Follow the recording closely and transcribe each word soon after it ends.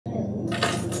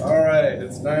right,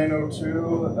 it's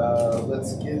 9:02.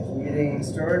 Let's get the meeting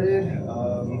started.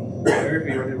 Eric, are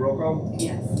you ready to roll call?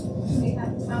 Yes. We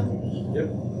have Tom DeVee. Yep.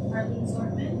 Arlene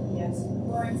Sortman. Yes.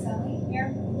 Lauren Sully. Here.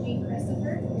 Jean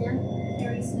Christopher. Here.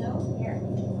 Carrie Snow. Here.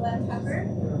 Glenn Pepper.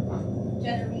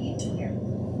 Jenna Reed. Here.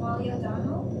 Molly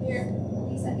O'Donnell. Here.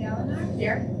 Lisa Gallagher.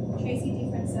 Here. Tracy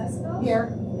DeFrancesco. Here.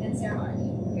 And Sarah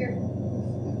Martin. Here.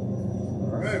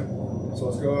 All right. So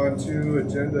let's go on to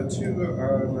agenda 2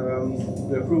 on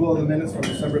the approval of the minutes from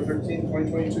December 13,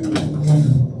 2022. Do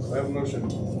I have a motion?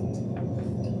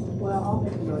 Well, I'll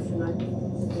make a motion. I think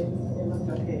it looked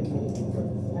okay to me.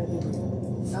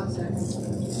 I'll second.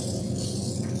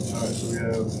 All right, so we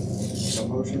have a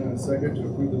motion and a second to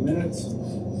approve the minutes.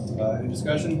 Any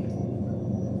discussion?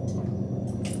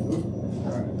 Nope.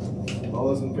 All right. All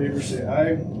those in favor say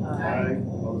aye. Aye.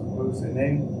 All those opposed say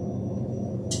nay.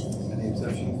 Any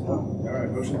exceptions? All right,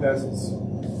 motion passes.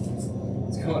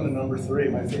 Let's go on to number 3,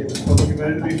 my favorite public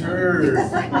event to be heard.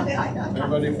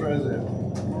 Everybody present.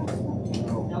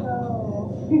 No.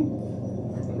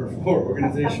 Number 4,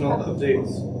 organizational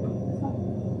updates.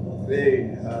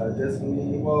 They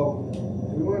designate. Well,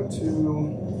 do we want to?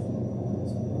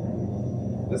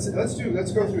 Let's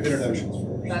go through introductions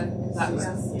first. That was,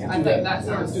 Yeah. I think that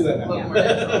sounds Let's do that now. a little more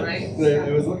natural, right?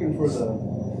 I was looking for the.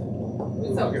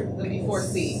 So, Okay. the before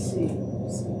C.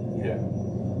 Yeah.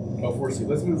 Oh, 4C.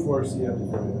 Let's move 4C up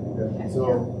before we. Okay. So,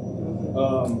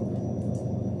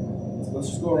 let's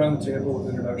just go around the table with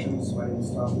introductions. My name is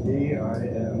Tom DeVee. I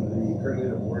am currently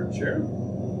the board chair.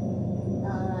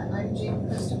 I'm Jean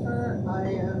Christopher.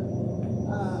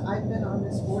 I've been on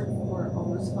this board for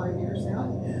almost 5 years now.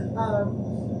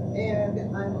 And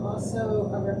I'm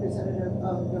also a representative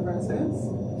of the residents.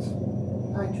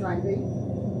 I try to be.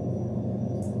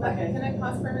 Okay, can I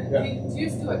pause for a minute? Yeah. Can you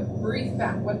just do a brief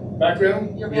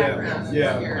Background? Your background. and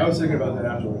Yeah. what your- I was thinking about that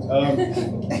afterwards.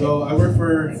 So I work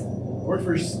for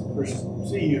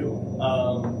CU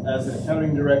as an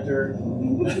accounting director.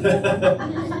 I'm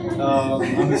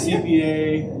a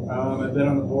CPA. I've been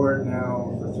on the board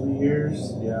now for 3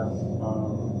 years. Yeah.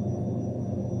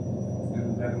 And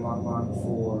I've been in Longmont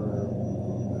for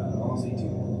almost 18.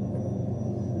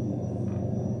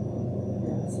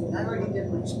 I already did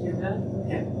my spiel.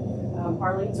 Okay.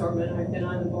 Arlene Sortman, I've been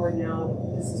on the board now,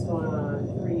 this is going on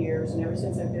 3 years, and ever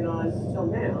since I've been on until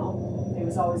now, it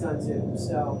was always on Zoom.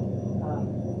 So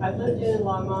I've lived in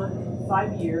Longmont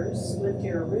 5 years, lived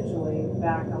here originally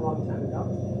back a long time ago.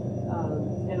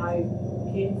 And I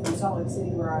came from Salt Lake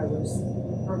City where I was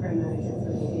program manager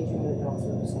for the Aging and Adult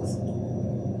Services.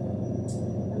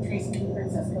 I'm Tracy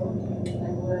DeFrancesco.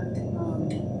 I work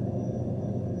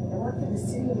for the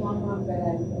city of Longmont,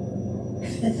 but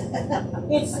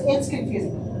it's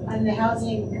confusing. I'm the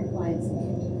housing compliance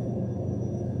manager.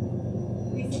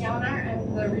 Lisa Gallagher.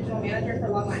 I'm the regional manager for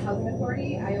Longmont Housing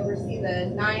Authority. I oversee the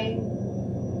 9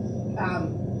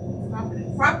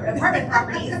 apartment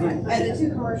properties and the 2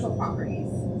 commercial properties.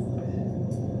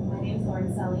 My name's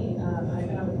Lauren Sully. I've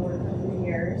been on the board for 3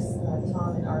 years.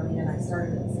 Tom and Arlene and I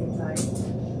started at the same time.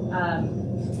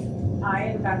 I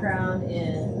have a background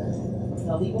in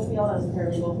the legal field. I was a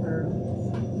paralegal for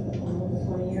almost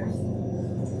 20 years.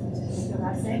 So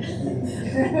that's it.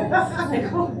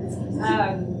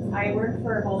 I work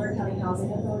for Boulder County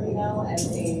Housing Authority now as a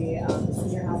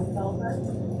senior housing developer.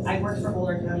 I worked for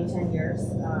Boulder County 10 years.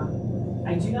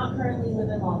 I do not currently live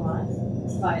in Longmont,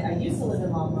 but I used to live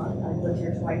in Longmont. I've lived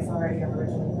here twice already. I'm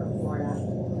originally from Florida.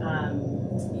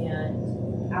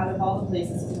 And out of all the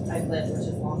places I've lived, which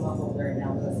is Longmont, Boulder, and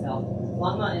now Louisville,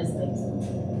 Longmont is like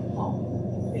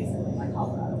home, basically. My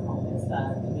Colorado home. It's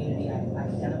the community I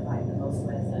identify the most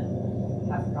with and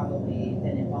have probably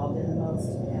been involved in the most.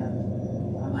 And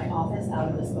my office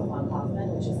out of the Spokane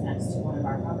Kaufman, which is next to one of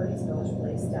our properties, Village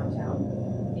Place downtown.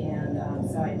 And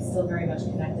so I'm still very much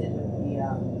connected with the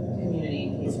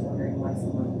community, in case you're wondering why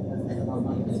someone doesn't live on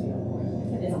Longmont.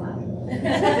 It is allowed.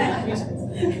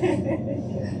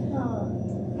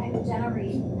 I'm Jenna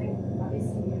Reed. I'm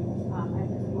obviously new. I've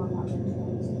lived in Longmont for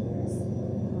 22 years.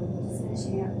 Just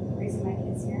finishing up raising my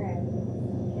kids here. I'm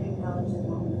getting college at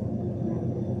home and I'm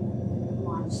going to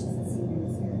launch as a senior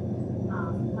this year.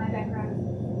 My background,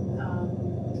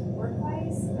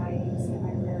 work-wise, I spent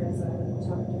my career as a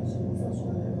child protection and social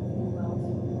worker in Wells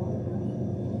and Boulder County.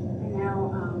 And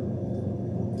now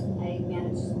I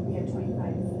manage, we have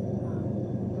 25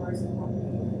 doors of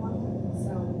property in Longmont.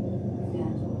 So I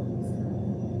manage all of those.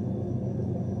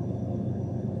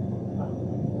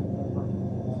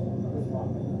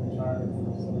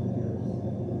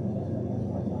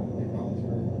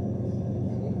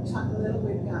 Talk a little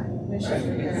bit, got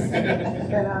Michigan,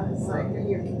 but I was like,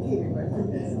 you're competing with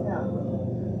it.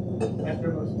 I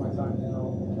spend most of my time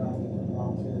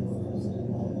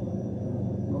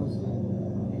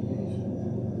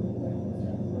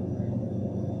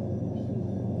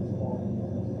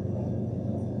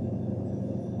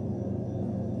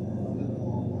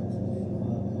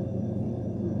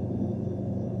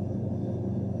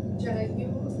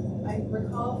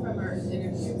recall from our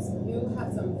interviews, you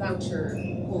have some voucher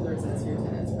holders as your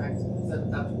tenants, correct? The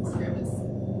voucher program is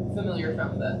familiar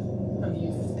from the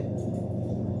user space.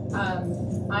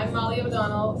 I'm Molly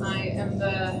O'Donnell. I am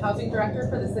the housing director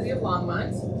for the city of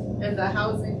Longmont, and the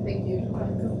housing. Thank you.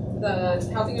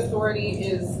 The housing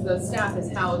authority the staff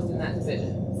is housed in that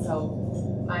division. So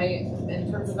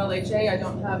in terms of LHA, I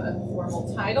don't have a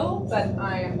formal title, but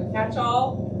I am the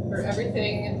catch-all for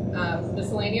everything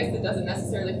miscellaneous that doesn't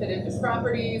necessarily fit into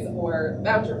properties or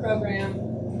voucher program.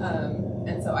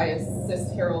 And so I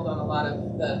assist Harold on a lot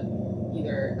of the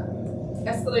either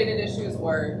escalated issues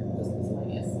or just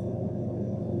miscellaneous.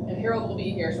 And Harold will be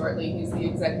here shortly. He's the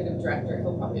executive director.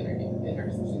 He'll probably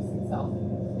introduce himself.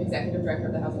 Executive director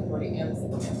of the Housing Authority and the city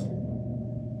manager.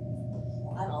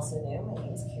 Well, I'm also new. My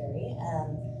name's Carrie.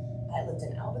 I lived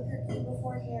in Albuquerque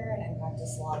before here, and I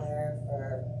practiced law there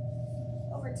for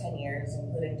over 10 years,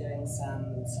 including doing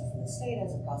some stuff for the state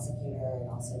as a prosecutor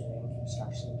and also doing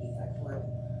construction defect work.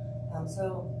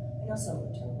 So I know some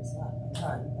of the terms, not a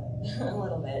ton, but a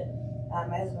little bit. My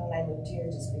husband and I moved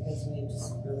here just because we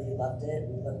just really loved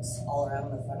it. We looked all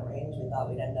around the Front Range. We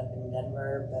thought we'd end up in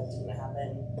Denver, but didn't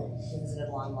happen. We visited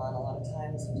Longmont a lot of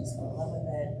times and just fell in love with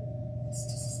it.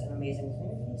 It's just an amazing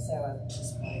community, so I've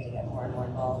just wanted to get more and more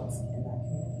involved in that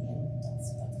community, and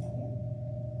that's why I'm here.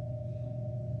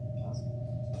 Awesome.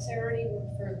 So I already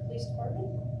worked for the police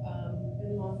department.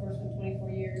 Been in law enforcement 24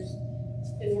 years.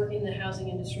 Been working in the housing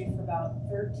industry for about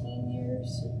 13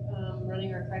 years,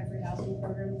 running our crime-free housing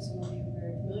program. Some of you are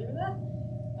very familiar with that.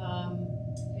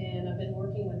 And I've been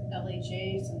working with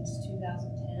LHA since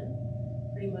 2010,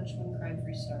 pretty much when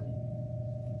crime-free started.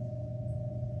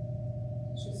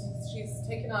 She's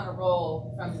taken on a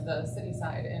role from the city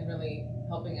side and really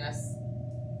helping us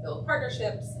build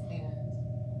partnerships and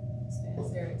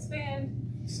expand.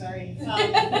 Sorry.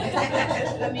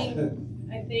 I mean,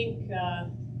 I think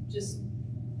just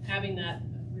having that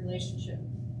relationship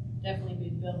definitely be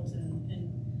built, and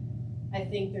I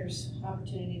think there's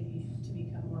opportunity to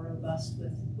become more robust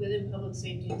within public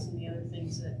safety and some of the other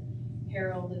things that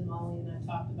Harold and Molly and I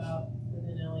talked about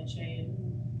within LHA and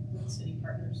with city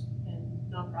partners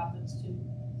and nonprofits too.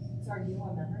 So are you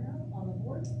a member now on the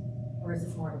board? Or is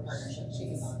this more of a partnership?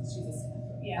 She's a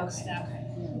staff. Yeah, Okay. staff.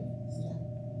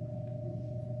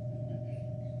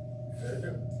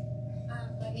 Okay.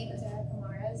 My name is Erica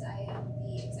Maras. I am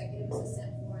the executive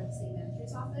assistant for the city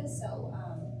manager's office. So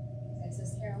I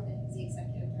assist Harold, and he's the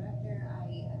executive director.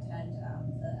 I attend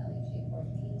the LHA board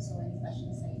meeting. So any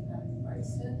questions that you have in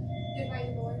regards to the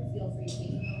advisory board, feel free to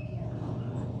email me.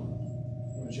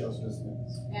 She also does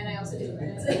minutes. And I also do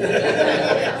minutes.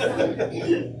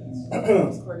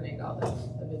 Coordinate all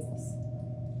the business.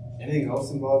 Anything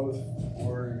else involved with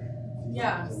or?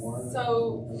 Yeah,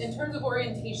 so in terms of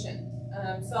orientation,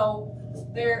 I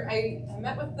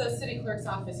met with the city clerk's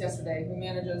office yesterday, who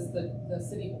manages the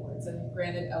city boards, and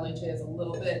granted LHA is a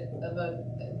little bit of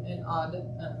an odd,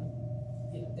 a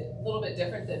little bit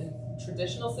different than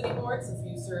traditional city boards, since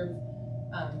we serve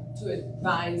to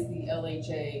advise the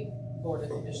LHA Board of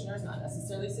Commissioners, not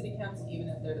necessarily city council, even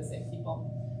if they're the same people.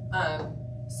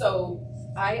 So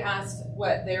I asked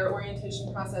what their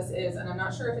orientation process is, and I'm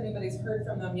not sure if anybody's heard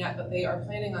from them yet, but they are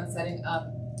planning on setting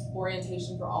up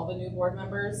orientation for all the new board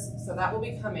members. So that will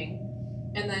be coming.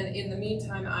 And then in the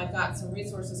meantime, I've got some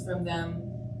resources from them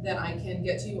that I can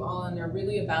get to you all, and they're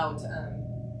really about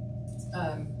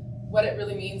what it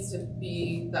really means to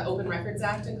be the Open Records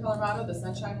Act in Colorado, the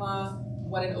Sunshine Law,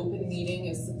 what an open meeting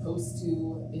is supposed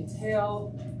to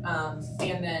entail,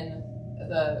 and then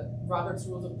the Robert's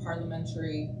Rules of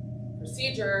Parliamentary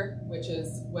Procedure, which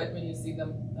is when you see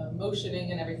them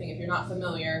motioning and everything, if you're not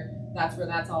familiar, that's where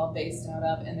that's all based out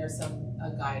of, and there's a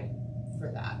guide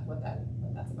for that, what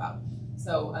that's about.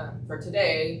 So for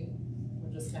today,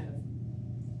 we'll just kind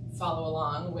of follow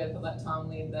along let Tom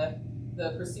lead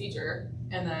the procedure,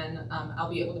 and then I'll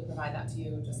be able to provide that to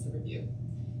you just to review.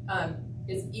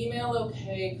 Is email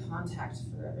okay contact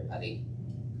for everybody?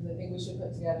 Because I think we should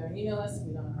put together an email list if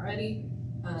we don't already,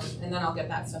 and then I'll get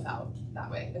that stuff out that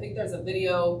way. I think there's a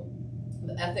video,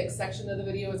 the ethics section of the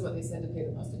video is what they said to pay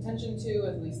the most attention to,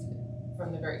 at least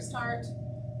from the very start.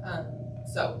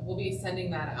 So we'll be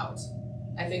sending that out.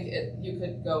 I think you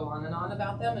could go on and on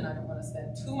about them, and I don't want to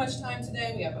spend too much time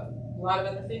today. We have a lot of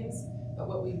other things, but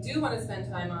what we do want to spend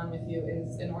time on with you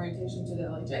is an orientation to the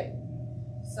LHA.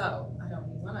 So I don't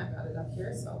need one, I've got it up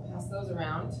here, so I'll pass those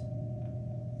around.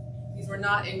 These were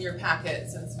not in your packet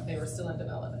since they were still in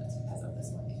development as of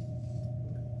this morning.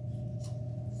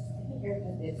 I think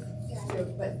Erica did,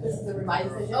 but this is a revised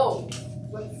version. Oh,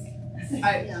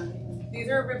 these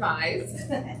are revised.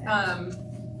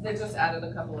 they just added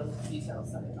a couple of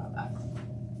details. Sorry about that.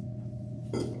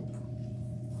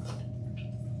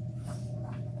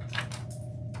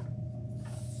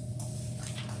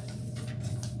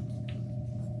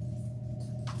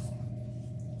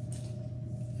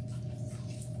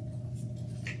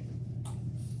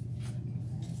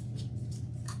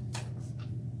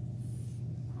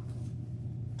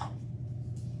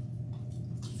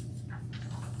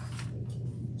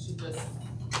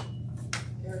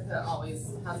 Erica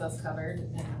always has us covered,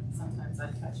 and sometimes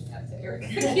I'm catching up to Erica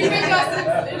keeping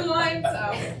us in line,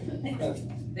 so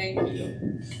thank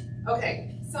you.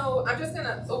 Okay, so I'm just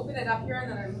gonna open it up here,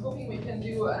 and then I'm hoping we can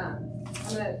do, I'm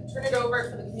gonna turn it over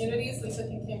for the communities. Lisa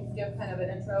can give kind of an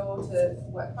intro to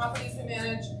what properties we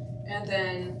manage, and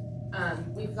then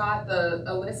we've got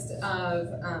a list of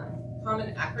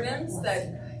common acronyms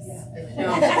that,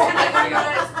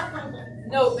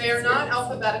 no, they are not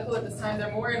alphabetical at this time.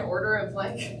 They're more in order of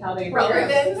like How they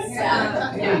relevance.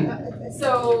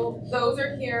 So those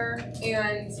are here,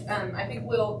 and I think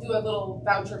we'll do a little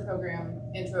voucher program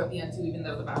intro at the end too, even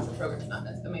though the voucher program's not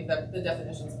necessarily, I mean, the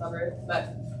definitions cover it.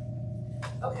 But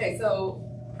okay, so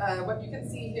what you can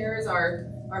see here is our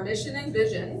mission and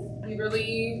vision. We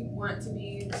really want to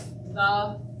be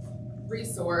the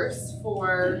resource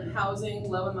for housing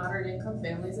low and moderate income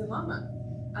families in Longmont.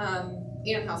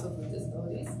 And households with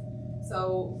disabilities.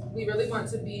 So we really want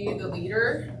to be the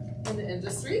leader in the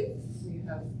industry. We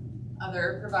have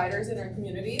other providers in our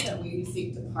community that we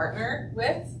seek to partner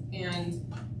with and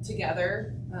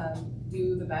together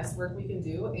do the best work we can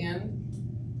do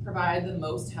and provide the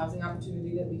most housing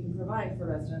opportunity that we can provide for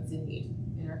residents in need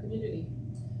in our community.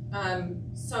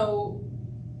 So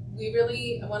we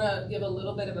really want to give a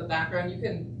little bit of a background. You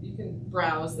can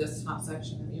browse this top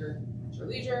section at your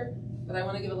leisure. But I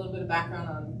want to give a little bit of background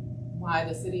on why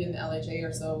the city and the LHA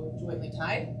are so jointly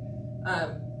tied.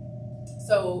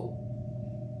 So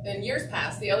in years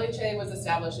past, the LHA was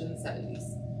established in the 70s.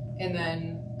 And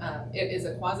then it is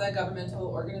a quasi-governmental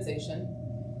organization.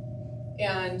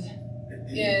 And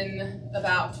in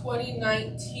about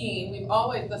 2019,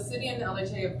 the city and the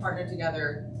LHA have partnered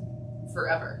together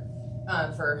forever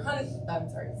for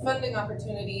funding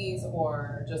opportunities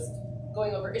or just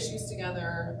going over issues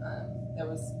together. There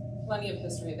was plenty of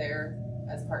history there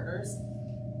as partners.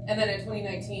 And then in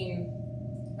 2019,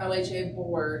 LHA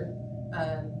board,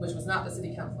 which was not the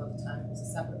city council at the time, it was a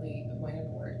separately appointed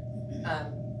board,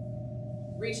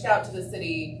 reached out to the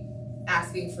city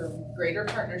asking for greater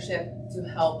partnership to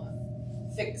help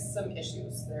fix some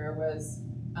issues. There was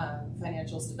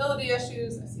financial stability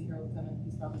issues. I see Harold coming,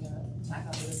 he's probably gonna tack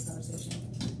onto this conversation.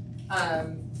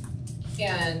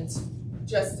 And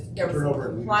just there was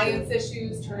compliance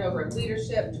issues, turnover of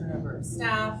leadership, turnover of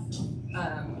staff.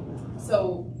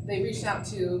 So they reached out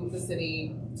to the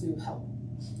city to help.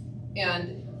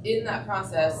 And in that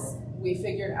process, we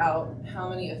figured out how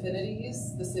many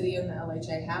affinities the city and the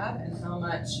LHA had and how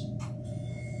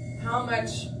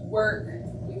much work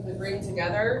we could bring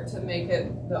together to make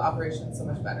the operation so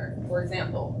much better. For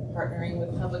example, partnering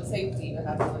with public safety to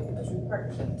have like a true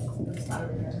partnership. There's not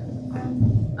over here.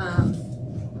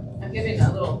 I'm giving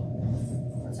a little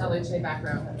LHA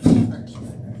background.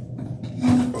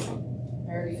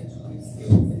 I already introduced you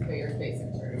in very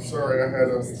basic terms. Sorry, I had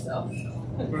a yourself.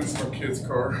 But it's my kid's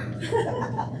car.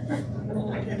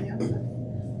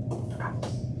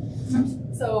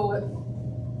 So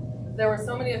there were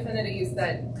so many affinities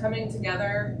that coming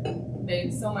together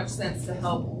made so much sense to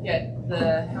help get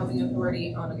the Housing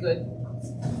Authority on a good,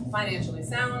 financially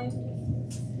sound,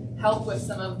 help with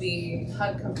some of the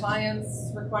HUD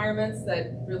compliance requirements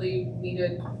that really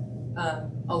needed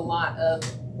a lot of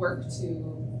work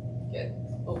to get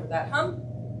over that hump.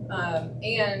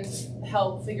 And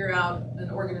help figure out an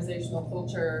organizational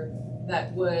culture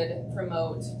that would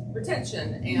promote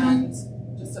retention and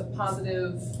just a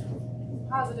positive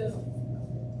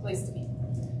place to be.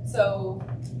 So,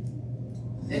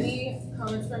 any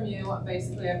comments from you?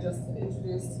 Basically, I've just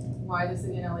introduced why the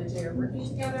city and LHA are working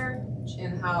together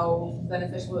and how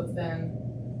beneficial it's been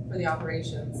for the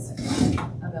operations of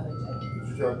LHA.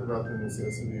 Did you talk about the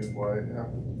necessity of why it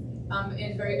happened?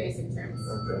 In very basic terms.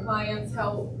 Okay. Compliance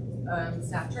help,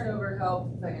 staff turnover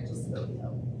help, financial stability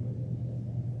help.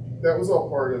 That was all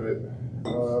part of it.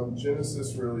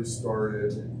 Genesis really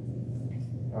started,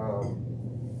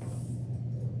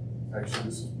 actually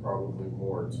this is probably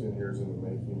more 10 years in the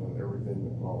making on everything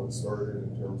that Molly started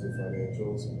in terms of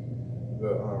financials.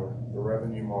 The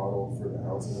revenue model for the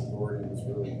Housing Authority was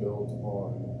really built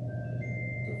on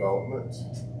development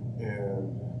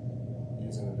and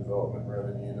using the development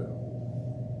revenue to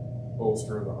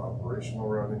bolster the operational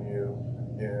revenue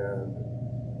and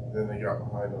Then they got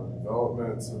behind on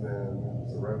development, so then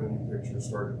the revenue picture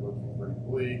started looking pretty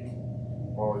bleak.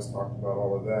 Always talked about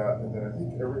all of that, and then I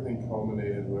think everything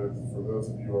culminated with, for those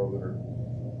of you all that are,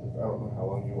 I don't know how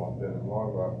long you all been in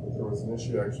Longmont, but there was an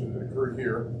issue actually that occurred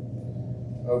here,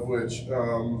 of which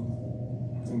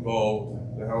involved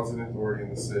the housing authority in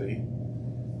the city,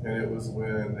 and it was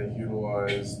when they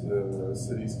utilized the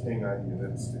city's K-9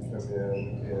 units to come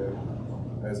in and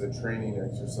as a training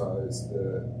exercise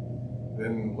that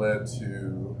then led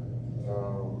to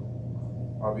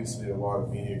obviously a lot of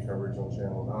media coverage on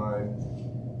Channel 9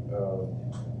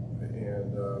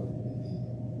 and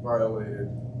violated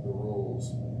the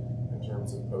rules in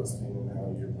terms of posting and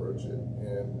how you approach it.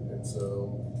 And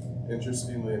so,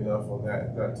 interestingly enough, on that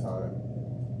at that time,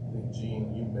 I think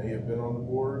Gene, you may have been on the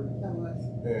board. I was.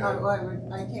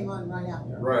 And I came on right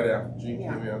after. right after Gene came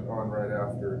on right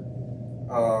after.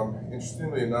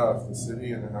 Interestingly enough, the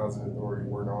city and the housing authority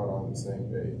were not on the same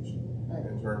page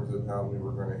in terms of how we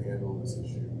were going to handle this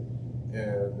issue,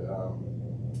 and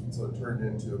so it turned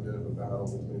into a bit of a battle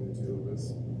between the two of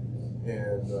us,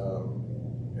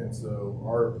 and so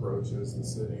our approach as the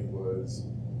city was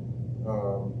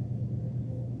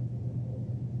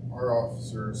our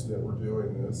officers that were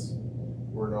doing this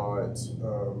were not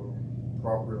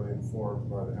properly informed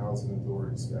by the housing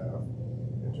authority staff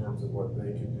in terms of what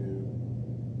they could do,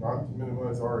 not to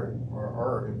minimize our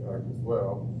impact as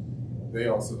well. They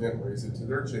also didn't raise it to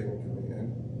their chain of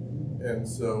command, and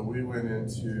so we went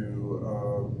into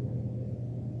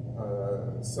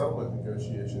settlement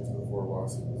negotiations before a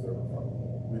lawsuit was ever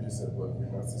filed. We just said, look, we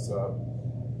messed this up.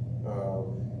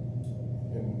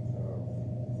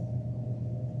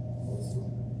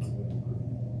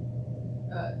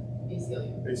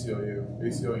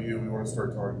 ACLU, we want to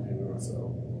start talking to you, we want to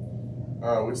settle.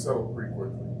 We settled pretty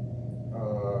quickly.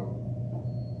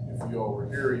 If you all were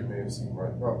here, you may have seen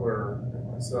Mike Butler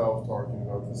and myself talking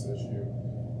about this issue.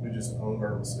 We just owned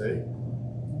our mistake,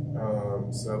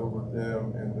 settled with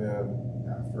them, and then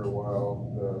after a while,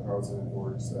 the housing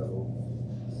authority settled.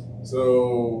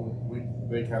 So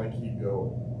they kind of keep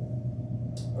going.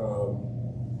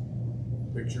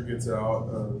 Picture gets out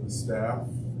of the staff.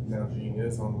 Now Gene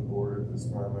is on the board at this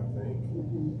time, I think,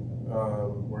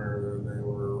 where they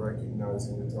were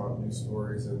recognizing the top news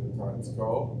stories in the Times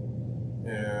Call,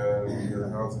 and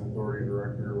the housing authority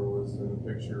director was in the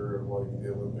picture of like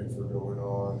the Olympics were going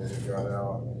on, and it got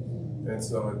out. And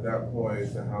so at that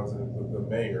point, the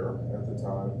mayor at the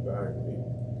time, Bagley,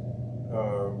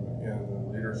 and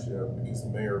the leadership, because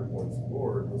the mayor appoints the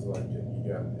board, was like, yeah, you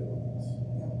got to deal with this.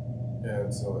 And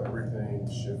so everything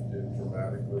shifted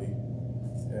dramatically.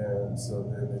 And so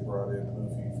then they brought in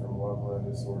Luffy from Loveland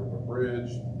as sort of a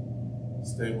bridge,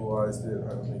 stabilized it.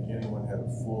 I don't think anyone had a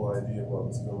full idea of what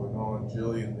was going on.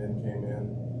 Jillian then came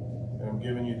in, and I'm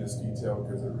giving you this detail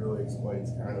because it really explains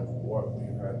kind of what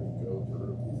we've had to go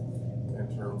through in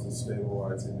terms of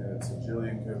stabilizing it. So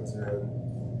Jillian comes in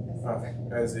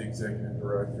as the executive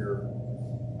director,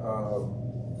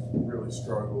 really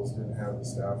struggles, didn't have the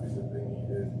staffing that they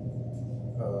needed.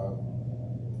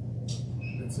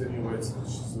 Insinuates that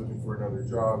she's looking for another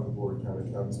job. The board kind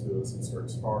of comes to us and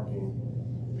starts talking,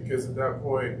 because at that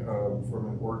point, from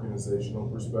an organizational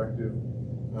perspective,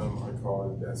 I call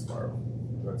it a death spiral.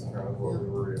 That's kind of what we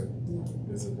were in,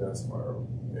 is a death spiral.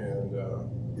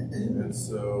 And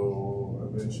so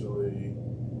eventually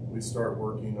we start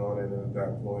working on it, and at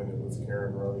that point it was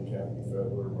Karen Roney, Kathy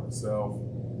Fedler, myself,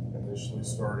 initially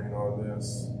starting on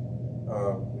this.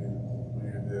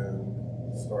 We then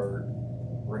start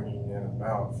bringing in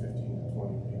about 15 to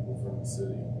 20 people from the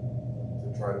city to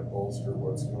try to bolster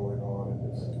what's going on in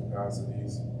different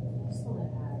capacities. I just want to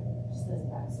add, just as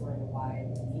a backstory to why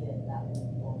we needed that many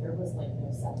people, there was like no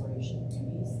separation of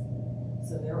duties.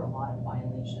 So there were a lot of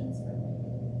violations for like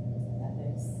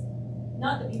ethics.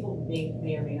 Not that people may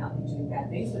or may not be doing bad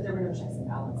things, but there were no checks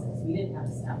and balances. We didn't have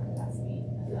the staff capacity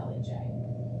at the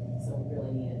LHA. So we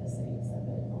really needed the city to step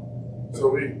in. So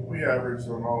we averaged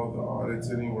on all of the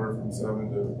audits anywhere from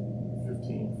 7 to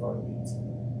 15 findings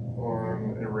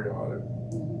on every audit.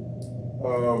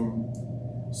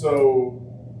 So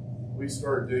we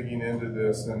start digging into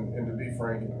this, and to be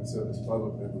frank, and I said this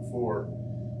publicly before,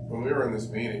 when we were in this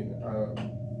meeting,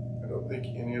 I don't think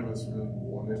any of us really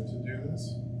wanted to do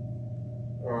this,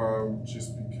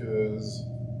 just because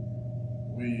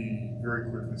we very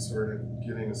quickly started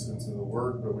getting a sense of the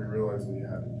work, but we realized we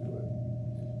had to do it.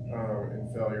 And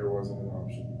failure wasn't an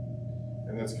option.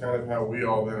 And that's kind of how we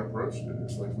all then approached it.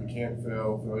 It's like, we can't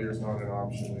fail, failure's not an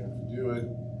option, we have to do it.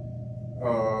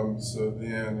 So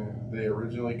then they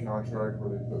originally contract where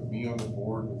they put me on the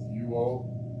board with you all,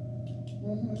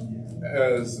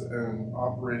 as an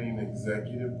operating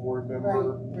executive board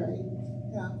member. Right,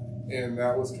 yeah. And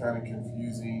that was kind of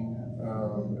confusing.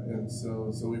 And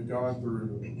so we've gone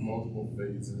through multiple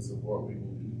phases of what we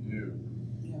need to do.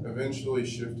 Eventually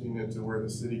shifting it to where the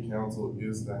city council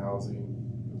is the housing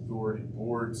authority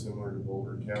board, similar to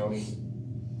Boulder County.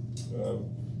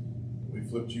 We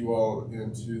flipped you all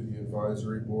into the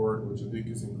advisory board, which I think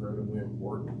is incredibly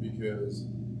important because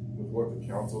with what the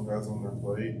council has on their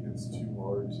plate, it's too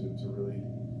hard to really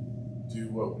do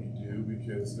what we do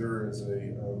because there is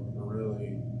a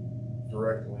really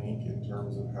direct link in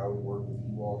terms of how we work with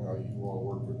you all, how you all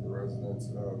work with the residents.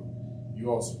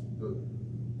 You also,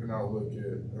 and I'll look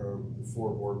at the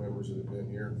 4 board members that have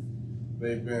been here.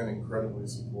 They've been incredibly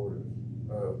supportive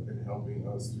in helping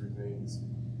us through things.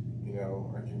 You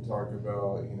know, I can talk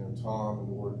about, you know, Tom and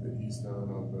the work that he's done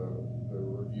on the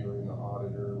reviewing the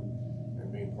auditor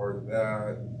and being part of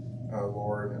that.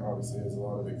 Lauren obviously has a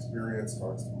lot of experience,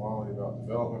 talks to Molly about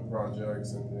development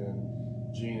projects, and then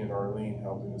Jean and Arlene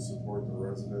helping to support the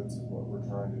residents and what we're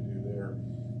trying to do there.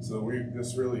 So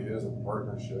this really is a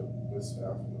partnership with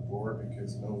staff and the board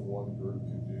because no one group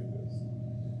can do this.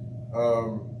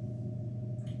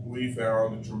 We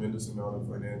found a tremendous amount of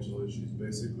financial issues.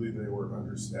 Basically, they were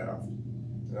understaffed.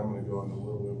 And I'm going to go into a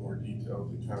little bit more detail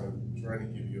to kind of try to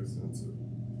give you a sense of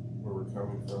where we're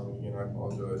coming from. And again, I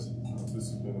apologize.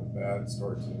 This has been a bad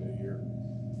start to the new year.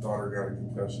 Daughter got a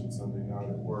concussion Sunday night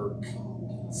at work.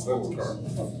 Son's car.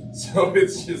 So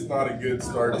it's just not a good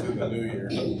start to the new year.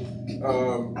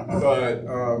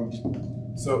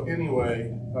 So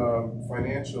anyway,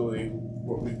 financially,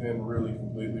 what we then really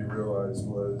completely realized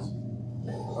was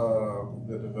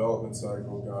the development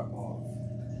cycle got off.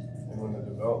 And when the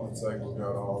development cycle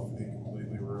got off, it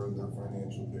completely ruined their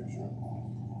financial picture.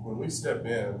 When we step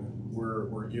in,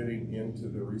 we're getting into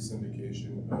the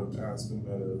resyndication of Aspen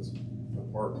Meadows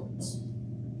apartments.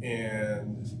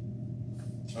 And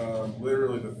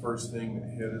literally the first thing that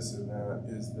hit us in that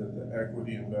is that the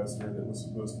equity investor that was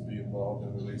supposed to be involved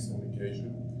in the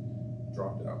resyndication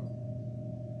dropped out.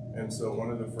 And so one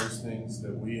of the first things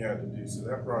that we had to do, so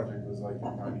that project was like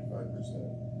at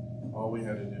 95%. All we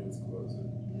had to do was close it.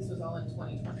 This was all in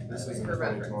 2020. This is in for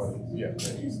 2020. reference. Yeah,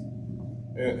 thanks.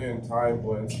 And time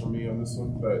blends for me on this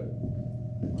one, but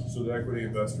so the equity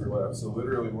investor left. So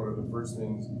literally one of the first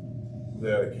things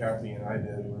that Kathy and I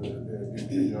did in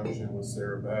conjunction with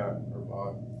Sarah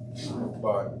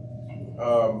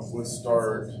was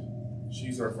start,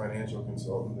 she's our financial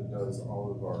consultant that does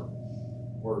all of our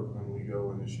work when we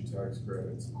go and issue tax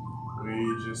credits.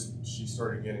 She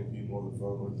started getting people on the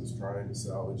phone with us trying to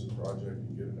salvage the project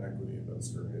and get an equity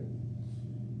investor in.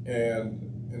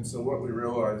 And so what we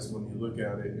realized when you look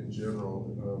at it in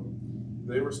general,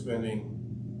 they were spending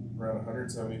around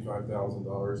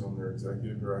 $175,000 on their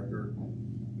executive director.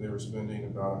 They were spending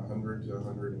about $100,000 to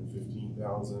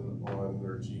 $115,000 on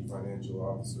their chief financial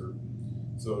officer.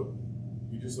 So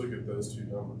you just look at those two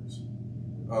numbers.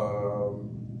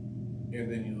 And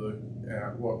then you look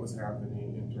at what was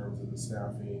happening in terms of the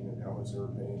staffing and how much they were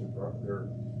paying their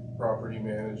property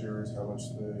managers, how much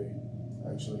they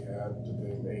actually had to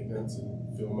pay maintenance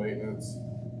and field maintenance,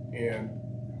 and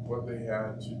what they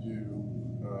had to do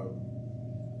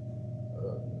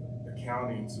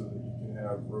accounting so that you can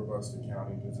have robust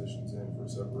accounting positions in for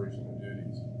separation of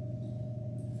duties.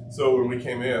 So when we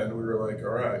came in, we were like,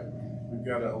 all right, we've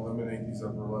got to eliminate these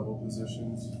upper level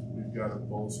positions. We've got to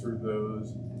bolster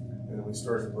those. And then we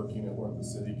started looking at what the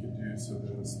city could do, so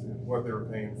then what they were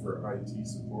paying for IT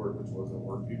support, which wasn't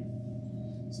working.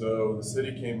 So the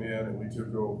city came in and we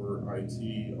took over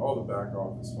IT, all the back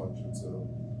office functions, so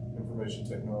information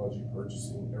technology,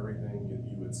 purchasing, everything that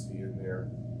you would see in there.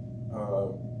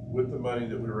 With the money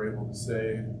that we were able to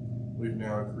save, we've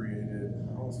now created,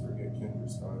 I always forget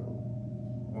Kendra's title,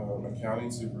 accounting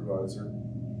supervisor,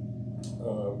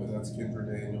 and that's Kendra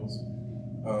Daniels,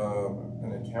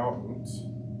 an accountant,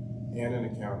 and an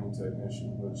accounting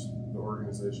technician, which the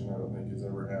organization I don't think has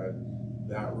ever had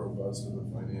that robust of a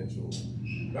financial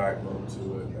backbone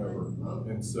to it ever.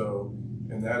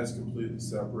 And that is completely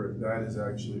separate. That is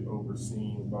actually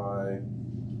overseen by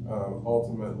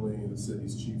ultimately the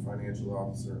city's chief financial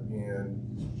officer and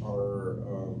our,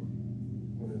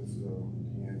 what is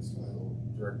DA's title?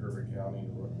 Director of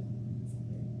Accounting or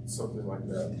something like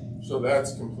that. So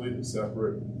that's completely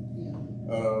separate.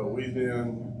 We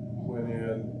then went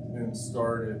in and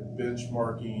started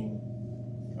benchmarking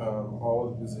all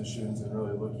of the positions and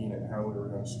really looking at how we were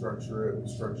going to structure it. We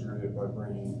structured it by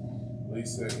bringing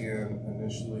Lisa in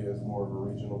initially as more of a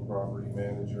regional property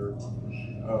manager,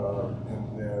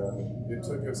 and then it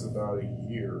took us about a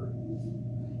year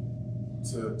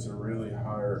to really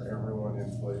hire everyone in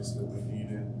place that we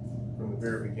needed from the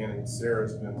very beginning.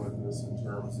 Sarah's been with us in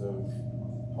terms of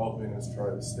helping us try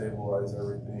to stabilize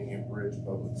everything and bridge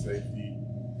public safety.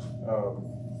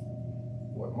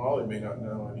 What Molly may not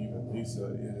know, and even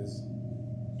Lisa, is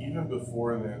even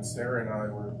before then, Sarah and I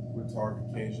would talk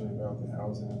occasionally about the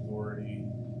housing authority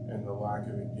and the lack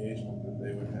of engagement that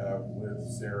they would have with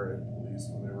Sarah and police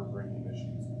when they were bringing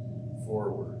issues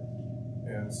forward.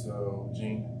 And so,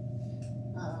 Jean?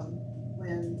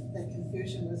 When the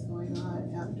confusion was going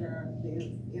on after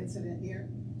the incident here,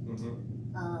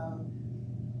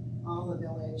 all of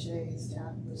LHA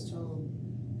staff was told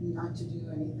not to do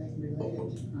anything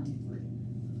related to crime free.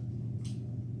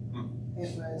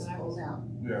 It was pulled out.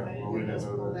 Yeah, well, we didn't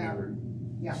know that either.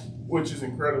 Yeah. Which is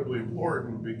incredibly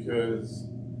important because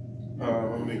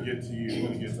I'm going to get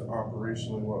to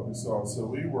operationally what we saw. So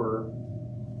we were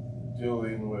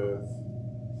dealing with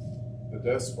the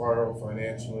death spiral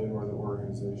financially and where the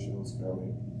organization was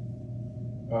coming.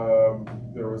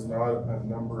 There was not a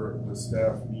number of the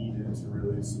staff needed to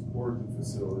really support the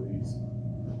facilities.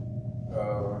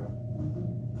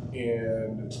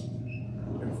 And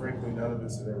frankly, none of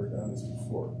us had ever done this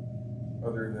before,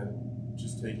 other than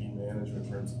just taking management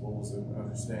principles and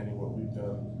understanding what we've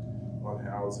done on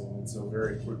housing. And so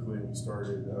very quickly we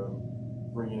started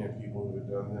bringing in people who had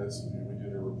done this. We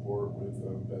did a report with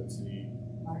Betsy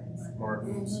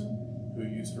Martins, who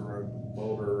used to run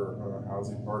Boulder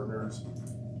Housing Partners,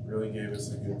 really gave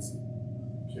us a good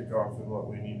kickoff in what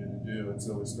we needed to do, and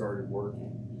so we started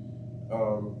working.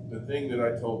 The thing that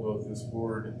I told both this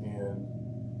board and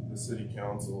the city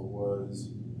council was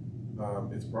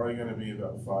it's probably going to be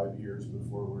about 5 years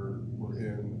before we're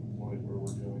in the point where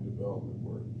we're doing development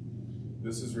work.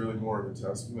 This is really more of a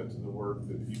testament to the work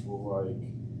that people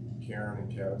like Karen and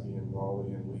Kathy and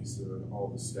Molly and Lisa and all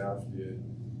the staff did.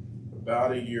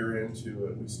 About a year into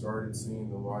it, we started seeing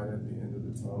the light at the end of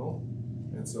the tunnel.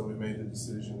 And so we made the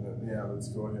decision that, yeah, let's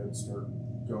go ahead and start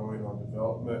going on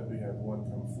development. We had one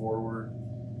come forward,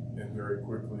 and very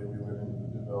quickly we went into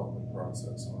the development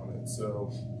process on it.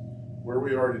 So where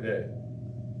we are today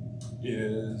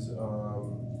is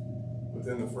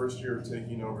within the first year of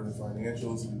taking over the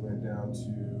financials, we went down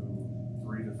to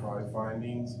 3 to 5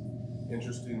 findings.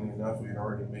 Interestingly enough, we had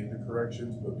already made the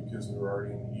corrections, but because we were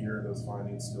already in the year, those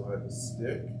findings still had to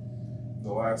stick.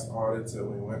 The last audits that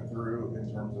we went through in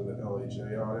terms of the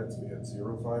LHA audits, we had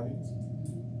 0 findings.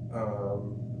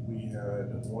 We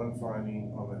had 1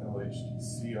 finding on the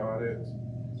LHDC audit,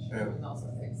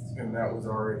 and that was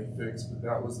already fixed, but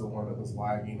that was the one that was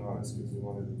lagging on us because we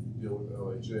wanted to deal with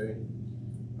LHA.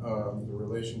 The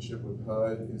relationship with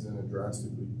HUD is in a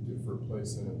drastically different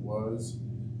place than it was.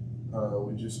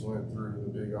 We just went through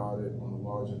the big audit on the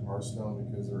lodge in Hearthstone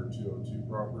because they're a 202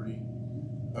 property.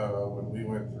 When we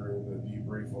went through the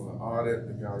debrief on the audit,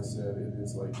 the guy said it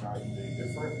is like night and day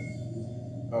different.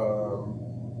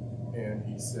 And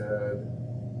he said,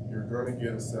 you're going to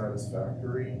get a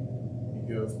satisfactory. He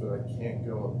goes, but I can't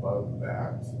go above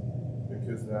that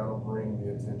because that'll bring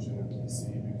the attention of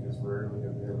DC, because rarely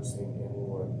have we ever seen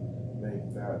anyone make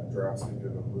that drastic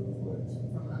of a movement.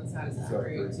 From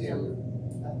unsatisfactory to,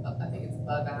 I think it's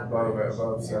above average.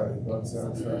 Above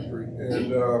satisfactory.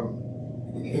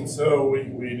 And so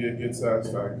we did get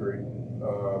satisfactory.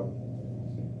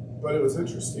 But it was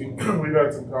interesting. We've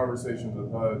had some conversations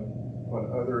with HUD on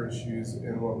other issues,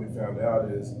 and what we found out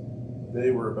is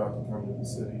they were about to come to the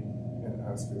city and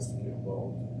ask us to get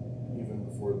involved, even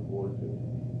before the board did.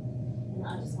 And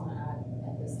I just want to add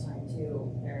at this time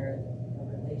too, the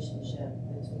relationship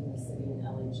between the city and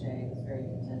LHA was very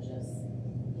contentious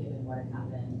given what had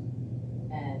happened.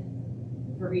 And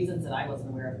for reasons that I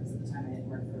wasn't aware of, because at the time I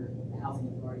didn't work for the housing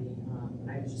authority,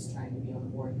 I was just trying to be on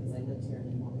board because I lived here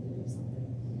and I wanted to do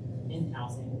something in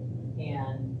housing.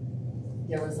 And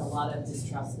there was a lot of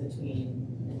distrust between,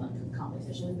 and like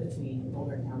competition between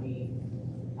Boulder County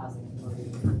Housing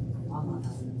Authority, Longmont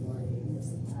Housing Authority.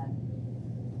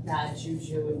 And bad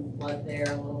juju and blood there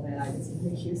a little bit. I was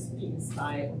accused of being a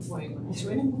spy at one point when I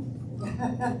joined.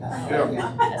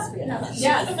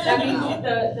 Yes, I mean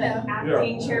the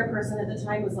acting chairperson at the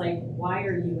time was like, "Why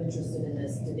are you interested in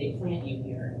this? Did they plant you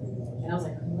here?" And I was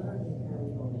like, "I'm literally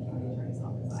paralegal in the county attorney's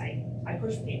office. I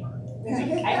push paper.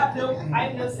 I have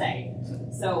no say."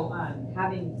 So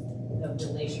having the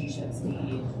relationships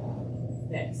be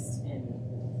fixed, and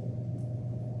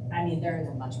I mean they're in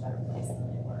a much better place than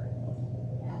they were.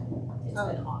 And it's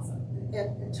been awesome.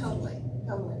 Totally,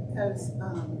 because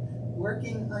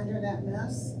working under that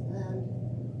mess, and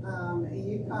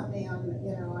you caught me on,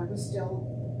 I was still,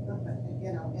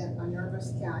 a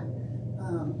nervous cat,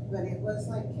 but it was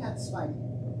like cats fighting.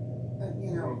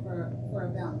 you know, for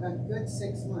about a good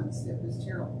 6 months. It was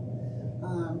terrible.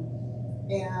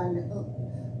 And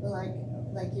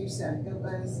like you said, it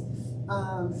was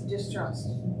distrust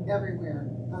everywhere.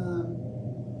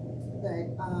 But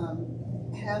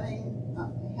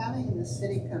having the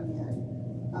city come in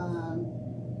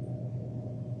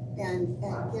and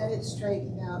get it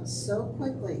straightened out so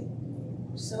quickly,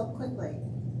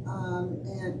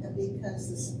 and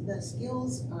because the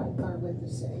skills are with the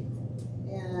city,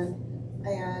 and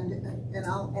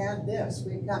I'll add this: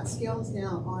 we've got skills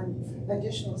now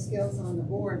additional skills on the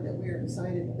board that we're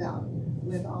excited about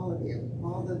with all of you,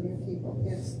 all the new people.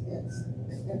 It's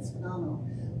phenomenal,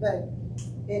 but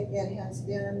it has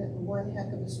been one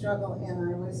heck of a struggle,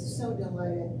 and I was so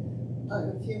delighted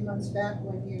a few months back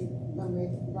when we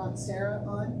brought Sarah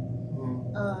on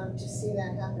to see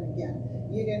that happen again.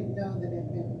 You didn't know that it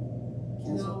had been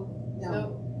canceled?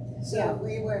 No. So yeah,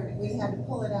 we had to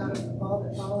pull it out of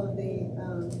all of the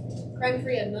Crime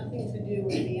Free had nothing to do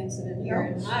with the incident here,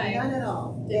 and none at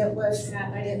all. I didn't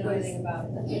know anything about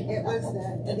it. It was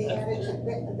the attitude.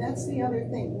 That's the other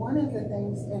thing. One of the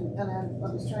things, and I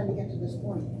was trying to get to this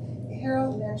point.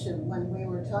 Harold mentioned when we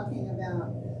were talking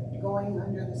about going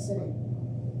under the city.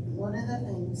 One of the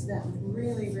things that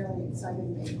really, really excited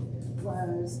me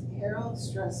was Harold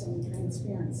stressing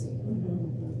transparency.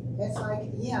 It's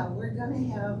like, yeah, we're gonna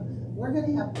have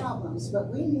problems, but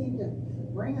we need to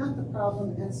bring out the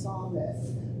problem and solve it,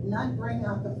 not bring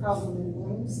out the problem and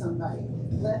blame somebody.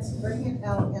 Let's bring it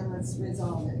out and let's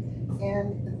resolve it.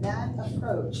 And that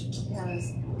approach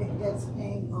it's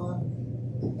paying off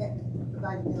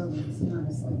by millions,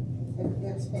 honestly.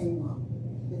 It's paying off.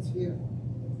 It's beautiful.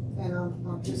 And I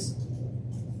want to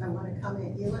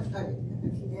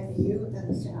commend you and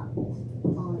the staff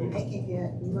on making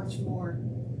it much more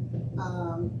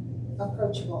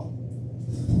approachable.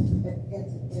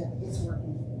 It's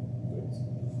working.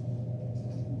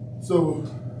 So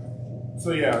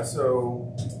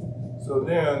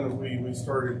then we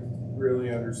started really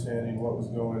understanding what was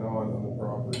going on the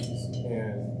properties,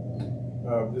 and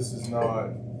this is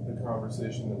not the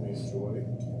conversation that we enjoy,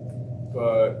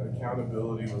 but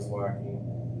accountability was lacking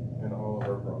in all of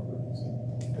our properties.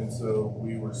 And so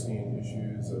we were seeing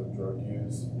issues of drug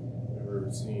use, we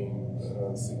were seeing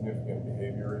significant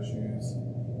behavior issues,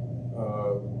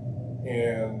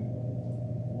 and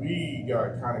we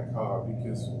got kind of caught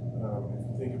because if you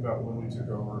think about when we took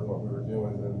over and what we were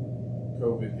doing, then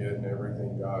COVID hit and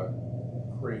everything got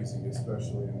crazy,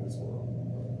 especially in this world,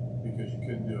 because you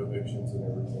couldn't do evictions and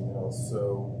everything else.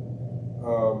 So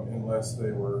unless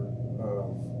they were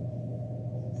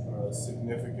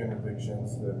significant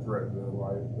evictions that threatened the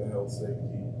life, the health,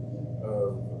 safety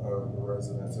of the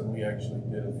residents, and we actually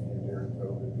did a few during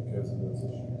COVID because of those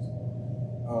issues.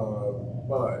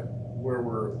 But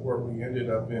where we ended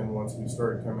up in once we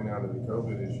started coming out of the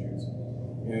COVID issues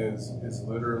is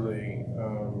literally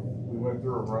we went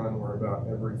through a run where about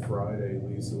every Friday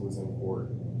Lisa was in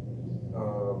court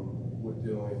with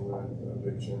dealing with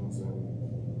evictions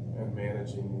and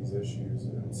managing these issues.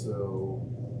 And so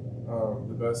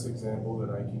the best example that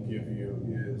I can give you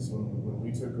is when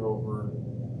we took over,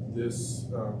 this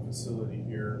facility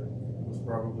here was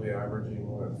probably averaging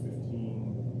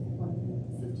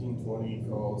 20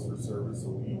 calls for service a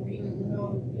week.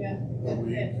 Minimum.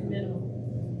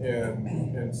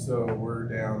 And so we're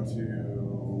down to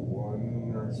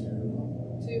 1 or 2.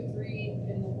 2, 3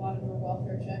 in the Waterloo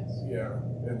welfare checks. Yeah,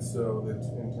 and so that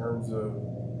in terms of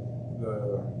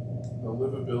the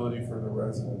livability for the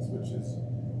residents, which is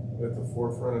at the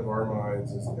forefront of our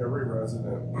minds, is every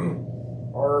resident.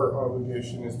 Our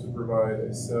obligation is to provide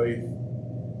a safe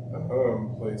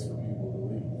place for people to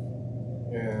live,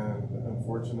 and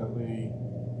unfortunately,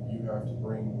 you have to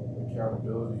bring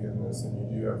accountability in this, and you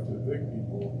do have to evict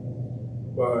people.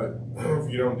 But if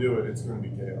you don't do it, it's going to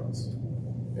be chaos.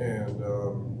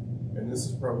 And this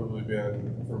has probably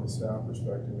been, from a staff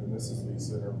perspective, and this is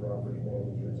Lisa and our property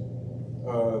managers,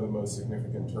 the most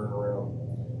significant turnaround.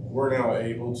 We're now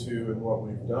able to, and what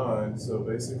we've done, so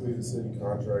basically the city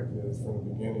contract is, from the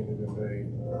beginning, they've been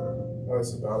paying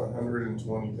us about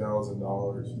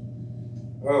 $120,000.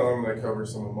 That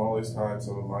covers some of Molly's time,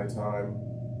 some of my time,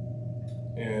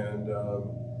 and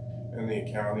the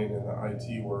accounting and the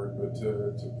IT work. But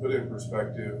to put in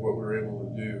perspective, what we're able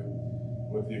to do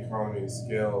with the economy of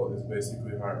scale is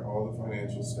basically hire all the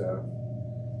financial staff,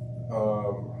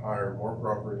 hire more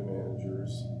property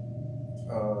managers,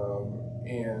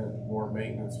 and more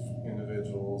maintenance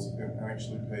individuals, and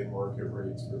actually pay market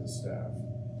rates for the staff.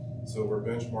 So we're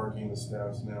benchmarking the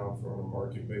staffs now from a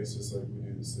market basis like we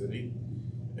do the city.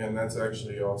 And that's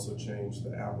actually also changed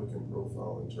the applicant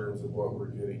profile in terms of what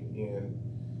we're getting in.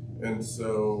 And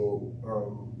so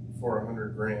for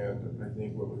 100 grand, I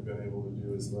think what we've been able to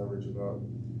do is leverage about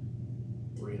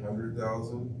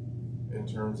 300,000 in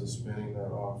terms of spinning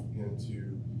that off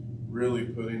into really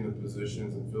putting the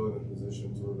positions and filling the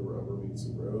positions where the rubber meets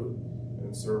the road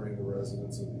and serving the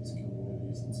residents of these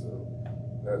communities. And so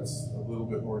that's a little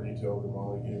bit more detail than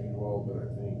Molly gave you all, but I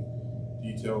think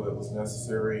detail that was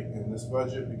necessary in this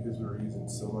budget because we were using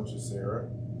so much of Sarah.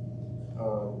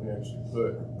 We actually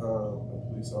put a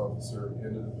police officer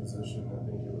into the position. I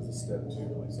think it was a step 2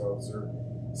 police officer,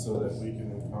 so that we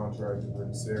can in contract to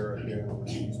bring Sarah in where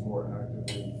she's more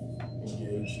actively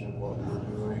engaged in what we're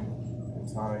doing and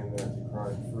tying that to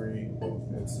crime free.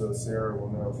 And so Sarah will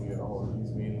now be at all of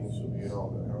these meetings. She'll be at all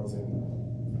the housing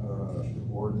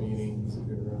board meetings and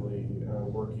really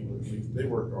working with police. They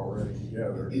work already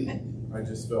together. I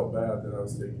just felt bad that I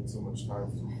was taking so much time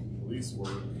from police work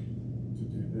to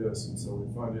do this, and so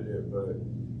we funded it. But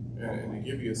and to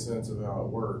give you a sense of how it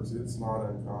works, it's not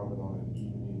uncommon on an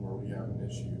evening where we have an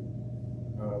issue,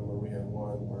 where we had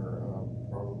one where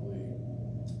probably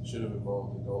should have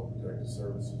involved adult protective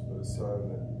services, but a son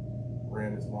that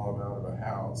ran his mom out of a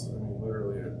house. I mean,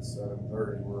 literally at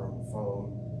 7:30, we're on the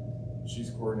phone.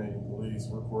 She's coordinating police,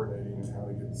 we're coordinating how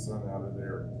to get the son out of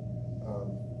there.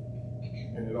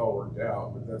 And it all worked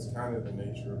out, but that's kind of the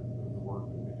nature of the work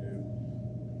that we do.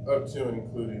 Up to and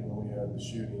including when we had the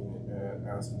shooting at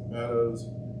Aspen Meadows.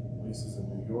 Lisa's in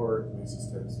New York,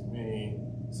 Lisa's texting me,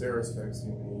 Sarah's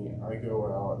texting me. I go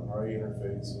out, I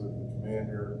interface with the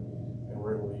commander, and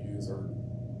we're able to use our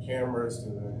cameras to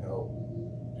then help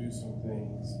do some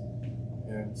things.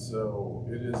 And so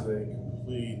it is a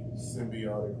complete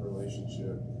symbiotic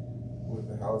relationship with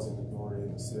the housing authority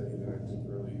in the city that I think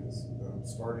really is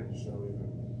starting to show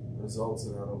even results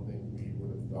that I don't think we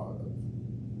would have thought of.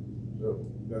 So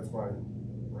that's my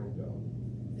ringtone.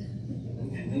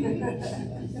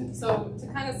 So to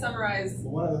kind of summarize,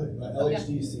 One other thing,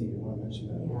 LHDC, you want to mention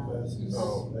that real fast?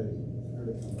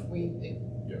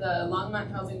 The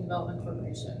Longmont Housing Development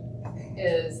Corporation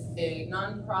is a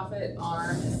nonprofit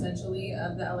arm essentially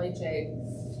of the LHA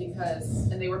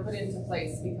and they were put into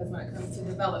place because when it comes to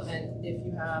development, if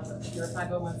you have your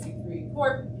 501c3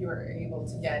 corp, you are able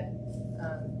to get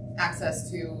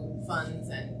access to funds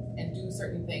and do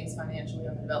certain things financially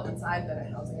on the development side that a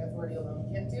housing authority alone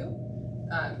can't do.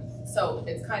 So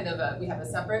it's kind of we have a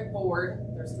separate board,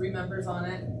 there's 3 members on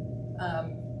it.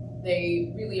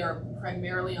 They really are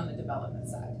primarily on the development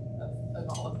side of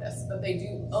all of this, but they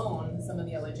do own some of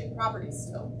the LHA properties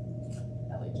still.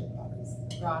 LHA properties,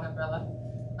 broad umbrella.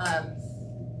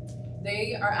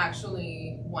 They are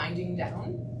actually winding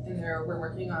down, and we're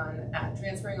working on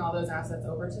transferring all those assets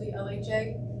over to the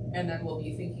LHA, and then we'll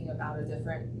be thinking about a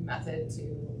different method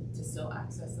to still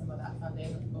access some of that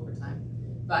funding over time.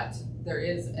 But there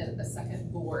is a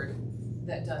second board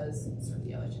that does serve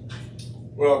the LHA.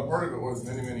 Well, part of it was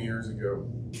many years ago,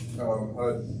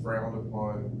 HUD frowned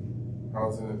upon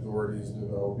housing authorities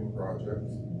developing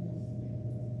projects.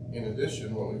 In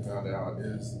addition, what we found out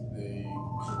is the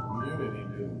community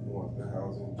didn't want the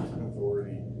housing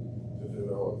authority to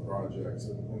develop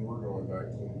projects, and we're going back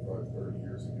 25, 30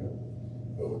 years ago.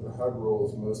 But with the HUD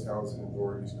rules, most housing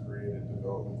authorities created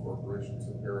development corporations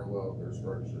to parallel their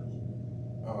structures.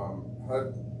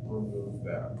 HUD removed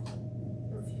that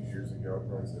a few years ago, I'd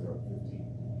probably say about 15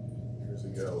 years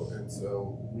ago, and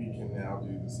so we can now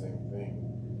do the same thing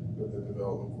that the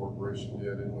development corporation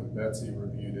did. And when Betsy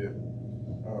reviewed it,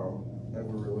 and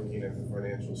we were looking at the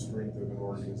financial strength of an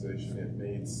organization, it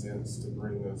made sense to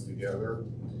bring those together.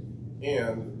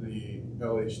 And the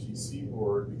LHDC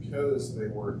board, because they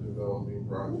weren't developing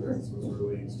projects, was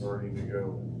really starting to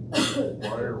go,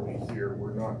 why are we here?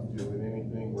 We're not doing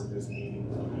anything, we're just meeting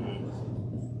to meet.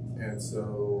 And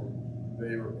so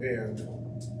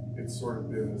it's sort of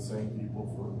been the same people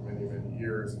for many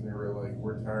years, and they were like,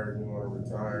 we're tired, we want to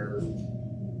retire.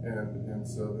 And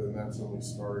so then that's when we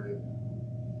started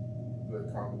the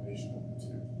combination of the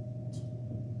two.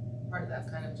 Part of that's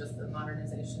kind of just the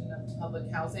modernization of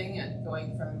public housing and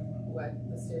going from what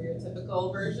the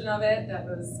stereotypical version of it that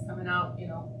was coming out,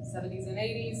 70s and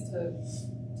 80s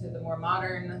to the more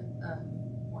modern,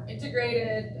 more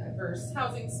integrated, diverse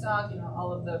housing stock,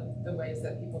 all of the ways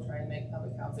that people try and make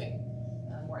public housing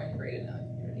more integrated in a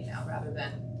community now, rather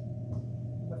than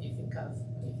what you think of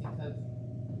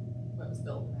what was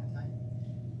built in that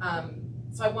time.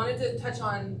 So I wanted to touch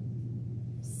on,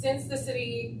 since the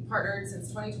city partnered since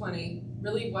 2020,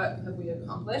 really what have we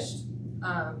accomplished?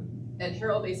 And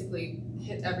Harold basically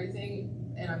hit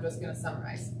everything, and I'm just going to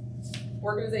summarize.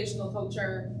 Organizational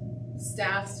culture,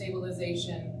 staff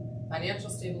stabilization, financial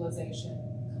stabilization,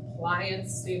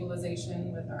 compliance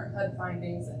stabilization with our HUD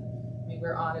findings and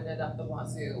we're audited up the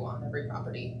wazoo on every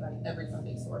property, on every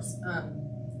funding source.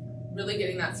 Really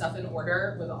getting that stuff in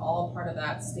order was all part of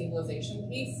that stabilization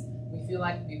piece. We feel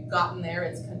like we've gotten there.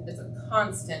 It's a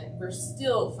constant. We're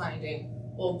still finding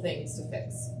old things to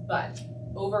fix, but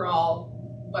overall,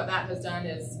 what that has done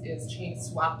is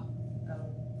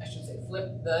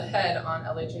flip the head on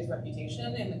LHA's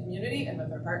reputation in the community and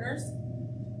with our partners.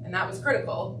 And that was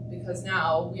critical because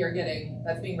now we are getting,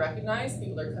 that's being recognized.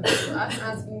 People are coming to us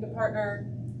asking to partner.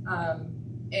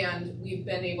 And we've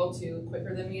been able to,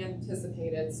 quicker than we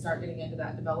anticipated, start getting into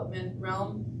that development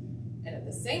realm. And at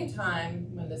the same time,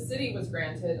 when the city was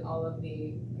granted all of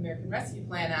the American Rescue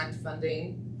Plan Act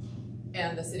funding,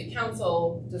 and the city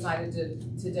council decided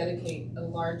to dedicate a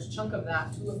large chunk of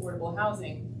that to affordable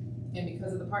housing, and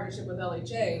because of the partnership with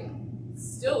LHA,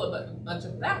 still a bunch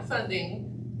of that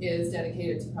funding is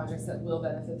dedicated to projects that will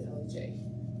benefit the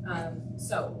LHA.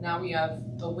 So now we have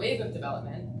a wave of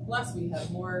development, plus we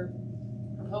have more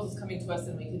proposals coming to us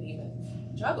than we can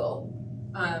even juggle.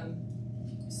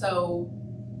 So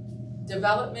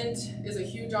development is a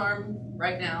huge arm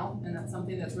right now, and that's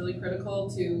something that's really critical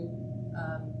to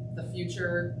the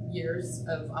future years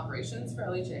of operations for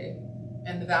LHA.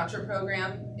 And the voucher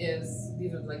program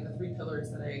these are like the three pillars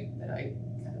that I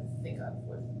kind of think of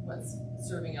with what's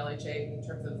serving LHA in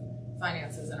terms of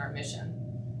finances and our mission.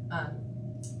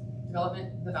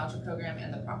 Development, the voucher program,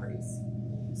 and the properties.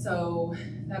 So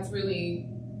that's really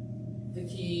the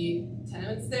key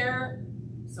tenets there.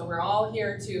 So we're all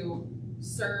here to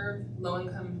serve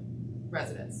low-income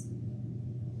residents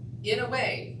in a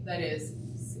way that is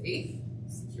safe,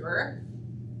 secure,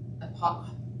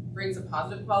 brings a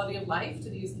positive quality of life to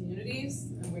these communities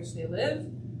in which they live,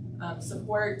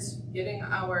 support getting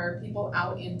our people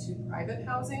out into private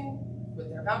housing with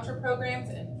their voucher programs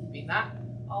and keeping that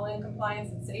all in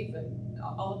compliance and safe and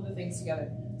all of the things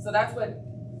together. So that's what,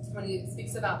 when he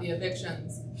speaks about the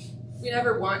evictions, we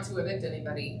never want to evict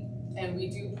anybody, and we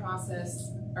do process,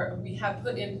 or we have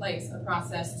put in place a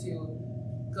process to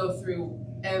go through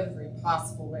every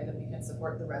possible way that we can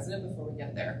support the resident before we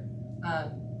get there.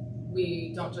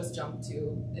 We don't just jump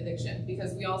to eviction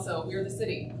because we're the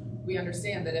city. We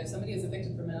understand that if somebody is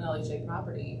evicted from an LHA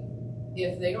property,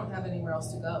 if they don't have anywhere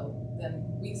else to go, then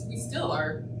we still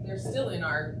are, they're still in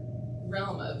our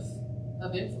realm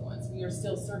of influence. We are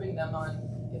still serving them on,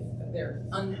 if they're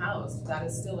unhoused, that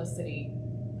is still a city,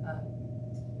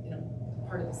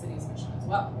 part of the city's mission as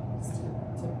well, is to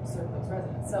serve those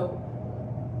residents. So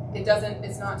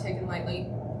it's not taken lightly.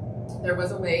 There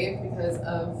was a wave because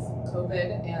of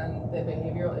COVID and the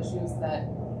behavioral issues that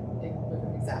it was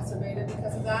exacerbated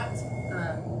because of that.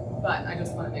 But I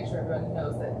just want to make sure everyone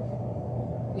knows that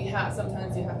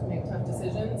sometimes you have to make tough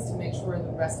decisions to make sure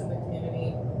the rest of the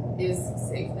community is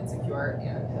safe and secure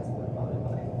and has a good quality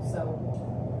of life. So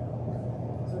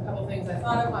a couple things I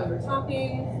thought of while we were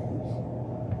talking.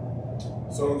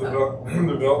 So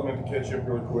development, to catch you up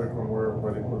really quick on where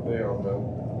everybody put down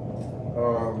though.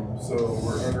 So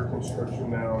we're under construction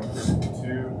now in Crystal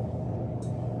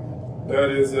 2. That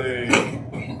is a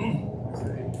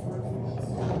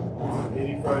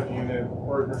 85 unit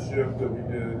partnership that we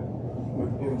did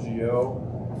with MGL.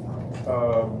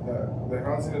 The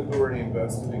Housing Authority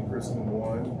invested in Crispin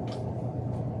 1.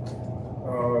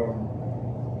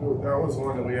 That was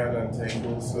one that we had to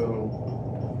untangle. So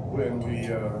when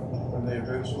they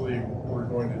eventually were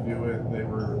going to do it, it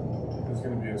was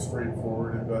going to be a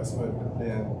straightforward investment, but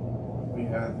then we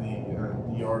had the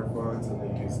DR funds and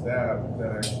they used that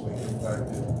actually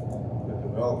impacted the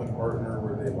development partner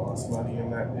where they lost money in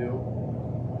that deal.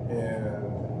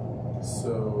 And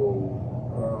so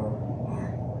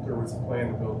there was a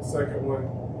plan to build a second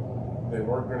one. They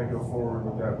weren't going to go forward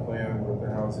with that plan with the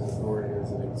Housing Authority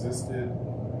as it existed.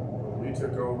 When we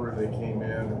took over, they came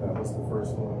in and that was the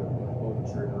first one that we pulled the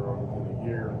trigger on within a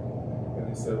year. And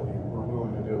they said we're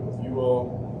willing to do it with you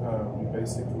all. We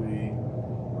basically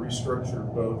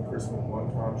restructured both Crispin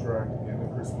 1 contract and the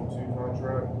Crispin 2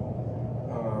 contract.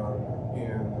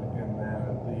 In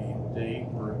that the date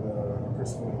where the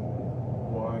Crispin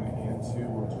 1 and 2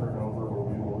 will turn over, where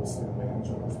we will assume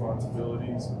management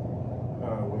responsibilities,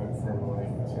 went from like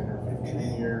 10 or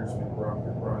 15 years. We brought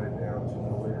it down to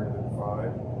no later than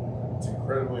 5. It's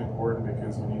incredibly important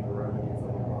because we need the revenue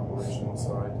from the operational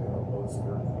side to help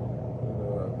bolster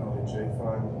the LHA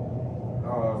fund.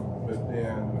 But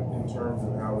then in terms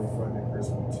of how we funded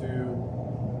Crispin 2,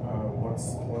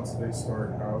 once they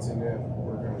start housing it,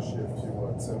 we're going to shift to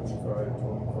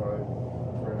 75-25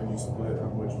 revenue split,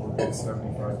 of which we'll get 75%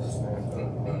 of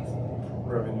the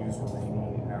revenues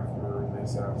remaining after they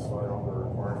satisfy all the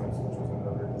requirements, which was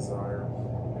another desire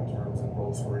in terms of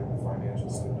bolstering the financial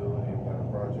stability of that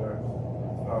project.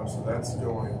 So that's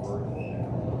going vertical.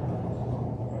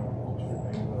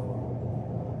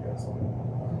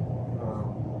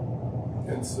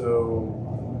 And so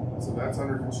that's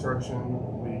under construction.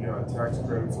 We got tax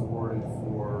credits awarded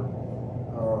for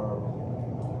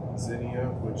Zinnia,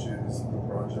 which is the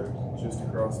project just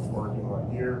across the parking lot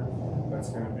here. That's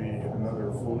going to be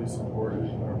another fully supported.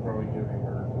 I'm probably giving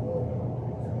her development.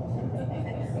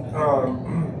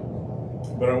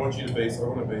 But I want to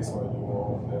baseline you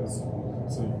all on this,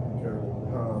 so you can go.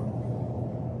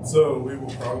 So we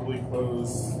will probably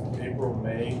close April,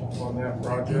 May on that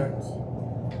project,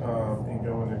 and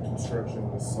go into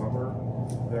construction this summer.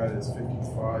 That is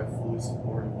 55 fully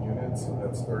supported units, so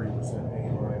that's 30%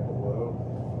 AMI and below.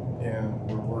 And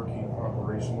we're working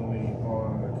operationally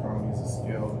on economies of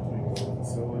scale between the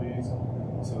facilities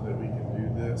so that we can do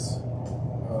this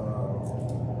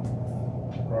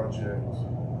project.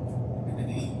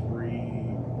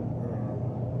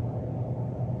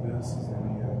 This is in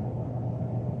the end.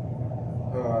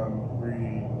 We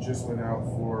just went out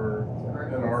for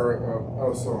an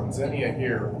so on Zinnia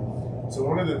here. So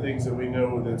one of the things that we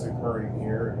know that's occurring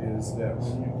here is that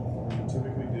when you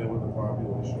typically deal with a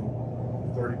population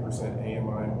 30%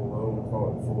 AMI and below, we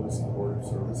call it fully supportive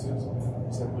services,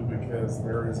 simply because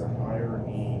there is a higher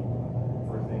need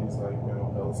for things like mental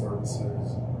health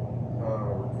services,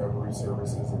 recovery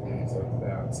services, and things like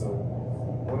that. So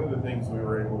one of the things we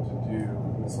were able to do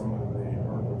with some of the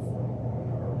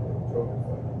COVID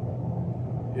funding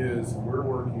is we're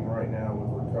working right now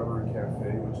with Recovery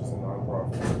Cafe, which is a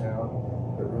nonprofit in town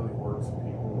that really works with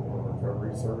people in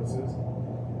recovery services.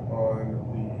 On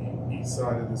the east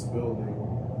side of this building,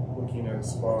 looking at a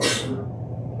spot where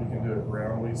we can do a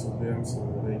ground lease with them so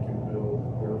that they can build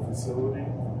their facility,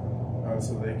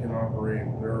 so they can operate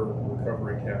their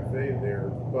recovery cafe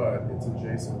there, but it's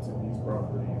adjacent to these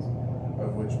properties,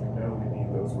 of which we know we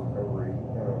need those recovery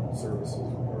services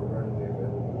are readily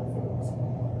available to folks.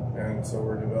 And so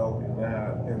we're developing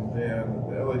that. And then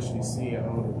the LHDC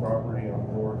owned a property on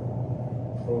North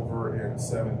over in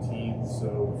 17th.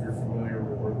 So if you're familiar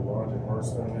with where the Lodge in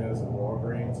Hearthstone is and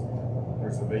Walgreens,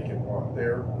 there's a vacant lot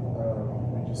there.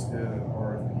 We just did an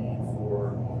RFP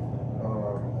for a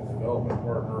development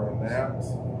partner on that,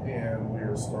 and we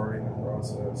are starting the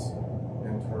process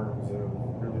in terms of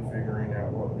really figuring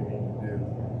out what we need to do.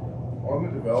 On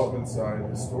the development side,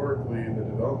 historically, the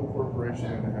Development Corporation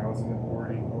and the Housing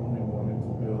Authority only wanted to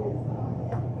build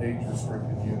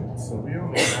age-restricted units. So we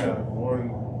only have one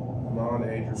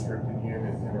non-age-restricted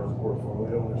unit in our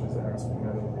portfolio, which is the Aspen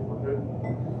Meadow neighborhood.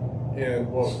 And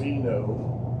what we know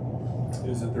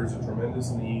is that there's a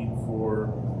tremendous need for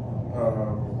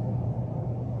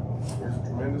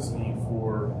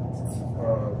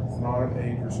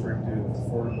non-age restricted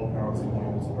affordable housing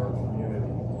units in our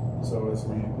community. So as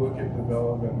we look at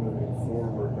development moving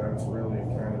forward, that's really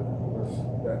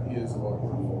that is what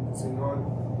we're focusing on.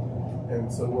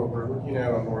 And so what we're looking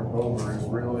at on North Boulder is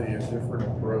really a different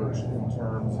approach in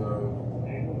terms of,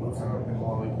 and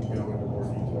Molly can go into more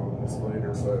detail on this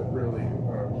later, but really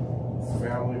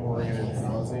family-oriented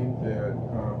housing that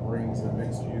brings a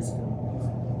mixed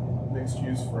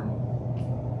use from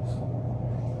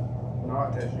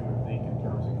not as you would think in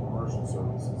terms of commercial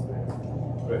services there,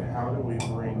 but how do we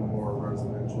bring more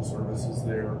residential services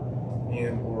there,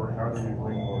 and or how do we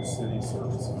bring more city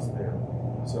services there?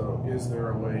 So is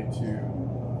there a way to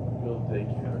build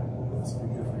daycare into this?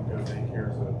 Because we know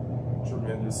daycare is a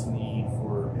tremendous need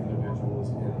for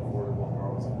individuals in affordable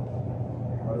housing.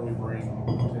 How do we bring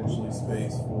potentially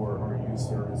space for our youth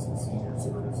services, senior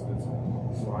services,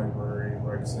 library,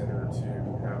 rec center to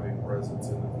have a presence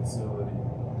in the facility?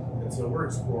 And so we're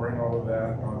exploring all of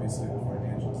that. Obviously the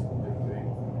financials will dictate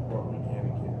what we can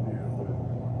and can't do, but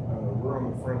we're on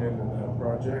the front end of that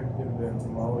project. And then to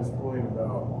Molly's point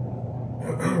about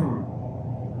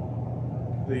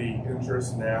the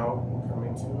interest now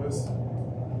coming to us,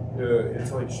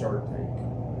 it's like Shark Tank.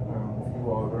 If you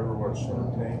all have ever watched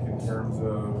Shark Tank, in terms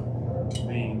of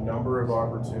the number of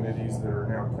opportunities that are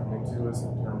now coming to us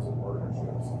in terms of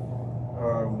partnerships.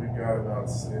 We've got about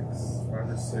 5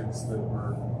 or 6 that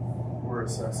we're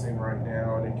assessing right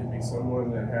now, and it could be someone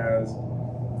that has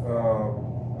a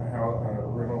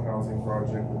rental housing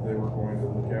project that they were going to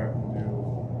look at and do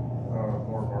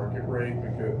more market rate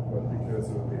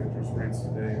because of the interest rates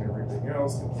today and everything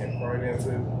else, they can't finance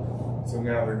it. So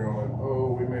now they're going,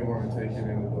 oh, we may want to take it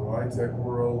into the LIHTC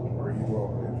world. Are you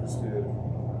all interested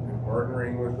in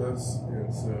partnering with us? And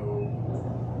so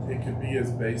it could be as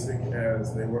basic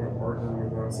as they want to partner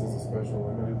with us as a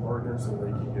special limited partner so they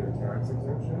can get a tax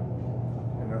exemption,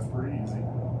 and that's pretty easy.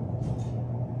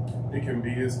 It can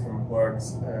be as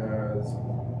complex as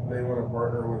they want to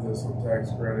partner with us with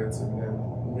tax credits, and then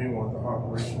we want the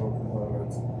operational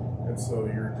components. And so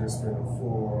you're just in a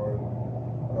full-on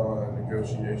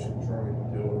negotiation trying to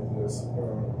deal with this.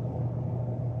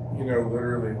 You know,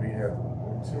 literally we had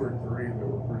 2 or 3 that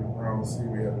were pretty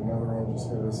promising. We had another one just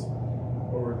hit us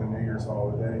over the New Year's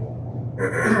holiday.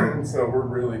 And so we're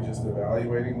really just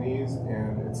evaluating these,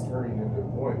 and it's turning into a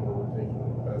point where we're taking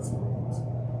investments.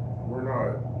 We're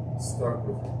not stuck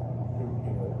with who,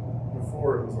 you know,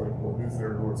 before it was like, well, who's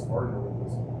there, let's partner with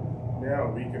us.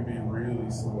 Now we can be really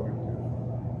selective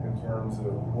in terms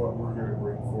of what we're going to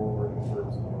bring forward in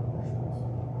terms of partnerships.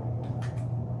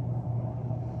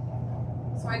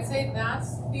 So I'd say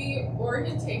that's the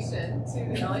orientation to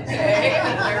the LHA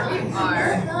and where we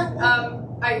are.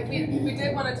 We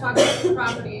did want to talk about the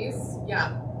properties. Yeah.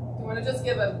 Do you want to just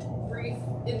give a brief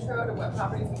intro to what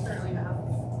properties we currently have?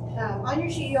 On your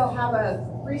sheet, you'll have a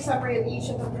brief summary of each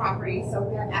of the properties. So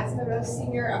we have Aspen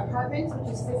Senior Apartments, which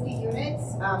is 50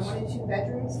 units, 1 and 2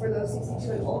 bedrooms for those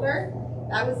 62 and older.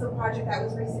 That was the project that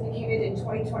was re-syndicated in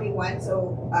 2021.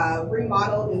 So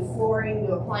remodeled, new flooring,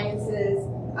 new appliances,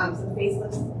 some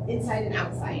facelifts inside and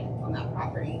outside on that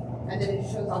property. And then it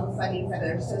shows all the fundings that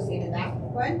are associated with that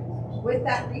one. With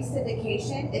that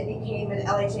re-syndication, it became an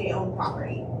LHA-owned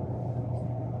property.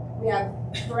 We have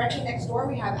directly next door,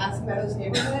 we have Aspen Meadows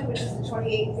neighborhood, which is the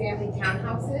 28 family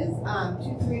townhouses,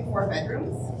 2, 3, and 4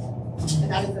 bedrooms,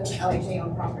 and that is an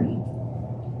LHA-owned property.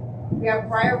 We have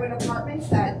Briarwood Apartments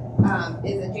that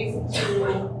is adjacent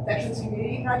to Veterans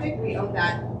Community Project. We own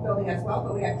that building as well,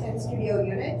 but we have 10 studio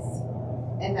units,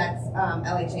 and that's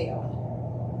LHA-owned.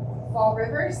 Fall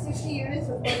River, 60 units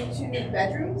with 1 and 2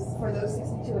 bedrooms for those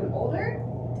 62 and older.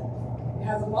 It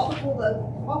has a multitude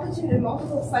of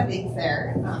multiple fundings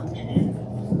there.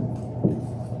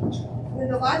 Then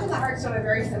the Lodge and the Hearthstone are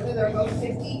very similar. They're both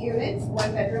 50 units,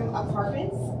 1 bedroom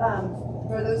apartments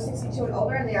for those 62 and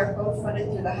older, and they are both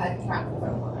funded through the HUD traffic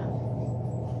program.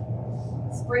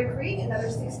 Spring Creek,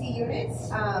 another 60 units,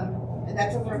 and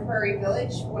that's over in Prairie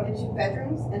Village, 1 and 2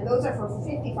 bedrooms, and those are for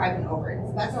 55 and over.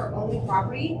 So that's our only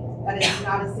property that is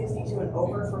not a 62 and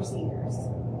over for seniors.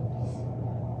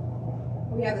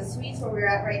 We have the suites where we're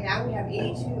at right now. We have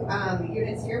 82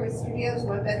 units here with studios,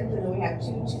 1 bedroom, and then we have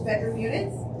 2 2-bedroom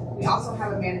units. We also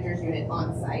have a manager's unit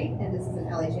on site, and this is an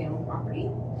LHA-owned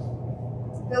property.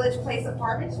 Village Place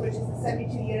Apartments, which is the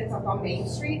 72 units up on Main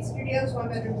Street, studios, 1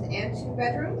 bedrooms and 2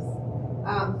 bedrooms,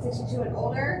 62 and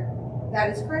older.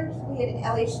 That is currently an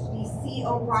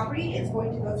LHDC-owned property. It's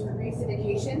going to go through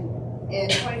re-syndication in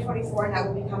 2024, and that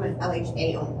will become an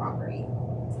LHA-owned property.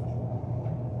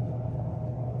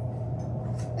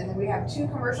 And then we have 2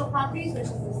 commercial properties, which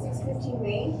is the 615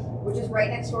 Main, which is right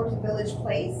next door to Village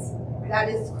Place. That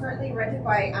is currently rented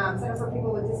by Center for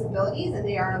People with Disabilities, and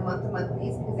they are on a month-to-month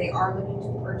lease because they are looking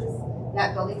to purchase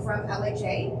that building from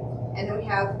LHA. And then we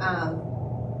have, I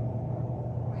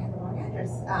have the wrong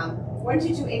address,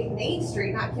 1228 Main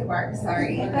Street, not Kimbark,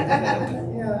 sorry.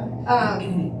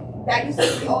 That used to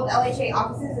be the old LHA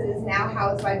offices. It is now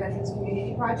housed by Veterans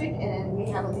Community Project, and we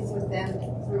have a lease with them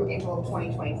through April of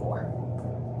 2024.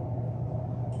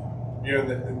 Yeah,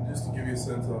 and just to give you a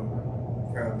sense on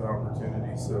kind of the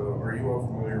opportunity, so are you all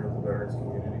familiar with the Veterans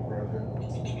Community Project?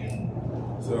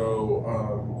 So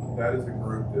that is a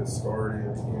group that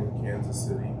started in Kansas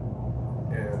City,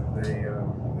 and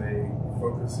they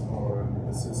focus on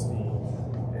assisting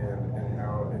and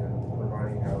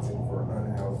providing housing for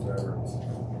unhoused veterans.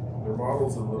 Their model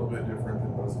is a little bit different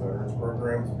than most veterans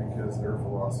programs because their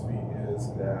philosophy is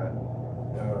that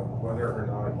whether or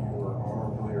not you are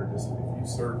honorably or just if you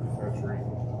serve the country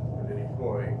at any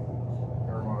point,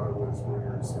 our motto is we're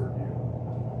here to serve you.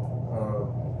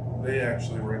 They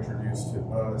actually were introduced to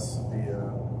us via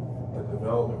a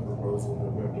development proposal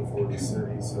that went before the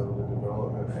city. So the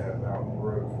development at Mountain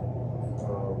Brook,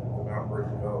 the Mountain Brook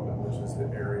development, which is the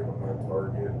area behind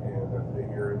Target and that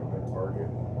big area behind Target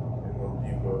and Home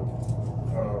Depot,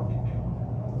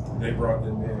 they brought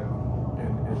them in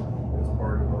as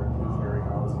part of our inclusionary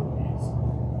housing piece.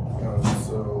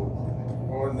 So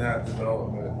on that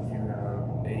development, you have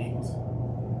 8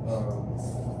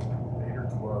 or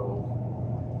 12,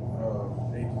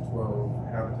 8 to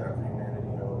 12 Habitat for Humanity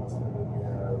homes, and then you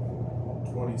have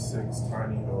 26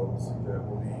 tiny homes that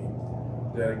will be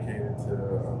dedicated to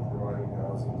providing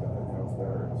housing to unhoused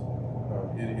veterans.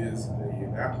 It is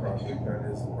that project that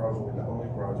is probably the only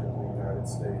project in the United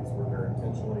States where they're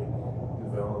intentionally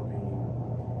developing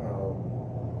a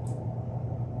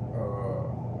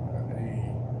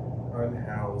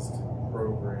unhoused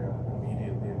program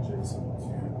immediately adjacent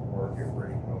to market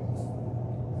rate homes.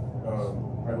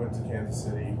 I went went to Kansas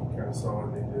City, kind of saw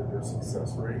what they did. Their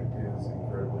success rate is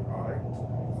incredibly high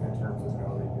in terms of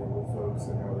how they deal with folks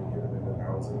and how they get them into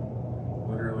housing.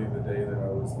 Literally the day that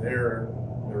I was there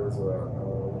was a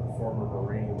former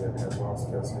Marine that had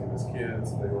lost custody of his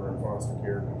kids. They were in foster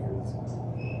care because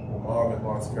the mom had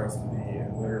lost custody,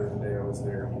 and literally the day I was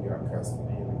there, he got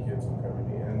custody and the kids were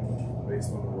coming in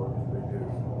based on the work that they do.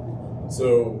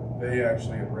 So they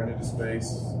actually had rented a space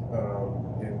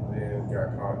and then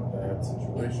got caught in a bad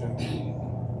situation.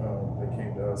 They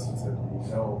came to us and said, we need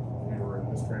help. We were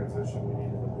in this transition. We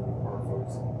needed to move our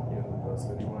folks in with us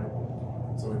anyway.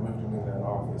 So we moved them in that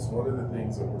office. One of the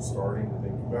things that we're starting to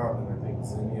think about, and I think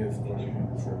Zinnia is going to be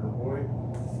the trigger point,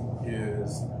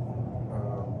 is,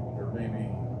 or maybe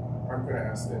I'm going to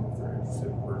ask them if they're interested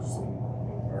in purchasing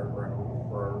the entire ground with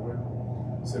Briarwood,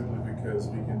 simply because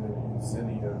we can then use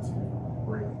Zinnia to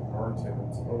bring our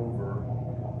tenants over,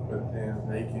 but then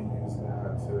they can use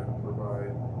that to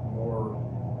provide more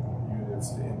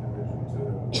units to individuals, to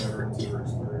veterans who are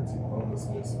experiencing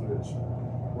homelessness, which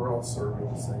we're all serving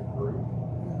the same group.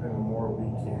 And the more we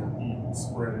can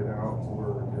spread it out to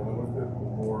where we're dealing with it, the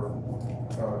more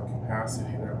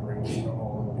capacity that brings to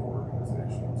all of the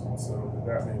organizations. And so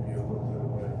that may be a little bit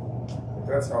of a, but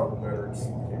that's how the veterans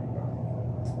came about.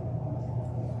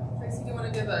 Tracy, do you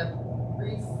want to give a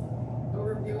brief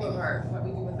overview of what we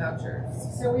do with vouchers?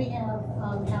 So we have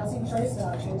housing choice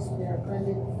vouchers. We are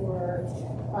funded for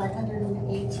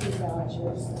 518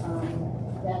 vouchers.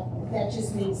 That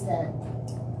just means that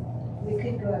we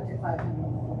could go up to 514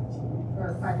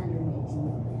 or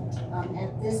 518. At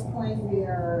this point, we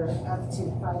are up to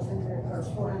 500 or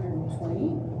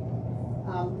 420.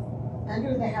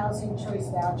 Under the housing choice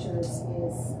vouchers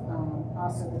is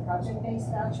also the project-based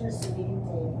vouchers. So we can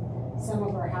take some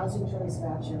of our housing choice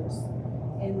vouchers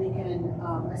and we can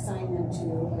assign them to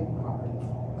a property.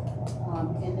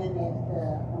 And then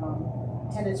the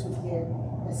tenants would get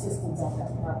assistance at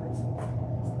that property.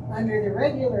 Under the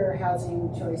regular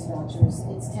housing choice vouchers,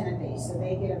 it's tenant-based. So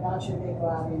they get a voucher, they go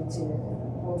out into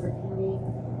Boulder County,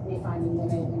 they find a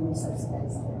unit, and we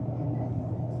subsidize them in that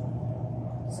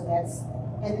unit. So that's,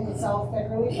 and it's all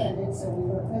federally funded, so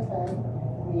we work with HUD.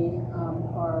 We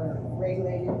are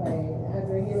regulated by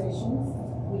HUD regulations.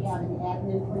 We have an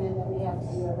admin plan that we have to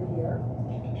do every year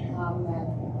that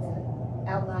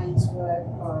outlines what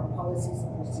our policies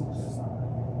and procedures are.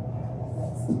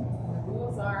 The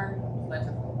rules are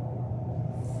plentiful.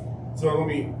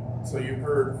 So you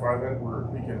heard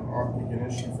 500. We can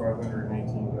issue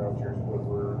 518 vouchers, but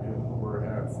we're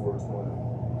at 420.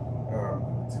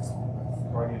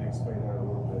 I need to explain that a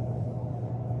little bit.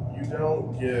 You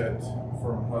don't get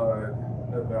from HUD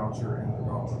a voucher in the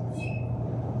dollars.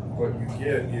 What you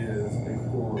get is a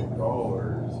pool of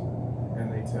dollars,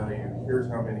 and they tell you here's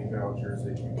how many vouchers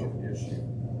that you can issue.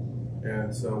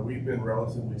 And so we've been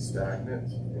relatively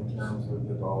stagnant in terms of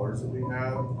the dollars that we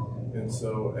have. And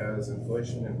so as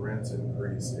inflation and rents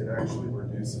increase, it actually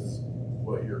reduces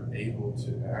what you're able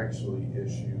to actually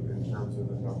issue in terms of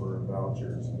the number of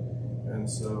vouchers. And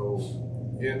so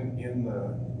in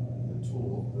the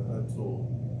HUD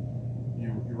tool,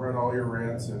 you run all your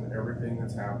rents and everything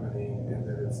that's happening, and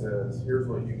then it says, here's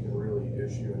what you can really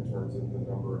issue in terms of the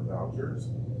number of vouchers.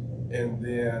 And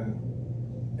then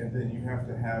you have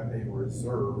to have a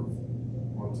reserve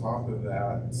on top of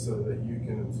that so that you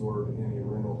can absorb any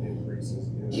rental increases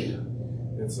in there.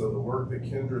 And so the work that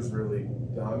Kendra's really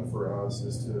done for us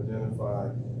is to identify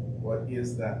what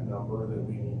is that number that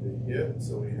we need to hit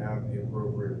so we have the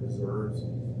appropriate reserves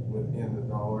within the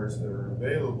dollars that are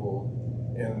available.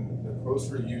 And the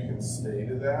closer you can stay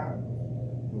to that,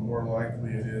 the more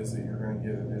likely it is that you're going to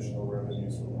get additional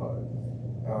revenues from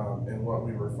HUD. And what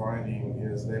we were finding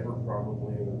is they were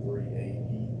probably in the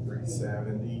 380,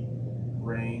 370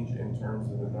 range in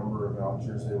terms of the number of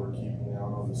vouchers they were keeping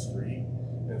out on the street.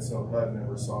 And so HUD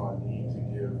never saw a need to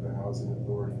give the housing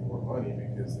authority more money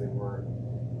because they weren't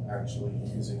actually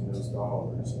using those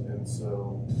dollars. And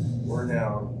so we're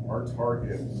now, our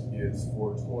target is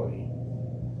 420,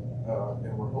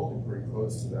 and we're holding pretty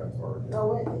close to that target.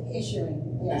 Oh,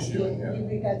 issuing, yeah. Issuing, yeah.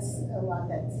 We've got a lot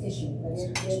that's issued, but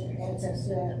it adds up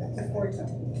to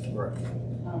 420. Right.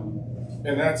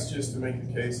 And that's just to make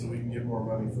the case that we can get more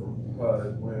money from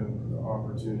HUD when the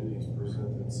opportunities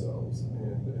present themselves.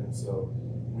 And so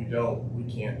we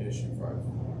can't issue 500.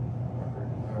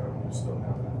 We just don't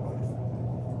have enough money.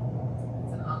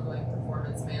 It's an ongoing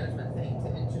performance management thing to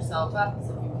inch yourself up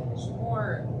so you can issue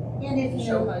more. And if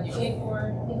show HUD you need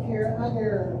more. If you're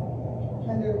under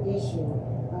issue,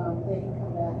 they can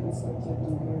come back and start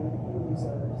taking your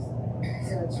reserves.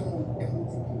 So it's really important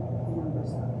to keep the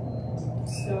numbers up.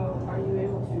 So are you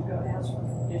able to go ask for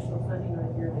additional funding on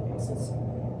a yearly basis?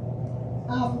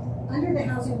 Under the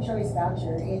housing choice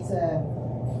voucher, if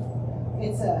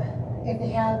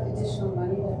they have additional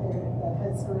money that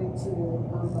HUD's going to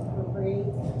appropriate,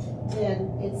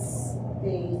 then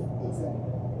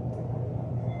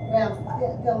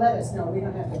they'll let us know. We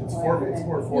don't have to apply for that. It's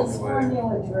more It's formulated.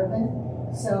 formula driven.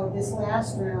 So this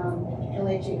last round,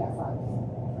 LHA got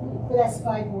 5. But that's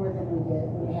 5 more than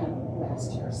we had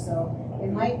last year. So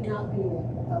it might not be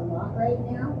a lot right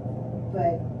now,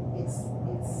 but it's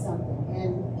something.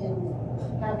 And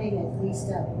having at least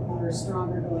we're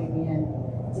stronger going in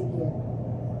to get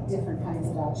different kinds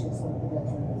of vouchers like the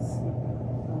veterans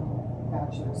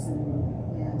vouchers and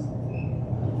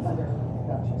other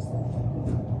vouchers that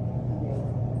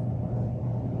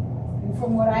and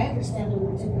from what I understand,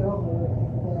 when we took it over,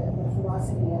 the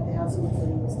philosophy at the housing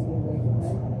authority was to get away from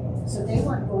it. So they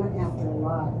weren't going after a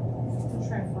lot. I'm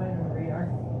trying to find on the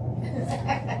radar.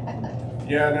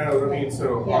 Yeah, no, I mean,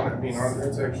 so, Yeah.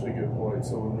 that's actually a good point.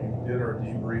 So when we did our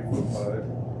debrief with HUD,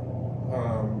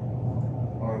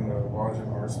 on the Lodge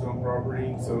and Hearthstone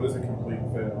property, so it was a complete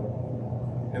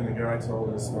fail. And the guy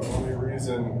told us the only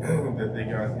reason that they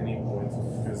got any points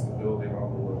was because the building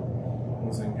envelope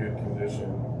was in good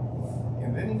condition.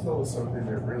 And then he told us something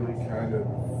that really kind of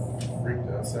freaked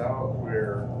us out,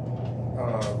 where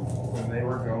when they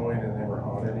were going and they were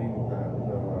auditing the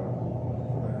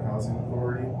housing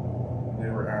authority, they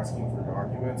were asking for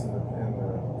documents, and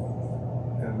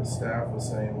the staff was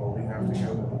saying, well, we have to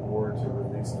go to the board to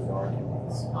release the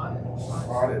documents,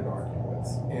 audit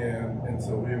documents, and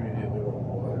so we immediately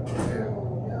went and pulled it,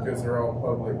 because they're all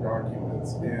public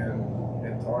documents, and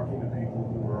talking to people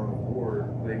who were on the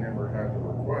board, they never had the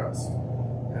request,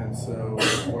 and so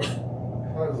what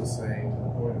HUD was saying, to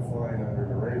the point of flying under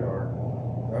the radar,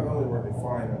 not only were they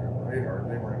flying under the radar,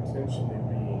 they were intentionally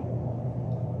being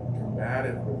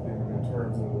combative with them in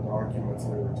terms of the documents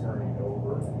they were turning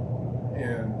over.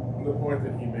 And the point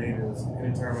that he made is,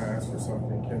 anytime I ask for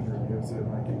something, Kendra gives it,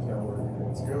 and I can tell where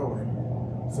everything's going.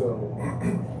 So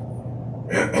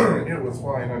it was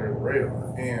flying under the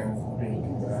radar and being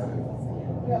combative.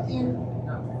 Well,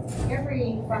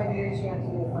 every 5 years you have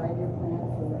to do a 5-year plan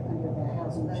under the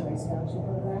housing choice voucher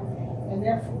program. And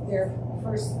their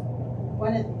first,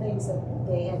 one of the things that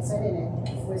they had said in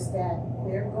it was that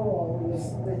their goal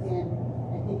was within,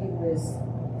 I think it was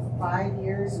 5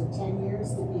 years or 10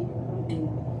 years to be completely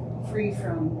free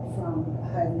from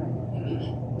HUD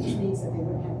money, which means that they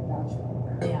wouldn't have a voucher.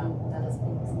 Yeah, that is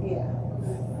big. Yeah.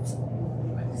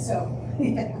 So,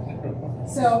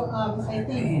 so I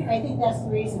think that's the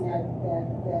reason that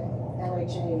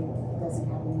LHA doesn't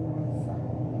have any more than 5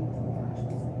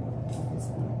 vouchers at this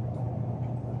point.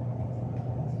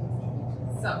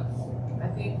 So, I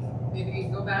think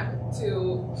maybe go back to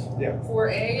Yeah.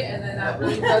 4A, and then that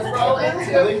really does roll I into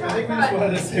think we just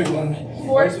wanted to say one.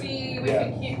 4C. We Yeah.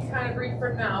 can keep kind of brief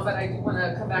for now, but I do want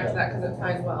to come back to that because it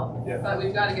ties well. Yeah. But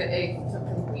we've got to get A to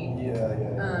complete.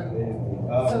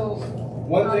 So,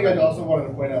 one thing I also wanted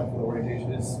to point out for the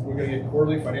orientation is we're going to get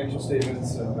quarterly financial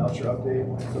statements and voucher update,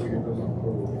 so we get those on a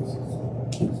quarterly basis.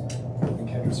 And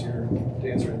Kendra's here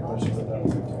to answer any questions about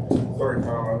that. Sorry,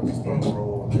 Tom, I was just on the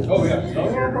roll. Oh, yeah. It's No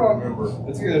easier to problem. remember.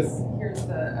 It's good. here's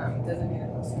the designated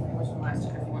posting language from last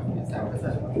year if you want to use that as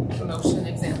a motion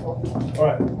example. All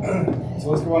right, so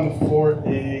let's go on to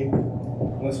 4A,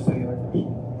 unless there's any other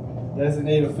questions.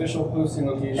 Designate official posting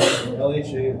locations for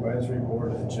LHA Advisory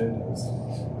Board agendas.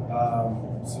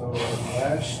 So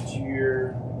last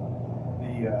year,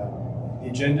 the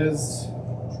agendas,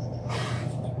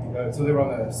 so they were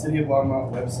on the City of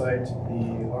Longmont website, the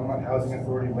Longmont Housing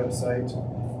Authority website,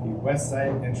 the west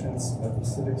side entrance of the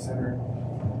Civic Center,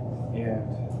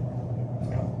 and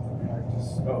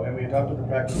and we adopted the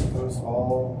practice to post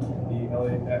all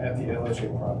at the LHA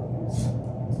properties.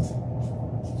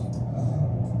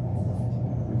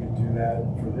 We could do that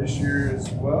for this year as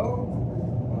well.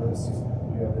 Unless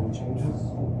you have any changes.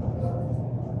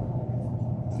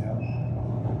 Yeah.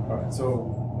 All right, so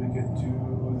we could do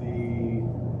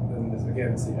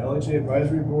again, it's the LHA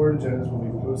Advisory Board agendas will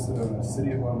be posted on the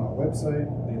City of Longmont website,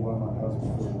 the Longmont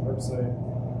Housing Authority website,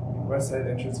 the west side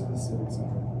entrance of the Civic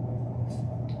Center,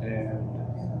 and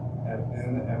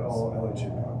at all LHA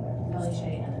properties.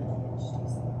 LHA and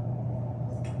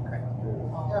Correct.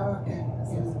 Oh, okay.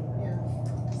 Yeah.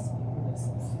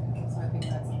 So I think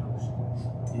that's a motion.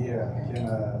 Yeah, can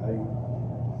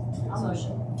I'll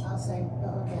motion. I'll say,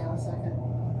 okay, I'll second.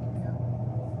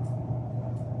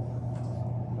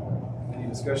 Any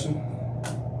discussion?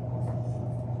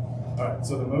 All right,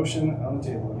 so the motion on the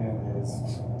table again is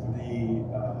the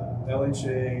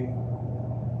LHA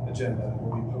agenda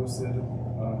will be posted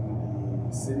on the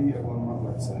the City of Longmont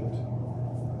website,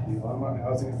 the Longmont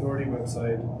Housing Authority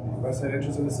website, the west side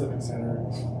entrance of the Civic Center,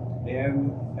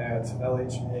 and at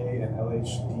LHA and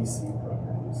LHDC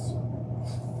properties.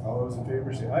 All those in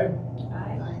favor say aye.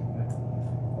 Aye.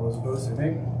 All those opposed say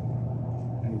nay.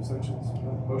 Any abstentions?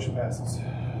 No. Motion passes.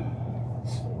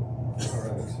 All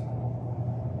right.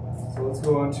 So let's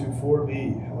go on to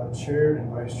 4B, elect chair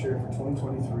and vice chair for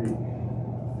 2023. Do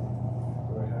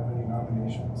I have any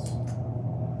nominations?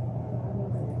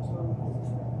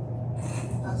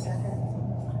 I'll second.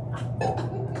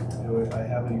 Do I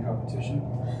have any competition?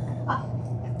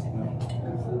 No.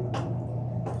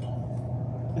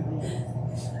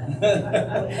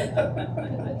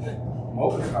 I'm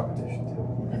open to competition too.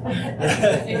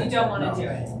 If you don't want to do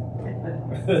it.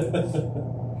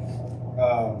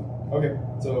 Okay,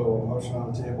 so motion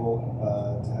on the table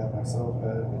to have myself,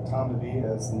 Tom to be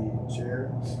as the chair.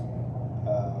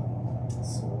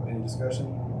 So any discussion?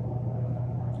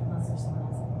 Unless there's someone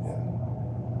else.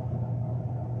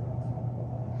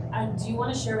 Yeah. Do you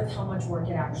want to share with how much work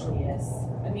it actually is?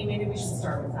 I mean, maybe we should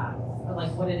start with that, or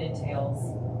like what it entails.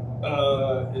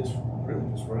 It's really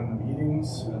just running the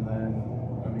meetings, and then,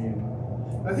 I mean,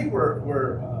 I think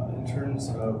we're in terms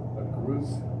of a group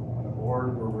and a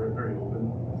board, we're very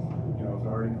open. You know, if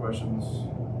there are any questions,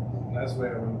 and that's the way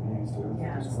I run the meetings too.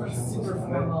 Yeah, There's it's like questions, super let's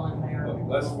run it. formal and hierarchical.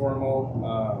 Less formal.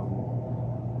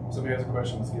 Somebody has a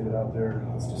question, let's get it out there,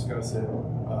 let's discuss it.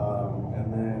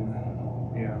 And then,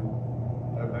 you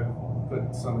know, I've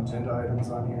put some agenda items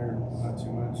on here, not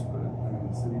too much, but I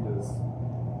mean, the city does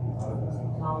a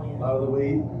lot of the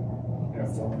weight. Yeah,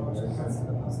 it's all the way.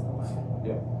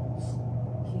 Yeah.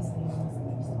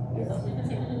 Yeah.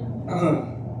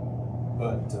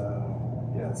 But,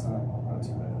 yeah, it's not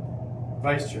too bad.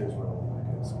 Vice chair is what I'll look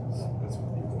at, so that's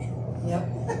when people show up. Yep.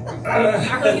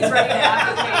 Arlene's ready to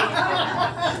advocate.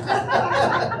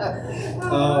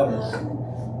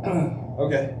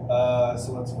 Okay,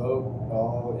 so let's vote.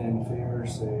 All in favor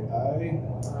say aye.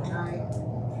 Aye.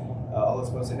 All those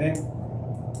opposed say nay.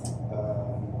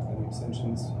 Any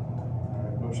abstentions? All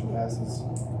right, motion passes. I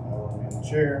will remain the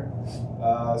chair.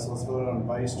 So let's vote on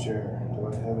vice chair. Do I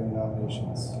have any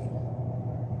nominations?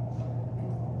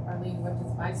 Arlene, what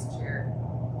does vice chair?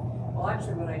 Well,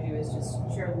 actually, what I do is just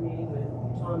chair the meeting when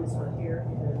Tom is not here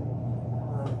and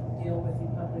deal with the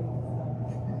public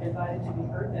invited to be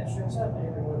heard that shows up and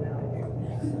everyone now I do.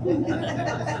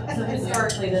 So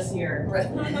historically this year,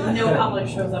 no public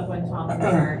shows up when Tom's in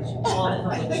charge. All the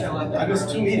public show up. I missed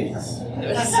 2 meetings.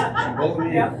 Both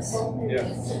meetings. Yeah.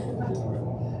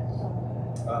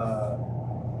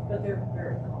 But they're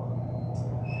very calm.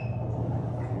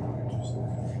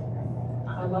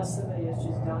 Unless somebody is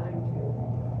just dying to.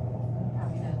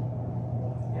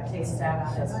 Take a stab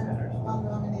at it. I'll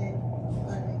nominate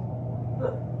Arlene.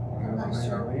 Vice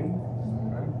chair. Arlene?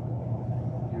 Okay.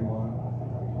 You want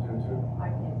to do it too? I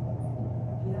can.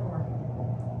 Either or.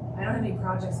 I don't have any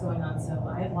projects going on, so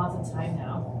I have lots of time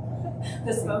now.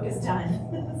 The smoke is done.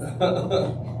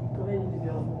 Go ahead and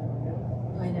go.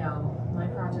 I know. My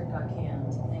project got canned.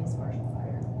 Thanks, Marshall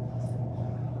Fire.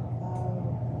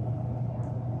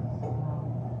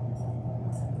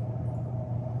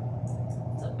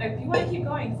 So if you want to keep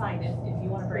going, fine. If you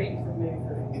want a break.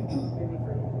 Maybe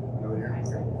for Over here.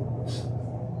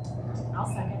 I'll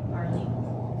second Arlene.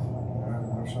 All right,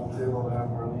 motion on the table to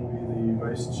have Arlene be the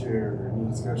vice chair. Any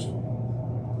discussion?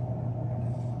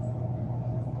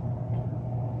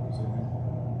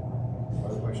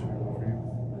 Why should we vote for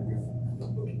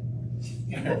you?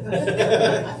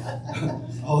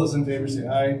 All those in favor say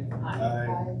aye. Aye.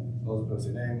 All those opposed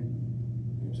say nay. Any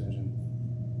abstention?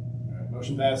 All right,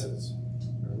 motion passes.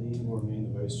 Arlene will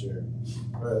remain the vice chair.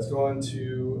 All right, let's go on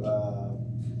to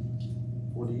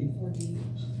 4D.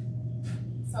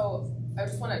 So I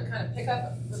just want to kind of pick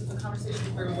up the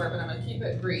conversation where we were, but I'm going to keep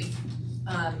it brief.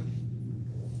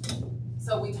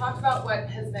 So we talked about what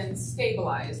has been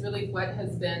stabilized, really what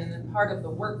has been part of the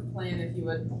work plan, if you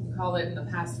would call it, in the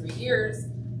past 3 years.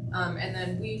 And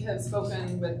then we have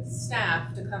spoken with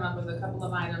staff to come up with a couple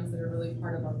of items that are really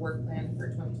part of our work plan for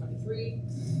 2023.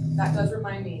 That does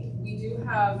remind me, we do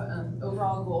have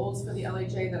overall goals for the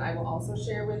LHA that I will also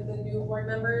share with the new board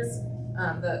members.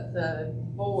 The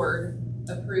board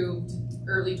approved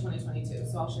early 2022,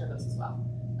 so I'll share those as well,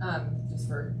 just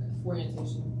for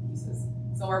orientation pieces.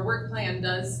 So our work plan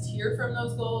does tier from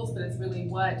those goals, but it's really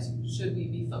what should we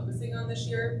be focusing on this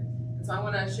year. And so I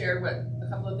want to share what a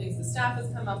couple of things the staff has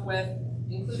come up with,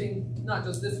 including not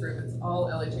just this group, it's all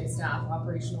LHA staff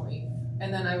operationally.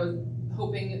 And then I was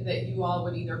hoping that you all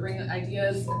would either bring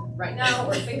ideas right now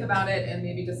or think about it and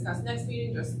maybe discuss next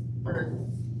meeting just for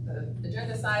the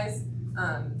agenda size.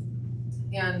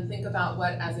 and think about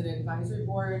what, as an advisory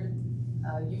board,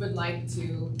 you would like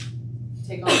to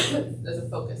take on as a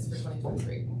focus for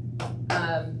 2023.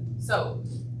 So,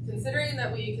 considering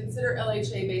that we consider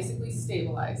LHA basically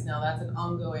stabilized, now that's an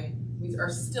ongoing, we are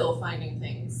still finding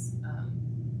things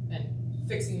and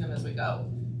fixing them as we go.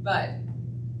 But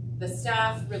the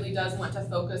staff really does want to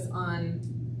focus on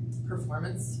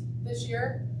performance this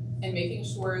year and making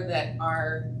sure that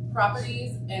our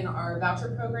properties and our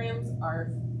voucher programs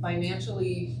are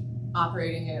financially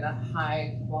operating at a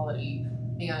high quality.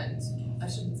 And I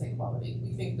shouldn't say quality.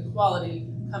 We think the quality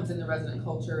comes in the resident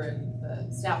culture and the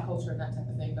staff culture and that type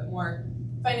of thing, but more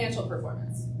financial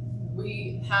performance.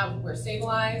 We're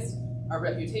stabilized, our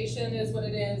reputation is what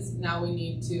it is. Now we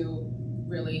need to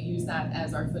really use that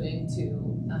as our footing to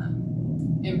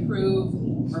improve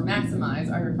or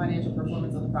maximize our financial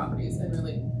performance of the properties. And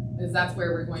really, because that's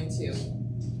where we're going to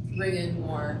bring in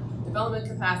more development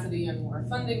capacity and more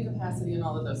funding capacity and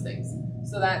all of those things.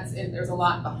 So there's a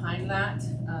lot behind that,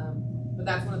 but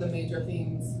that's one of the major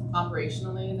themes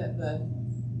operationally that the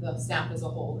staff as a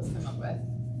whole has come up with.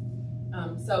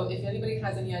 So if anybody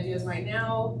has any ideas right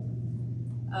now,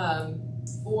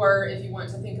 or if you want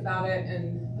to think about it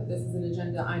and put this as an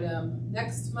agenda item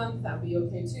next month, that would be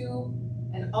okay too.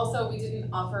 And also, we didn't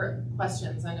offer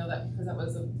questions. I know that because that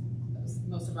was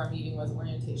most of our meeting was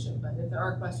orientation, but if there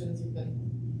are questions, you can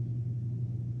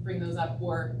bring those up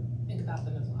or think about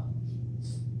them as well.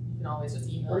 You can always just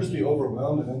email. Or just be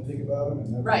overwhelmed and then think about them.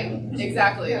 And then right,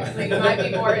 exactly. I think you might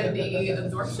be more in the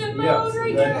absorption mode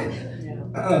right now. Yeah.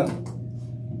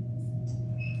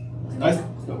 Nice.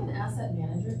 An asset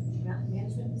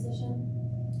management position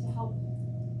to help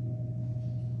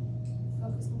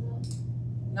focus on that?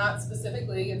 Not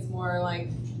specifically, it's more like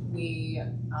we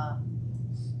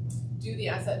do the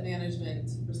asset management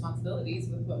responsibilities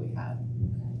with what we have,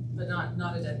 but not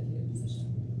a dedicated position.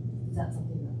 Is that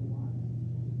something that we want?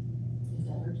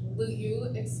 Will you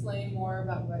explain more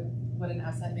about what an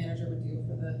asset manager would do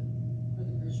for the group?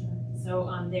 So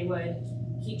they would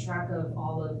keep track of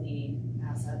all of the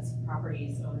assets,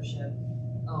 properties, ownership,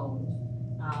 owned,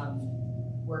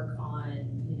 work on,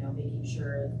 making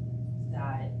sure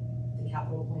that the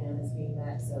capital plan is being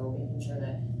met, so making sure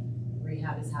that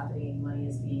rehab is happening, money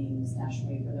is being stashed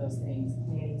away for those things,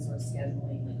 planning sort of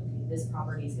scheduling, like, okay, this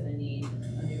property is gonna need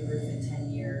a new roof in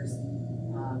 10 years,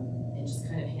 and just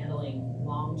kind of handling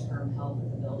long-term health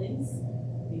of the buildings,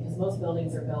 because most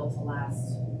buildings are built to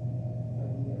last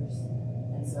 30 years.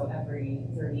 And so every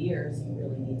 30 years, you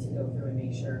really need to go through and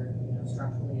make sure,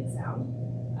 structurally it's sound,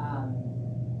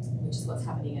 which is what's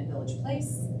happening at Village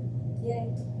Place.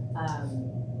 Yay.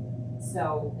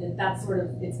 So that's sort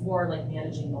of, it's more like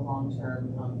managing the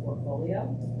long-term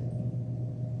portfolio.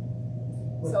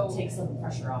 So take some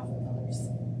pressure off of others.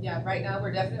 Yeah, right now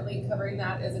we're definitely covering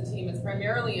that as a team. It's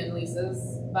primarily in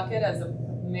Lisa's bucket as a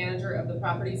manager of the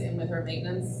properties and with her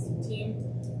maintenance team.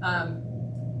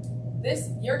 This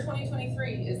year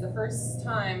 2023 is the first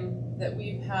time that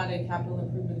we've had a capital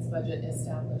improvements budget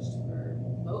established for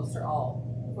most or all?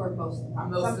 For most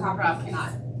of the properties.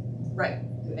 Right,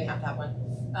 they have that one.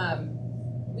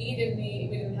 We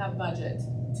didn't have budget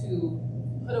to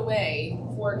put away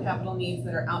for capital needs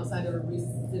that are outside of a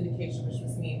re-syndication, which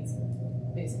just means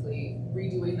basically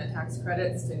redoing the tax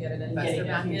credits to get an investor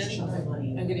back in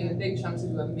and getting a big chunk to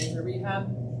do a major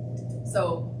rehab.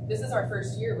 So this is our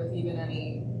first year with even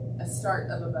a start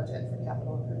of a budget for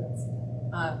capital improvements.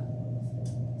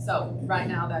 So right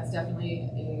now that's definitely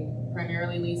a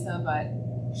primarily Lisa, but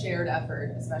shared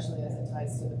effort, especially as it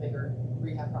ties to the bigger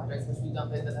rehab projects, which we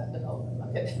dump into that development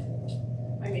bucket.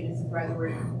 I mean, it's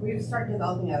we've started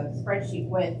developing a spreadsheet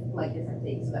with like different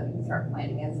things so that we can start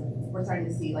planning. As we're starting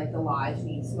to see like the lodge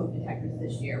needs smoke detectors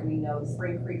this year. We know the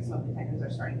Spring Creek smoke detectors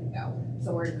are starting to go.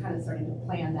 So we're kind of starting to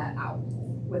plan that out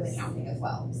with accounting as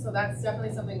well. So that's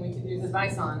definitely something we could use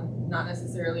advice on, not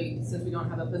necessarily since we don't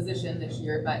have a position this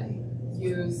year, but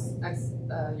use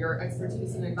your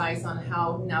expertise and advice on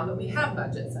how, now that we have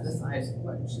budget set aside,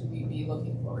 what should we be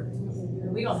looking forward to?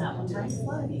 We don't have one for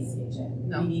DCHA.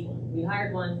 No. We need one. We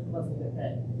hired one, wasn't a good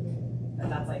fit. But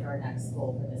that's like our next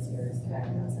goal for this year is to hire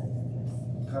an asset manager.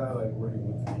 Kind of like working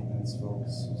with maintenance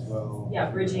folks as well. Yeah,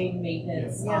 bridging,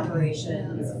 maintenance,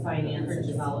 operations, finance, and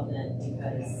development,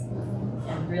 because,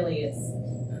 and really it's,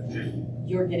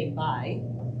 you're getting by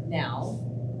now,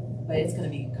 but it's gonna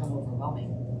become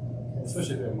overwhelming.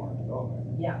 Especially if they have more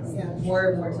development. Yeah,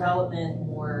 more development,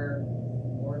 more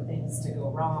things to go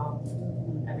wrong.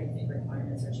 Everything,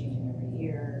 requirements are changing every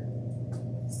year.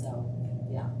 So,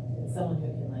 yeah, it's someone who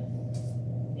can like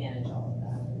manage all of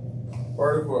that.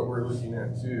 Part of what we're looking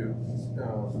at too,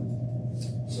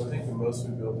 So I think the most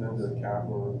we built into the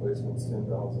capital replacement is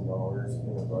 $10,000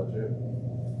 in a budget.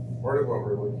 Part of what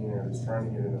we're looking at is trying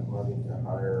to get enough money to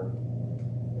hire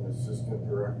an assistant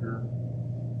director,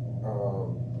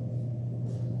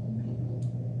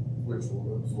 which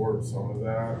will absorb some of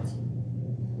that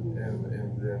and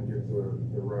then get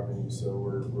the revenue. So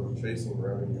we're chasing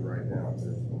revenue right now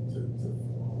to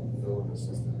fill an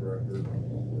assistant director.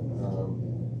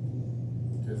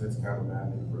 Because it's kind of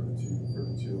maddening for the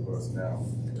two of us now,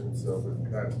 and so but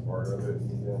that's part of it.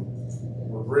 And then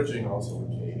we're bridging also with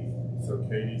Katie. So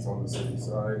Katie's on the city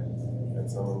side, and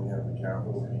some of we have the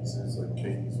capital pieces, like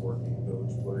Katie's working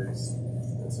Village Place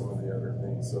and some of the other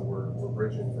things. So we're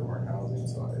bridging from our housing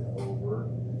side over,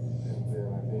 and then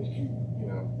I think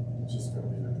it's just going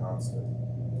to be the constant.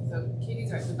 So Katie's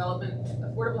our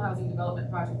affordable housing development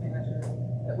project manager.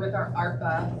 That with our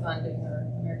ARPA funding, or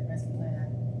American Rescue Plan Act,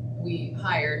 we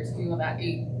hired to do about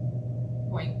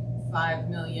 $8.5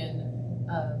 million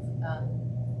of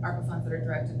ARPA funds that are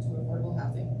directed to affordable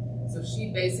housing. So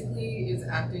she basically is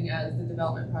acting as the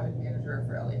development project manager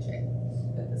for LHA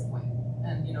at this point.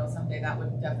 And someday that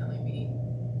would definitely be,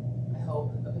 I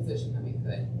hope, a position that we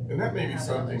could. And that may be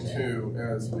something too,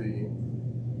 as we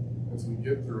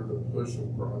get through the push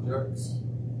of projects,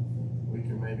 we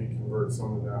can maybe convert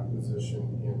some of that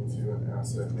position into an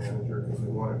asset manager, because we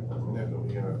want it permanent, but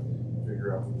we gotta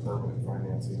figure out the permanent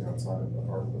financing outside of the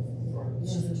ARPA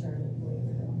funds.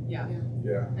 Yeah.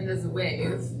 Yeah. And there's a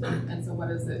wave, and so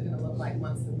what is it going to look like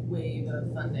once the wave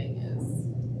of funding is?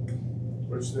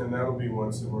 Which then that'll be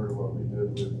one similar to what we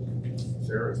did with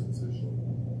Sarah's position,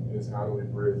 is how do we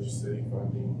bridge city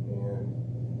funding and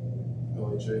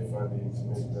LHA funding to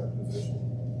make that position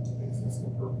exist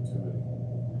in perpetuity.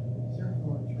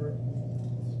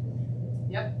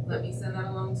 Yep, let me send that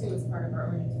along too as part of our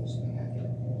orientation packet.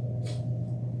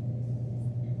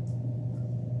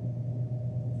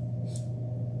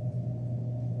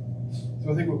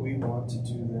 So I think what we want to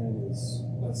do then is,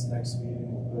 let's next meeting,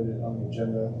 put it on the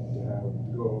agenda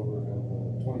to go over kind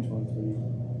of the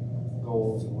 2023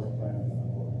 goals and work plan and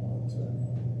what we want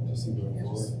to see going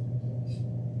forward.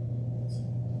 Just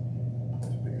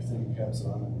put your thinking caps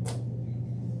on and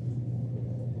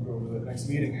we'll go over the next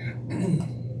meeting.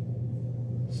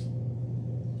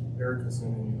 Erica's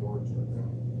sending you the words right now.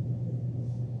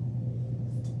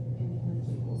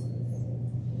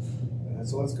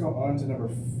 So let's go on to number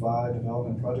 5,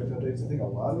 development project updates. I think a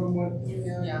lot of them went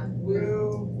Yeah.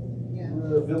 through.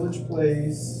 The Village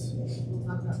Place, We'll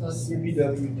talk about those.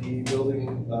 CPWD,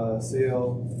 building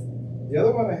sale. The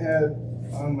other one I had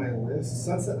on my list,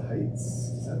 Sunset Heights.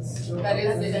 Is that still? That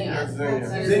is Zinnia.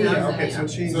 Zinnia. Okay, so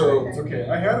change So- names. Okay,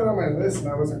 I had it on my list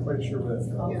and I wasn't quite sure what it's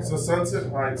called. So Sunset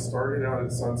Heights started out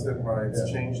at Sunset Heights,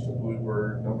 Yeah. changed to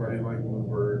Bluebird. Nobody liked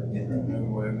Bluebird, and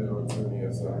then landed on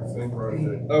Zinnia. So same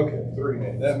project. Okay, 3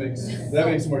 names. That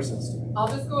makes more sense to me. I'll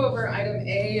just go over item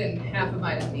A and half of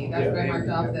item B. That's Yeah, what I A, marked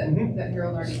off yeah. that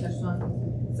Harold already touched on.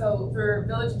 So for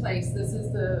Village Place, this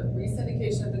is the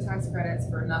re-syndication of the tax credits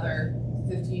for another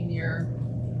 15-year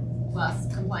plus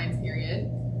compliance period,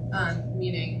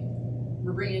 meaning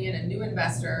we're bringing in a new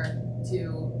investor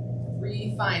to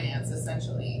refinance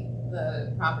essentially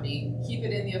the property, keep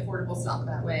it in the affordable stock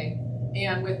that way,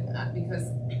 and with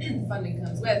because funding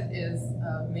comes with is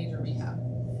a major rehab.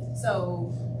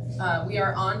 So we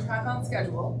are on track on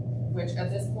schedule, which at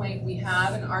this point we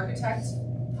have an architect,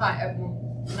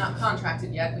 not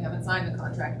contracted yet, we haven't signed the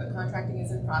contract, but contracting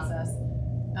is in process.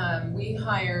 We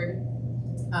hired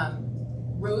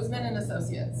Roseman and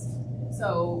Associates.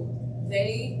 So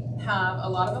they have a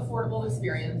lot of affordable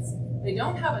experience. They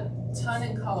don't have a ton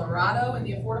in Colorado in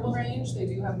the affordable range. They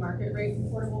do have market rate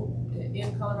affordable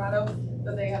in Colorado,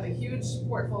 but they have a huge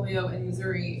portfolio in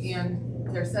Missouri and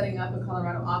they're setting up a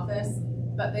Colorado office.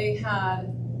 But they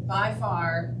had by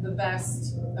far the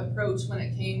best approach when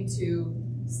it came to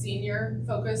senior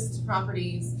focused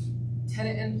properties,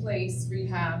 tenant in place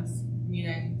rehabs,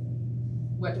 meaning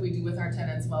what do we do with our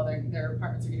tenants while their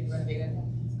apartments are getting renovated?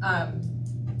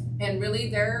 And really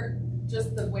they're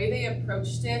just the way they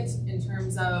approached it in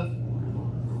terms of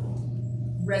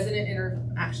resident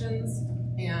interactions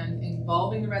and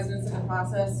involving the residents in the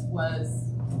process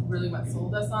was really what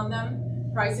sold us on them.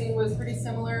 Pricing was pretty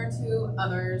similar to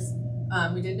others.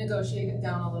 We did negotiate it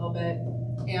down a little bit,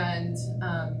 and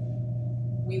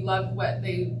we loved what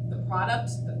the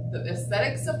product, the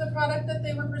aesthetics of the product that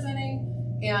they were presenting,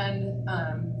 and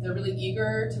they're really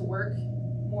eager to work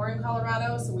more in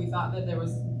Colorado, so we thought that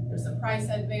there's some price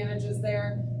advantages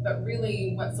there, but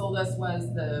really what sold us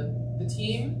was the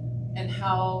team and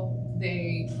how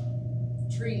they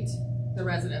treat the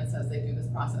residents as they do this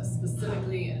process,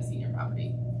 specifically in a senior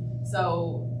property.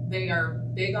 So they are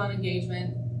big on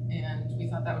engagement, and we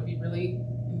thought that would be really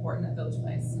important at Village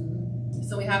Place.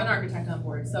 So we have an architect on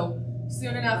board. So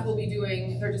soon enough we'll be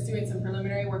doing, they're just doing some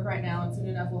preliminary work right now, and soon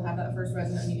enough we'll have that first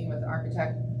resident meeting with the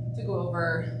architect to go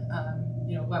over,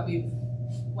 you know, what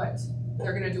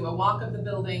they're gonna do, a walk of the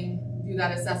building, do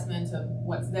that assessment of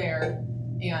what's there,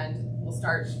 and we'll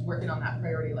start working on that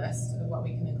priority list of what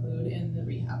we can include in the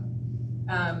rehab.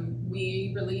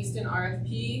 We released an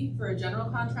RFP for a general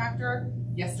contractor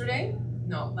last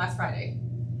Friday.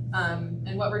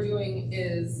 And what we're doing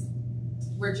is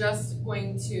we're just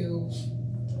going to,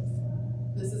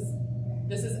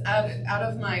 this is out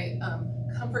of my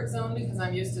comfort zone because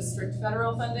I'm used to strict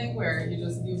federal funding where you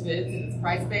just do bids and it's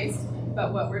price-based.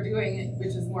 But what we're doing,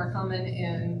 which is more common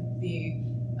in the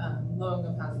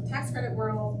low-income housing tax credit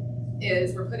world,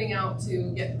 is we're putting out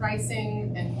to get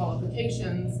pricing and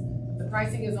qualifications. The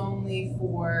pricing is only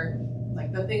for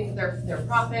like the things, their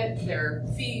profit, their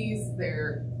fees,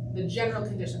 the general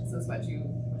conditions is what you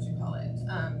call it.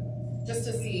 Just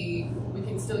to see, we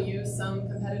can still use some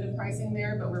competitive pricing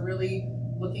there, but we're really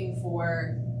looking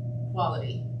for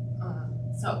quality.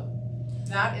 So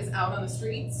that is out on the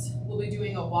streets. We'll be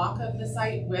doing a walk of the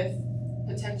site with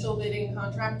potential bidding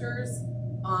contractors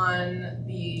on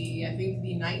the, I think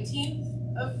the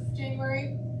 19th of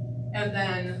January. And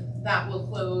then that will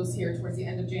close here towards the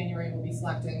end of January, and we'll be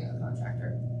selecting a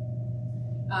contractor.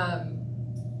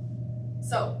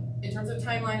 So in terms of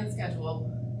timeline and schedule,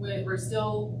 we're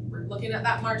looking at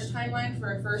that March timeline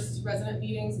for our first resident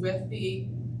meetings with the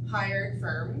hired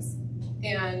firms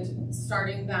and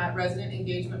starting that resident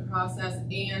engagement process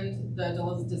and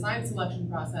the design selection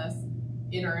process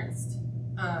in earnest.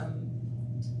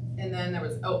 And then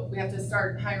we have to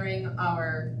start hiring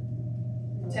our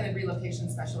tenant relocation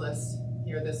specialist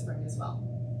here this spring as well.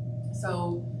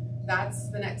 So that's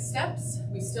the next steps.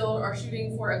 We still are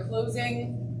shooting for a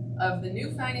closing of the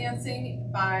new financing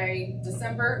by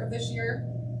December of this year.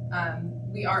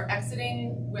 We are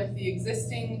exiting with the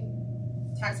existing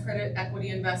tax credit equity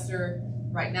investor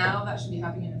right now. That should be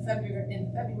happening in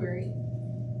February.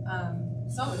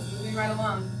 So it's moving right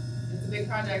along. It's a big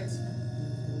project.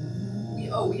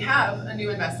 We have a new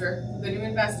investor. The new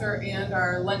investor and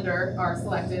our lender are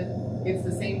selected. It's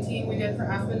the same team we did for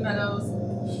Aspen Meadows.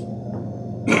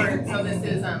 So this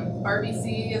is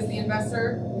RBC is the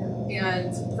investor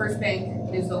and First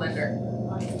Bank is the lender.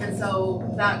 And so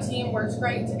that team works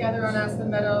great together on Aspen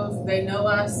Meadows. They know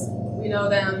us, we know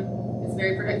them. It's a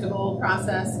very predictable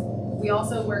process. We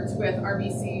also worked with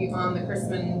RBC on the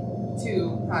Crispin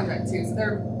 2 project too. So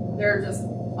they're just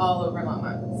all over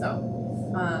Longmont. So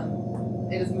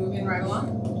it is moving right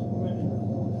along.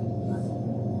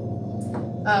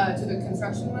 To the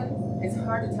construction one, it's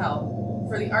hard to tell.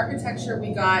 For the architecture,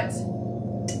 we got 5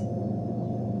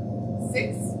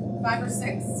 or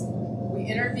 6. We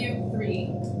interviewed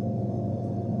 3.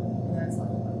 And that's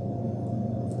all.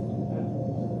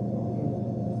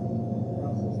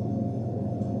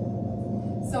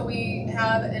 So we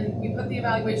have, and we put the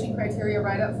evaluation criteria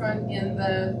right up front in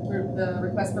the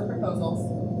request for proposals,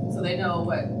 so they know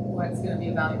what's going to be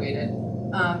evaluated.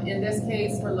 In this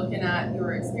case, we're looking at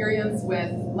your experience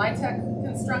with LIHTC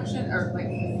construction or like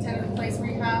tenant in place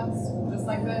rehabs, just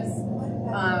like this.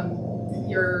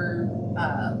 Your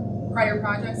prior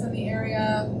projects in the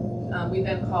area. We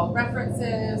then called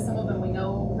references. Some of them we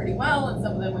know pretty well, and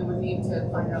some of them we would need to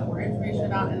find out more information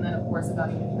about, and then of course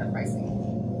evaluating their pricing.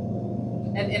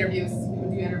 And interviews. We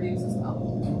would do interviews as well.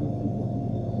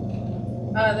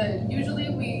 Usually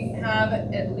we have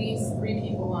at least 3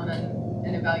 people on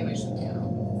an evaluation panel.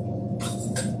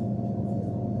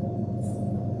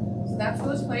 So that's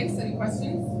Village Place. Any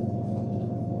questions?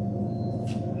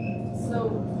 So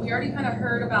we already kind of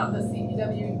heard about the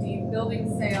CPWD building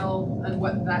sale and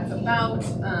what that's about.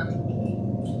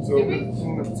 So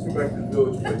let's go back to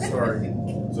Village Place. Sorry.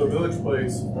 So Village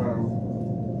Place, a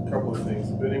couple of things.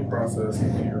 The bidding process is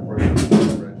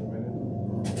regimented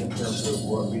in terms of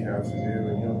what we have to do,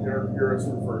 and you'll hear us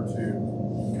refer to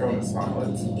cone of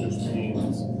silence, which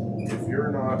means if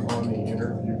you're not on the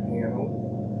interview panel,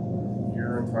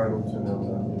 you're entitled to know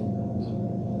nothing.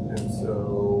 And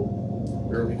so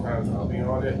there will be times I'll be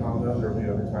on it, and I'll know there will be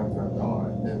other times I'm not,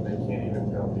 and they can't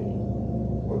even tell me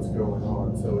what's going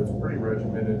on. So it's pretty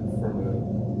regimented from a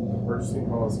purchasing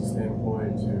policy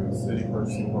standpoint to a city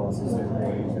purchasing policy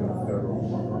standpoint to a federal.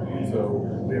 So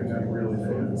we have to be really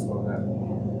focused on that.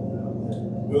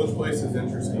 Village Place is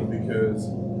interesting because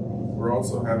we're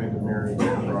also having to marry 2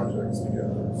 projects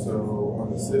together. So on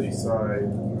the city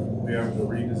side, we have the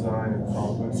redesign of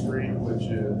Conklin Street, which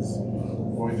is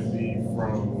going to be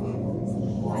from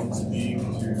won't speak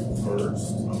to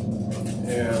first,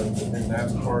 and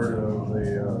that's part of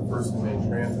the First and Main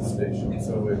Transit Station.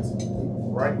 So it's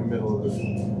right in the middle of it,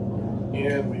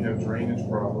 and we have drainage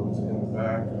problems in the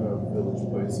back of Village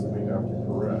Place that we have to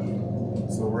correct.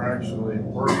 So we're actually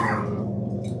working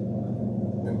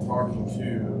and talking to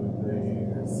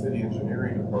the city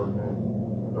engineering department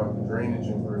about the drainage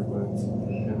improvements,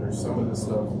 and there's some of the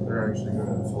stuff that they're actually going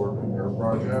to absorb in their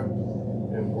project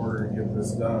in order to get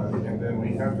this done. And then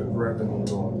we have to thread the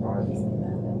needle on timing,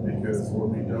 because what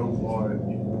we don't want,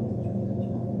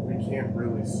 we can't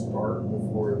really start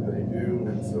before they do,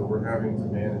 and so we're having to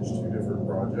manage two different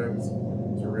projects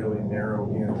to really narrow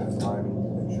in the timing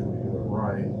to make sure we do it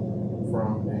right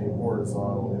from a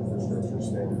horizontal infrastructure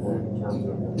standpoint in terms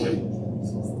of the drainage.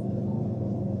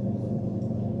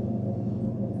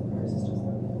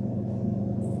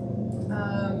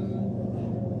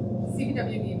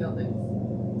 CPWD building.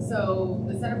 So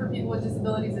the Center for People with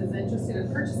Disabilities is interested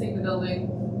in purchasing the building.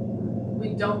 We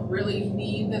don't really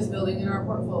need this building in our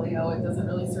portfolio. It doesn't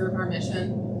really serve our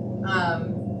mission.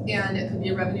 And it could be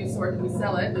a revenue source if we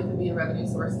sell it. It could be a revenue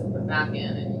source to put back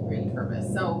in and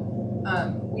repurpose. So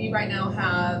we right now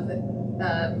have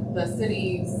the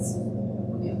city's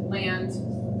land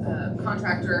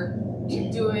contractor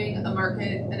doing a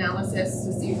market analysis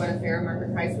to see what a fair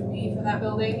market price would be for that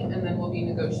building, and then we'll be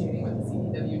negotiating with the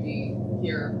CPWD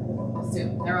here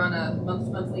soon. They're on a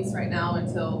month-to-month lease right now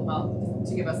until, well,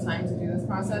 to give us time to do this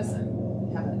process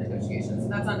and have that negotiation. So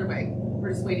that's underway.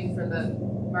 We're just waiting for the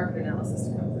market analysis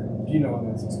to come through. Do you know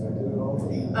when that's expected at all?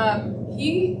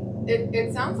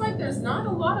 It sounds like there's not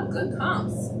a lot of good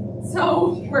comps.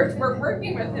 So we're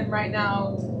working with him right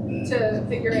now to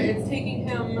figure it. It's taking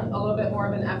him a little bit more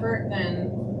of an effort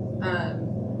than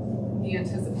he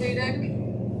anticipated.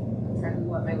 I'm trying to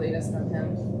pull up my latest from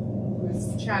him. He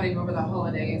was chatting over the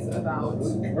holidays about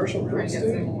commercial real trying to get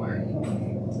estate? some more.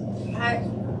 I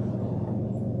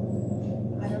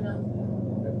don't know,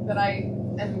 but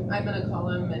I'm gonna call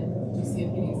him and just see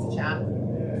if he needs to chat.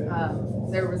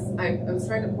 I was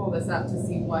trying to pull this up to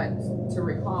see to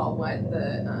recall what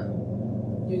the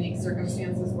unique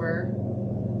circumstances were.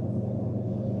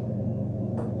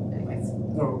 Anyways.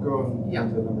 No, going Yeah.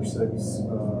 on to number 6.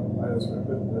 Items by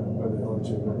the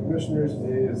LHA Board of Commissioners.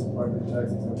 A is property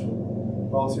tax exemption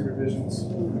policy revisions.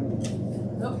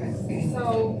 Okay,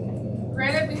 so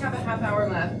granted we have a half hour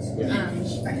left.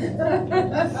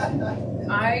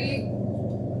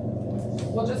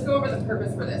 We'll just go over the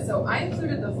purpose for this. So I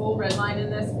included the full red line in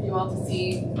this for you all to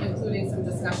see, including some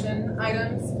discussion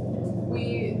items.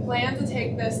 We plan to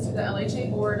take this to the LHA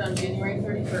board on January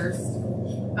 31st.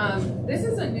 This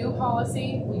is a new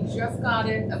policy. We just got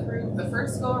it approved the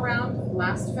first go around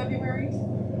last February.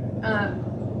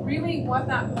 Really what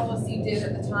that policy did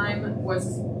at the time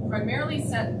was primarily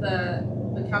set the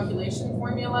calculation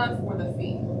formula for the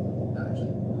fee.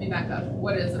 Actually, let me back up.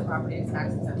 What is a property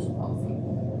tax exemption policy?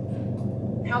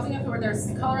 Housing authority, there's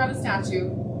a Colorado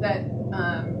statute that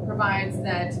provides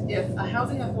that if a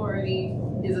housing authority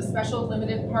is a special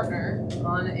limited partner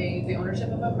on the ownership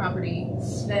of a property,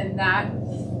 then that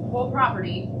whole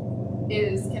property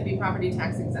can be property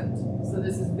tax exempt. So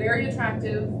this is very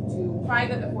attractive to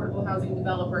private affordable housing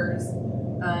developers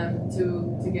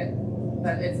to get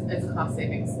that it's a cost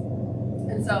savings.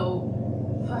 And so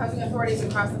housing authorities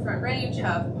across the Front Range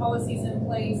have policies in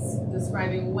place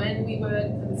describing when we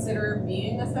would consider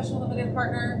being a special limited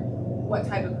partner, what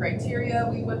type of criteria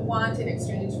we would want in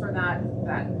exchange for that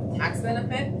tax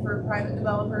benefit for private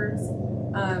developers.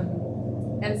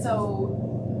 And so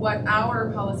what our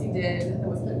policy did that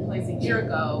was put in place a year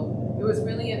ago, it was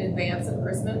really in advance of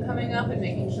Christmas coming up and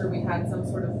making sure we had some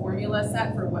sort of formula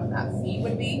set for what that fee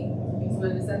would be. So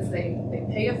in a sense, they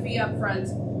pay a fee up front,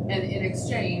 and in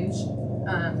exchange,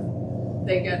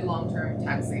 they get long-term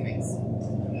tax savings.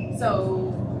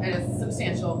 So, and it's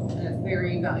substantial and it's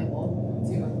very valuable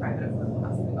to a private affordable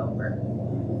housing developer.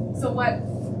 So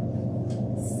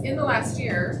in the last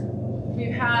year,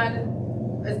 we've had,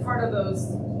 as part of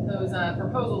those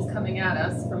proposals coming at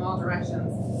us from all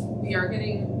directions, we are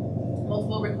getting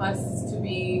multiple requests to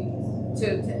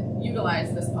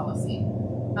utilize this policy.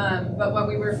 But what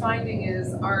we were finding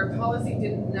is our policy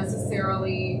didn't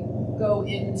necessarily go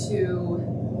into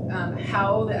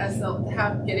how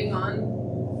getting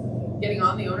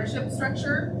on the ownership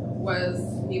structure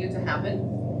needed to happen.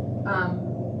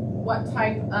 What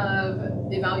type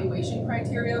of evaluation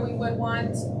criteria we would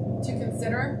want to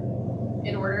consider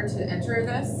in order to enter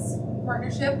this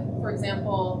partnership. For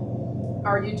example,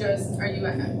 are you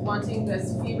wanting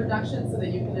this fee reduction so that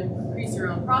you can increase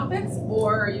your own profits,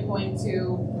 or are you going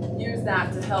to use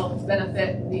that to help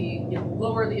benefit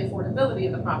lower the affordability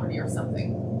of the property or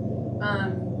something?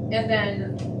 And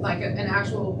then like an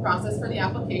actual process for the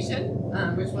application,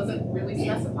 which wasn't really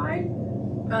specified.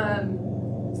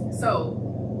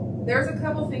 So there's a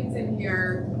couple things in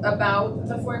here about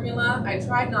the formula. I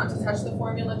tried not to touch the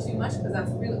formula too much because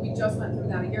we just went through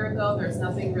that a year ago. There's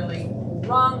nothing really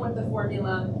wrong with the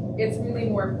formula. It's really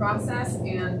more process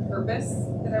and purpose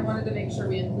that I wanted to make sure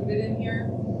we included in here.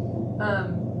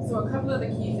 So a couple of the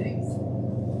key things.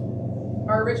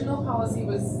 Our original policy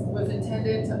was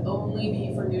intended to only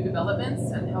be for new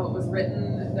developments, and how it was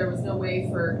written, there was no way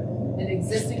for an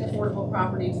existing affordable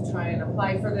property to try and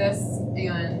apply for this,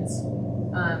 and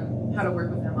how to work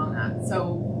with them on that.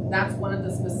 So that's one of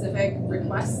the specific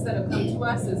requests that have come to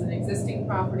us, is an existing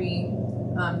property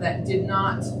that did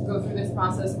not go through this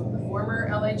process with the former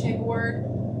LHA board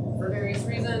for various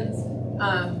reasons,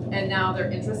 and now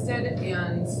they're interested,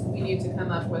 and we need to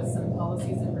come up with some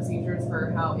policies and procedures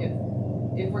for how,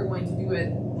 if we're going to do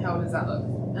it, how does that look?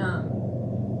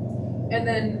 And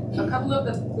then a couple of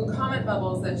the comment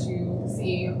bubbles that you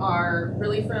see are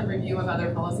really from review of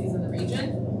other policies in the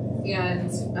region, and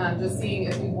just seeing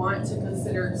if we want to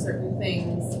consider certain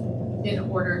things in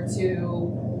order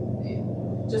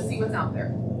to just see what's out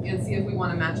there and see if we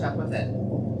want to match up with it.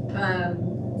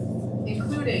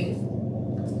 Including,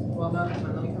 well, no,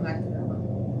 let me come back to that one.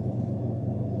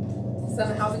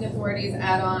 Some housing authorities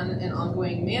add on an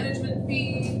ongoing management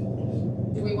fee.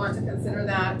 Do we want to consider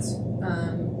that?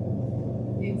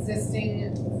 The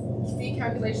existing fee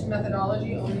calculation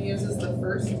methodology only uses the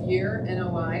first year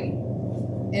NOI,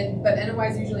 but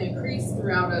NOIs usually increase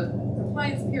throughout a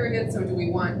compliance period, so do we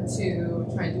want to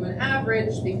try and do an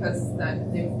average because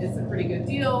it's a pretty good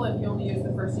deal if you only use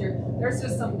the first year? There's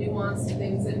just some nuanced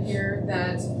things in here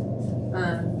that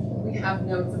we have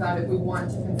notes about if we want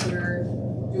to consider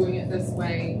doing it this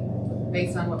way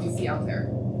based on what we see out there.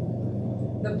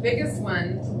 The biggest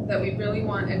one that we really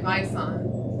want advice on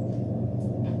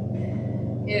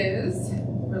is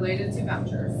related to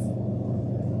vouchers.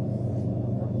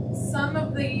 Some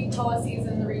of the policies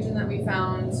in the region that we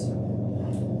found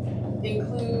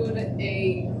include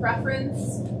a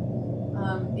preference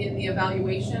in the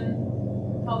evaluation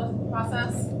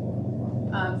process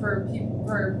for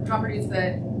properties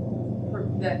that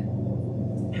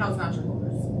house voucher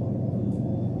holders.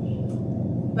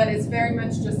 But it's very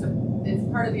much just it's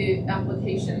part of the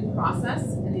application process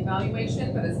and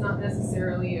evaluation, but it's not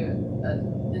necessarily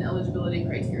an eligibility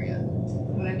criteria.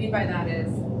 What I mean by that is,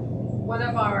 one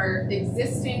of our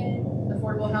existing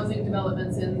affordable housing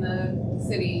developments in the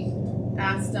city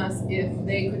asked us if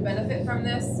they could benefit from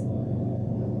this.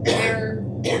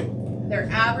 Their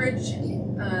average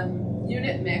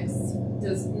unit mix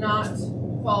does not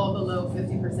fall below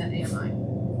 50% AMI.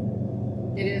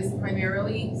 It is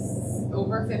primarily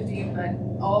over 50, but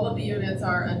all of the units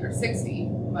are under 60,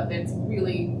 but it's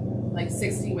really like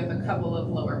 60 with a couple of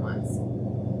lower ones.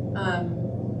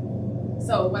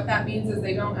 So what that means is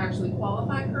they don't actually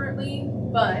qualify currently,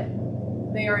 but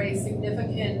they are a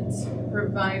significant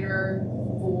provider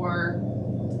for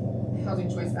housing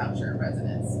choice voucher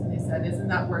residents. And they said, isn't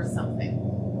that worth something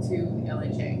to the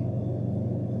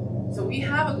LHA? So we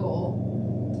have a goal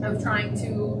of trying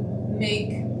to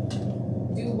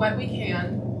do what we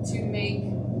can to make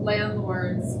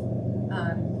landlords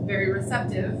very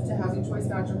receptive to housing choice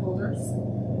voucher holders.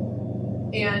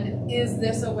 And is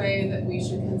this a way that we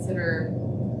should consider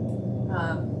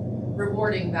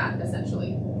rewarding that,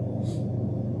 essentially?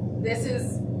 This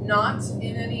is not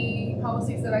in any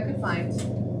policies that I could find,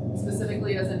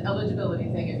 specifically as an eligibility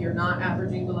thing, if you're not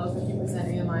averaging below 50%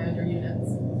 AMI on your units.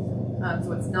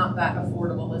 So it's not that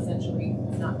affordable, essentially.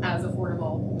 It's not as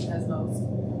affordable as most.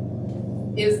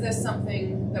 Is this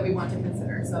something that we want to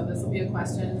consider? So this will be a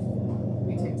question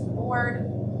we take to the board,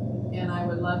 and I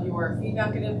would love your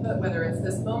feedback and input, whether it's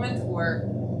this moment or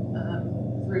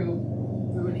through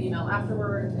an email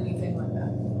afterward, anything like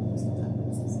that.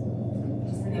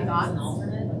 Any thoughts? An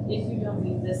alternate, if you don't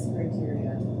meet this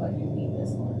criteria, but you meet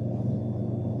this one,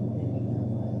 then you can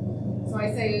apply. So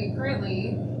I say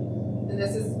currently, and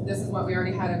this is what we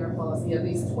already had in our policy, at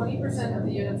least 20% of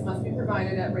the units must be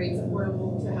provided at rates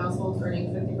affordable to households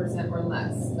earning 50% or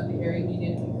less of the area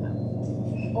median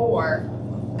income. Or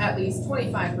at least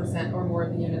 25% or more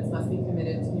of the units must be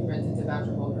committed to be rented to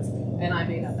voucher holders. And I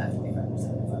made up that 25%,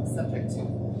 so I'm subject to. I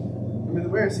mean, the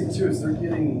way I see it too is they're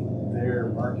getting their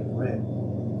market rent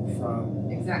from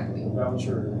exactly the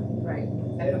voucher. Right.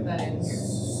 I put that in here.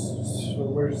 So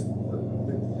where's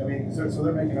so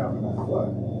they're making out in that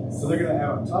flood. So they're going to add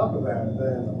on top of that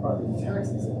then the property tax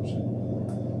exemption.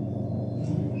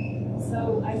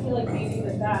 So I feel like maybe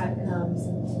with that comes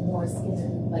more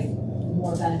skin, like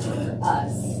more benefit for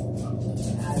us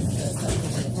as the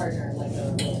substitute partner, like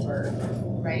a realtor,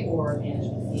 Right. or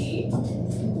management fee,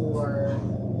 or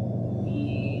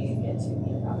we get to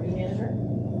be a property manager.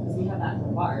 Because we have that in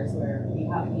one of ours where we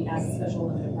as a special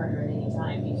limited partner at any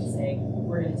time, we can say,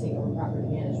 we're gonna take over property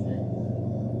management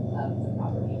of the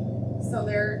property. So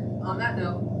there, on that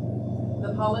note,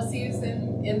 the policies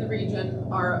in the region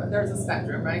are, there's a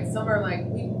spectrum, right? Some are like,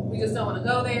 we just don't want to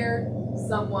go there.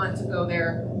 Some want to go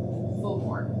there full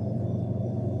bore.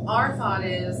 Our thought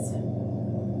is,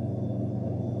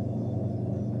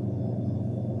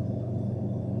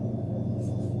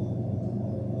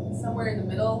 somewhere in the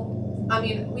middle. I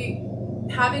mean, we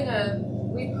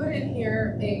put in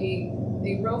here a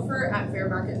ROFR at fair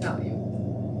market value.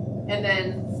 And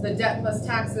then the debt plus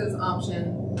taxes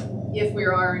option if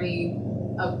we're already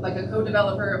like a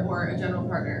co-developer or a general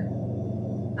partner.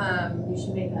 You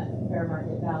should make that fair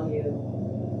market value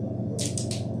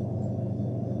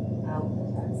without the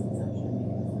tax exemption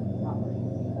because the property.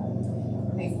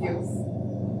 Thank you.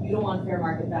 You don't want fair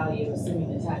market value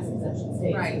assuming the tax exemption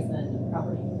stays, Right. because then the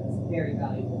property is very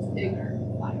valuable to the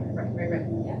buyer. Right.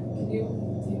 Yeah. Do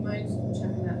you mind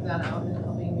checking that out and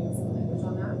helping me with some language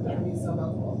on that? That would be so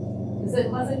helpful. Because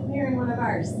it wasn't clear in one of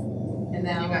ours. And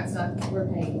then you got stuck. We're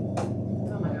paying.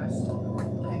 Oh my gosh.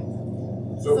 Okay.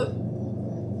 So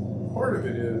part of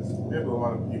it is we have a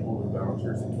lot of people with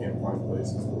vouchers that can't find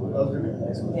places to live. Those are good.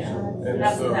 Nice one. Yeah. And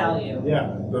That's so the value.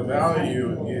 Yeah. the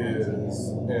value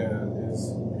is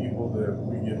people that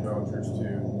we give vouchers to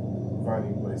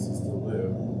finding places to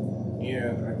live.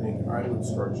 And I think I would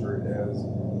structure it as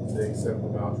they accept the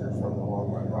voucher from the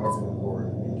Longmont Housing Authority,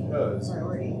 because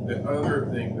the other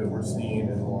thing that we're seeing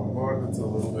in Longmont that's a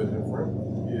little bit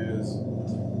different is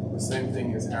the same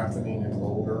thing is happening in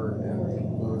Boulder and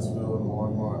Louisville and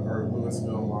Longmont, or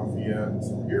Louisville, Lafayette, and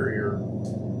Superior.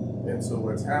 And so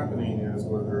what's happening is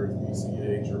whether it's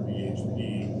BCH or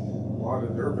BHP, a lot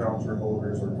of their voucher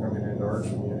holders are coming into our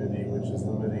community, which is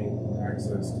limiting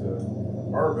access to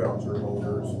our voucher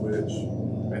holders, which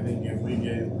I think if we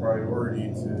gave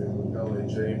priority to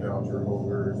LHA voucher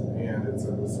holders and it's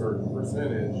at a certain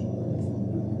percentage,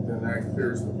 then that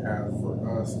clears the path for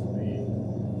us to be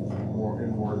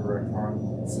more direct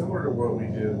contact, similar to what we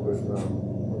did with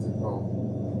what's it called?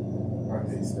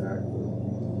 Not Haystack, but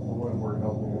the one we're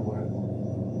helping them with.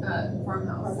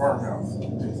 Farmhouse. Farmhouse.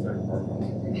 Haystack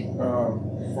Farmhouse.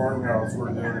 Farmhouse,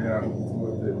 we're doing that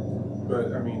with it,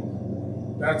 but I mean,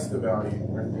 that's the value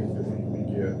I think that we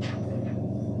get.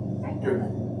 I found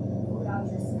that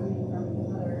vouchers coming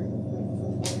from other,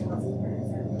 like, housing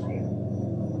partners are higher.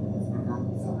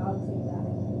 So I'll take that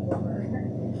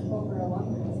over a long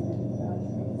housing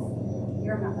voucher.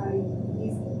 You're not, I mean,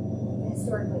 these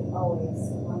historically always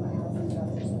on my housing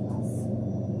vouchers with us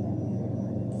than the other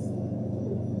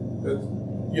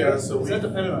partners. Yeah, so Is that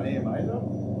dependent on AMI though?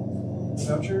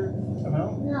 Voucher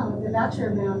amount? No, the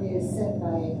voucher amount is set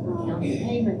by,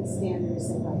 payment standards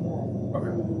set by HUD.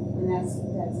 Okay. And that's a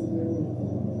yearly.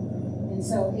 And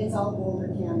so it's all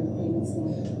Boulder County payment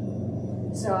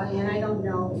standard. So, and I don't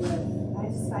know if, I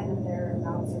just find that their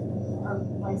amounts are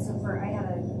like, so for, I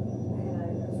was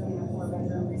renting a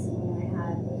 4-bedroom recently, and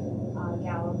I had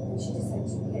Gallup, and she just had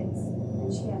 2 kids, and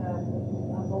she had a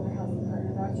Boulder Housing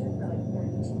Partner voucher for like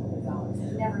 $3,200.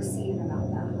 I've never seen an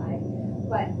amount that high,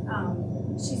 but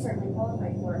she certainly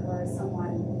qualified for it, whereas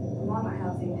someone from Longmont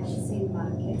Housing has the same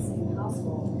amount of kids, same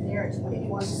household, they're at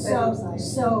 21 bedroom size.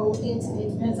 so it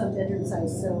depends on bedroom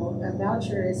size. So a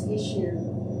voucher is issued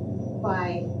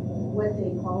by what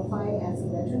they qualify as a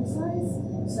bedroom size.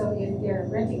 So if they're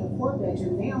renting a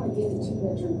 4-bedroom, they only get the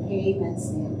 2-bedroom payment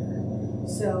standard.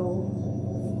 So,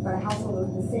 But a household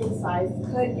of the same size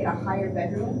could get a higher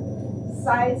bedroom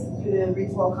size due to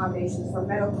reasonable accommodations for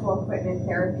medical equipment,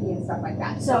 therapy, and stuff like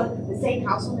that. So the same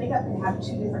household makeup can have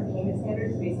 2 different payment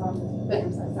standards based on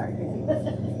bedroom size. Sorry, crazy.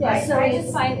 Yeah, so I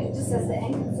just find it, just as the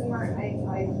end consumer, I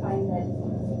find that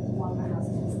Longmont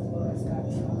Housing is the lowest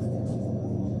voucher.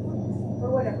 For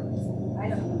whatever reason, I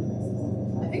don't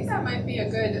know. I think that might be a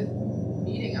good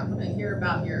meeting. I want to hear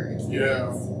about your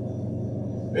experience.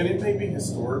 And it may be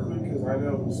historically, because I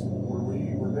know,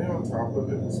 were they on top of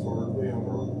it historically on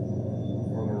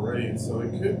the rate? So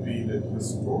it could be that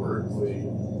historically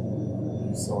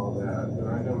you saw that, but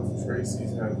I know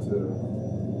Tracy's had to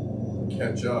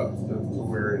catch up to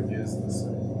where it is the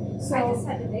same. So I just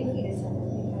had to vacate a tenant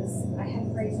because I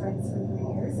had raised rents for 3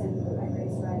 years, and I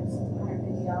raised rent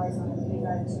 $150 on a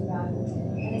 3-bed, 2-bath.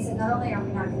 And they said, not only are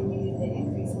we not going to give you the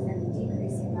increase, we're going to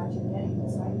decrease the amount you're getting.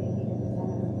 So I vacated the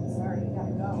tenant. I'm sorry, you got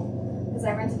to go. Because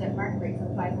because I rented at market rate for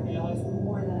 $500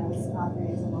 more than I was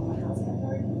offering to Longmont Housing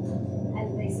Authority.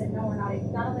 And they said, no, we're not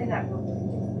only that, we're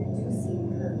reducing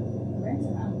her rent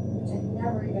amount, which I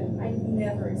never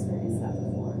experienced that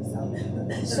before, so.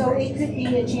 So it could be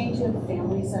a change of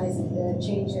family size, a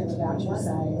change of voucher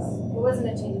size. It wasn't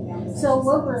a change of family size. So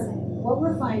what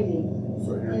we're finding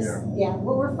So here, is,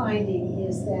 what we're finding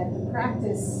is that the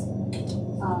practice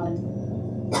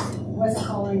wasn't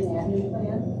following the admin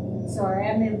plan. So our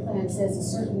admin plan says a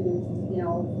certain,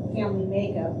 family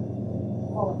makeup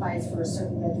qualifies for a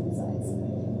certain bedroom size.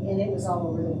 And it was all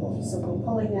over the board. So we're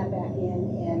pulling that back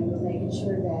in and we're making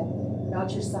sure that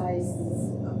voucher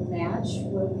sizes match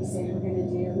what we say we're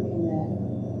gonna do in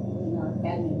our admin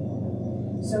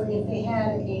plan. So if they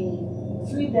had a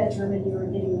 3-bedroom and you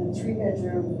were getting a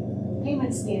 3-bedroom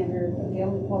payment standard, but they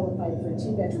only qualified for a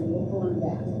 2-bedroom, we're pulling it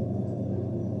back.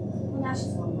 Well, now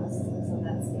she's one less, so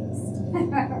that stinks.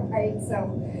 Right,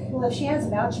 so. Well, if she has a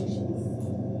voucher, she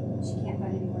Can't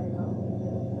find anywhere to go.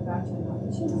 The voucher, not that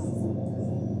she knows.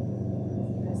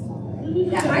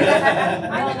 Yeah,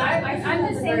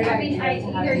 I'm just saying, I mean,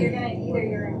 either you're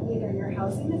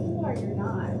housing the people or you're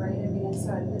not, right? I mean,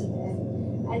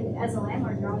 and as a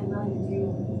landlord, you're only willing to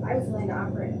do, I was willing to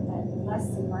offer it at less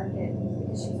than market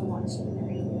because she's been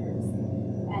there 8 years.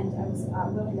 And I was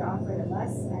willing to offer it at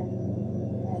less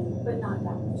but not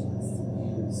that much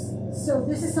less. So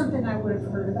this is something I would have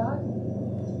heard about.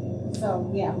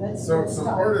 So yeah, let's So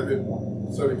talk. part of it,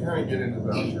 so to kind of get into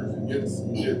vouchers, it gets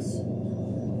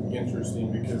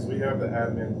interesting because we have the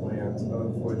admin plans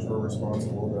of which we're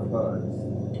responsible to HUD.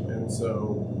 And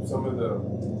so some of the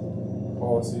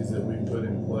policies that we put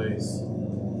in place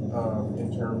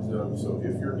in terms of, so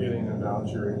if you're getting a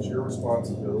voucher, it's your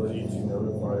responsibility to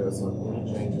notify us on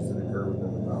any changes that occur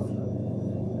within the voucher.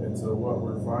 And so what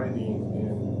we're finding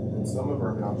in some of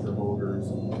our voucher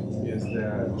holders is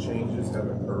that changes have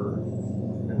occurred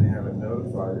and they haven't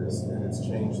notified us, and it's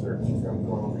changed their income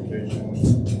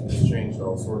qualifications, it's changed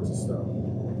all sorts of stuff,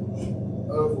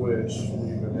 of which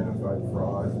we've identified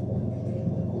fraud.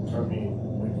 I mean,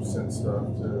 we've sent stuff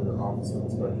to the Office of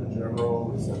Inspector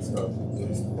General, we sent stuff to the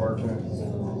police department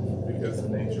because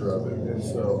of the nature of it. And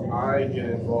so I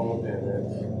get involved in it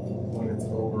when it's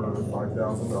over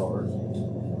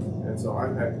 $5,000. And so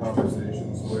I've had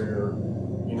conversations where,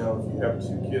 if you have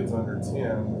 2 kids under 10,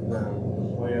 then the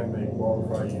plan may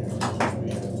qualify you to just be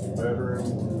in a 2-bedroom.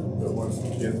 But once the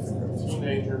kids become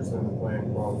teenagers, then the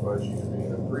plan qualifies you to be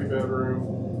in a 3-bedroom.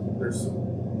 There's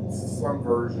some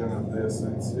version of this.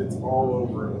 It's all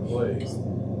over the place.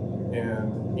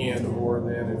 Or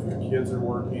then if your kids are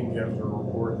working, you have to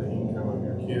report the income of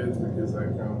your kids because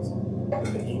that comes in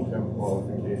the income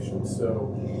qualification.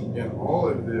 So in all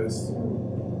of this,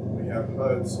 we have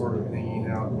HUD sort of hanging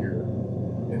out here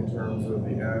in terms of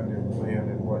the admin plan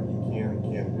and what you can and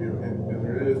can't do, and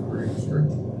it is pretty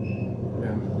strict.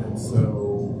 And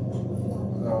so,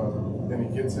 and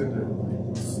it gets into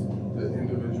the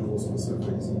individual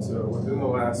specifics. And so within the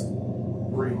last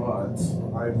 3 months,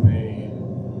 I've made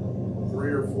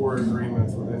 3 or 4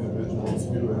 agreements with individuals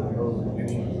who have owed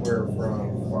anywhere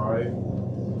from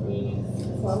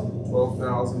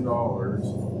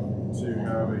 $12,000 to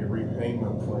have a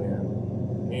repayment plan,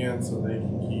 and so they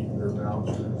can keep their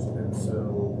vouchers. And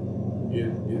so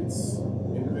it's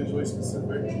individually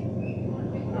specific.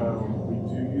 We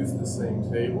do use the same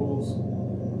tables,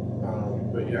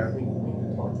 but yeah, I think we need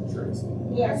to talk to Tracy.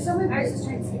 Yeah, I was just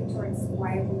trying to speak towards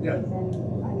why we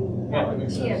that would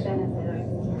be a benefit of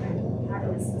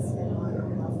having a specific on our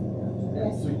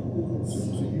housing. So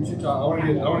you two talk. I want to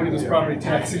get this property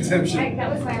tax exemption. That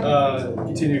was my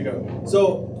continue to go.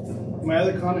 So my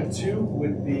other comment too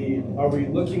would be: are we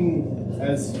looking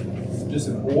as just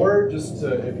an or just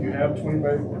to, if you have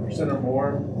 25% or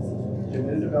more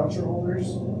committed voucher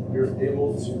holders, you're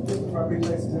able to get the property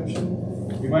tax exemption?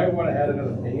 You might want to add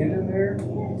another and in there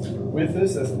with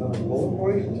this as another bullet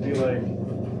point to be like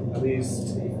at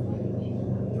least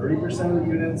 30% of the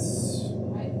units.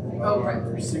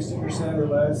 Or 60% or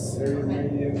less area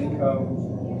median income,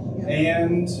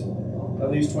 and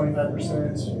at least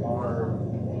 25% are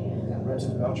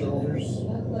rented voucher holders.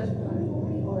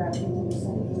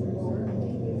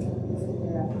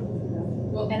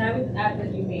 Well, and I would add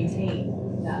that you maintain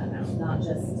that amount, not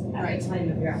just at the time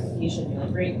of your application, you're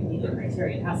like, great, we meet the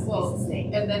criteria, it has to be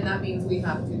sustained. And then that means we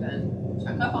have to then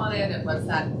check up on it and what's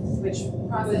that, which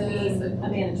process? A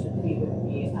management fee would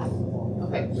be applicable.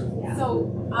 Okay, Yeah. so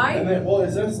And then, well,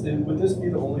 would this be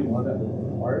the only one that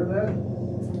would require that?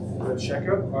 The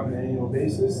checkup on an annual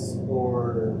basis,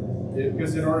 or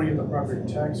because in order to get the property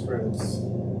tax credits,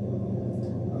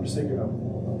 I'm just thinking of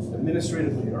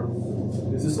administratively,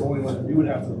 is this the only one that we would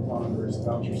have to monitor as a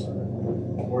voucher center?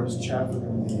 Or is Chaffer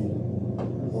going to be,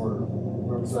 or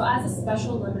So as a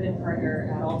special limited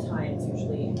partner at all times,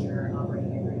 usually in your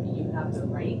operating agreement, you have the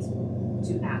right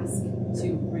to ask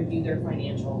to review their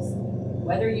financials.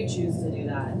 Whether you choose to do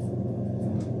that,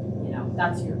 you know,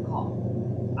 that's your call.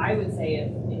 I would say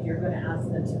if you're gonna ask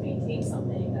them to maintain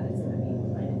something that is gonna be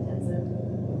time intensive,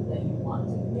 that you want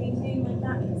to maintain like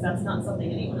that, because that's not something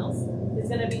anyone else is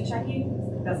gonna be checking.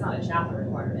 That's not a chapter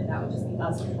requirement, that would just be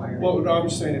us requirement. well, no, I'm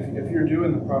just saying, if you're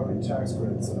doing the property tax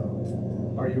credits,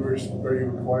 are you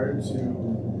required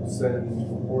to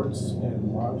send reports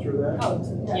and monitor that? Oh,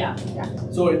 yeah.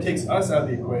 So it takes us out of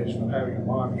the equation of having to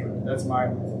monitor it. That's my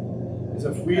thing. Is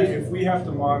if we have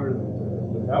to monitor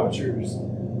the vouchers,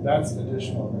 that's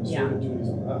additional administrative duties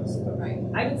on us. Right.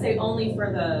 I would say only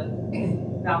for the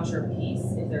voucher piece.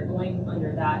 If they're going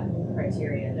under that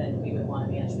criteria, then we would want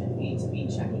a management fee to be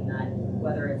checking that,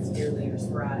 whether it's yearly or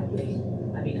sporadically.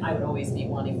 I mean, I would always be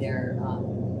wanting their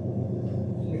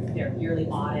yearly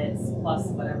audits plus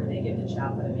whatever they give to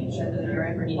CHAPA to make sure that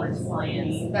they're meeting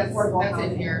compliance. That's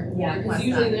in here. Yeah, because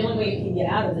usually the only way you can get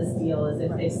out of this deal is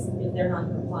if they're not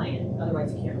compliant.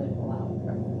 Otherwise, you can't really pull out.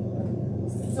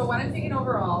 So what I'm thinking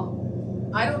overall,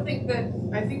 I think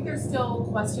there's still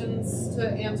questions to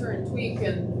answer and tweak,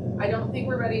 and I don't think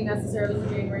we're ready necessarily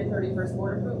for January 31st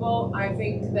board approval. I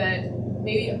think that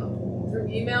maybe through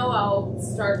email, I'll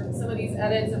start some of these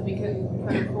edits and we can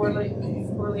kind of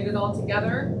correlate it all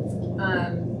together,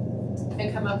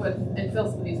 and come up with, and fill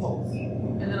some of these holes.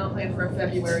 And then I'll plan for a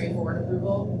February board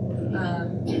approval.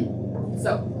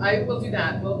 So I will do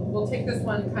that. We'll take this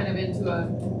one kind of into a,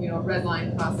 red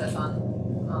line process on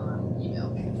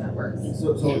email, if that works.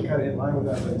 So kind of in line with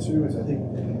that then too, is I think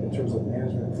in terms of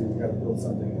management fee, we got to build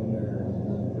something in there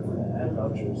if we're going to add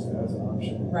vouchers as an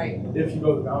option. Right. If you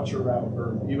go the voucher route,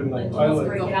 or even like pilot,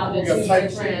 break it out you into got type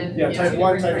different. type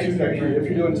 1, type 2, type 3. If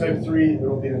you're doing type 3, there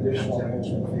will be an additional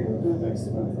management fee of X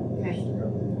amount to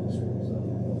cover the administrative. So.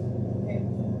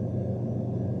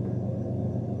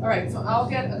 All right, so I'll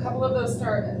get a couple of those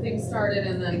things started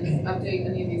and then update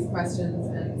any of these questions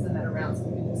and send that around so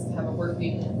we can just have a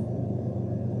working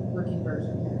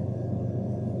version here.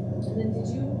 And then did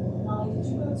you go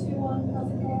to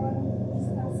Housing Colorado?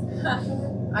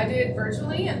 I did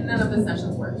virtually, and none of the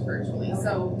sessions worked virtually. Okay.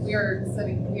 So we are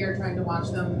sitting here trying to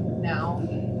watch them now,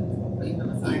 putting them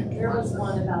aside. There was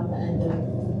one about the end of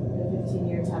the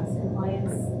 15-year tax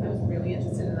compliance. I was really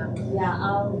interested in that. Yeah,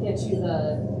 I'll get you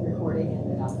the recording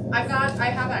and the document. I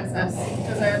have access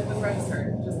because I was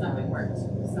registered, just nothing worked.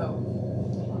 So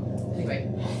anyway,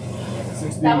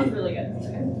 that was really good.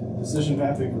 Decision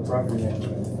mapping for property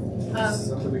management.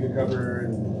 Something we could cover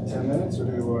in 10 minutes, or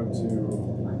do we want to?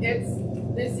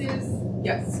 This is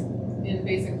yes, in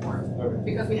basic form. Okay.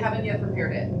 Because we haven't yet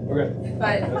prepared it. Okay.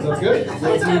 But that sounds good. So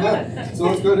let's move on. So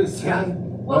let's go to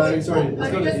 7. Well, sorry.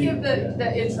 let me just give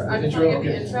the intro. I just want to give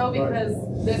the intro because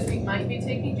right. This week might be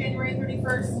taking January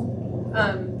 31st.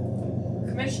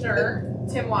 Commissioner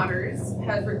Tim Waters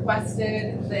has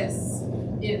requested this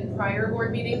in prior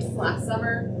board meetings last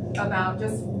summer about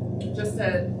it's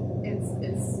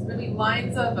really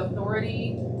lines of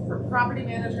authority for property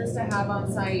managers to have on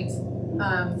site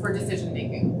for decision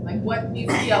making. Like what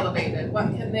needs to be elevated, what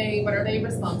are they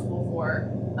responsible for,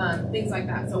 things like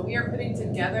that. So we are putting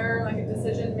together like a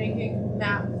decision making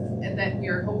map, and that we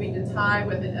are hoping to tie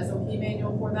with an SOP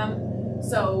manual for them.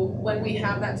 So when we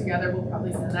have that together, we'll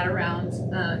probably send that around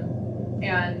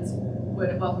and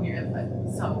would welcome your input.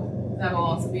 So that'll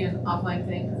also be an offline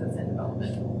thing because it's in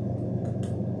development.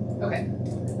 Okay,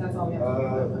 that's all we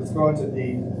have. Let's go on to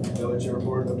the LHA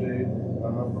report update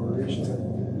on operations.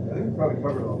 I think we probably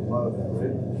covered a lot of that,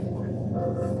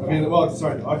 right?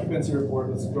 The occupancy report,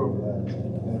 let's go over that,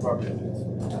 and the property updates.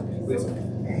 Please.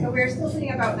 So we're still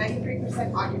sitting about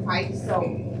 93% occupied, so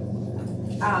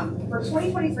for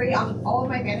 2023, on all of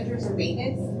my managers and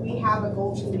maintenance, we have a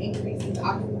goal to increase these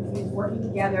occupancies, working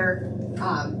together.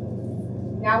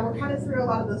 Now we're kind of through a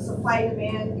lot of the supply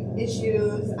demand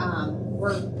issues.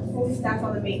 We're fully staffed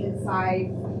on the maintenance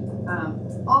side,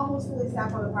 almost fully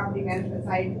staffed on the property management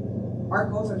side. Our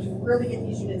goals are to really get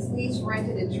these units leased,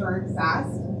 rented, and turned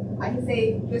fast. I can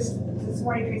say just this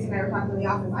morning, Tracy and I were talking in the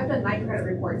office, I've done 9 credit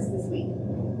reports this week,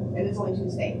 and it's only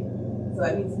Tuesday. So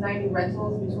that means 90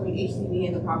 rentals between HCD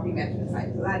and the property management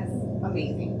side. So that's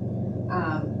amazing.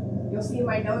 You'll see in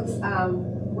my notes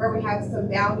where we have some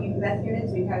down meth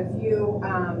units. We've had a few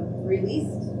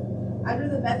released. Under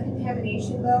the meth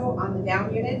contamination though, on the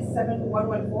down units,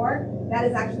 7114, that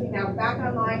is actually now back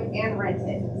online and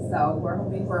rented. So we're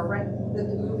hoping for a rent to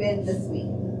move in this week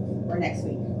or next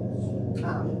week.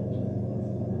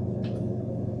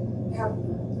 have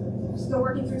still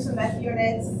working through some meth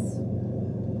units.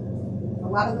 A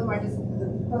lot of them are just the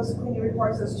post-cleaning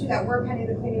reports. Those two that were pending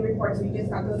the cleaning reports, we just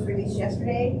got those released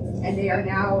yesterday, and they are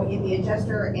now in the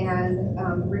adjuster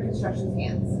and reconstruction's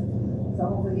hands. So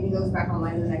hopefully getting those back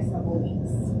online in the next couple of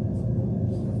weeks.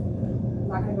 I'm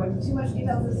not going to go into too much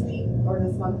details this week or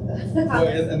this month. Well,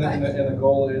 and the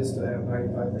goal is to have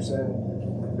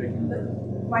 95%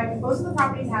 vacant. Most of the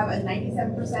properties have a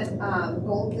 97%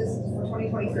 goal this for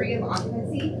 2023 of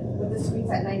occupancy, with the suites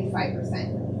at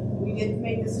 95%. We did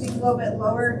make the suites a little bit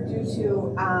lower due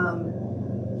to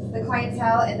the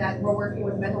clientele, and that we're working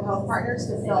with mental health partners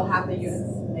to fill half the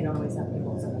units. They don't always have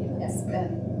people in the units. Yes,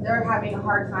 and they're having a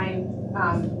hard time.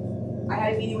 I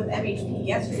had a meeting with MHP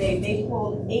yesterday. They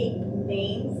pulled 8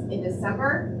 names in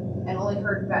December and only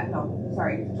heard back,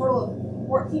 total of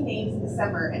 14 names in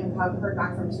December and have heard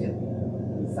back from 2.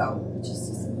 So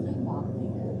Just is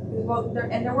mind-boggling. well,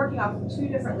 they're working off 2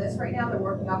 different lists right now. They're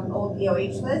working off an old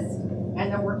DOH list,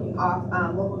 and they're working off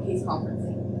local case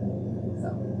conferencing.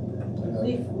 So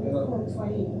We've pulled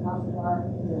 20 off of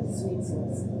the suites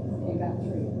list, and got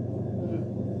 3.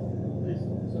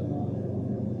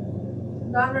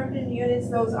 non-resident units,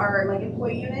 those are like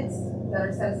employee units that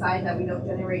are set aside that we don't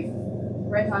generate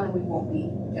rent on and we won't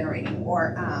be generating.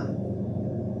 Or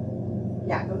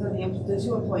yeah, those are the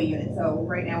 2 employee units. So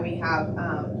right now we have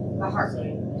the Heart.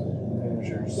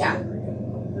 Managers. Yeah.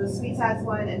 The Suites has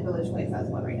one and Village Place has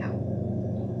one right now.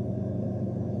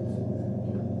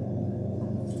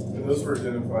 And those were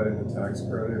identified in the tax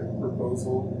credit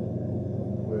proposal,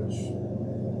 which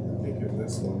I think in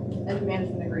this one. And the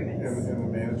management agreements. And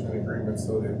the management agreement,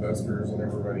 so the investors and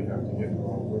everybody have to get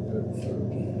involved with it. So.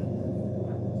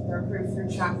 They're approved through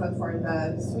CHAPA for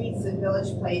the Suites and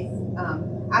Village Place.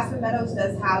 Aspen Meadows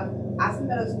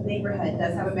neighborhood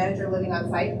does have a manager living on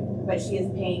site, but she is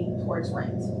paying towards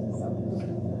rent. So.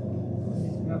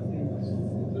 Nothing. Is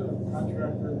it a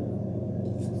contractor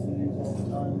that we use all the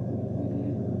time?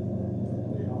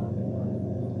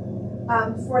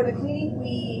 For the cleaning,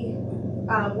 we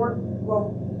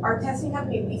our testing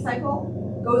company,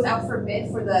 Recycle, goes out for bid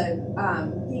for the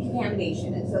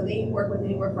decontamination. And so they work with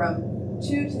anywhere from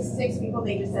 2 to 6 people.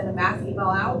 They just send a mass email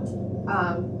out.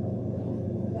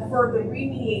 For the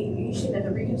remediation and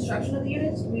the reconstruction of the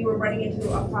units, we were running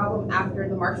into a problem after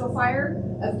the Marshall fire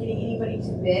of getting anybody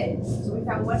to bid. So we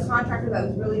found one contractor that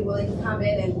was really willing to come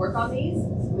in and work on these.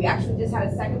 We actually just had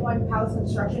a second one, Palace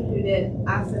Construction, who did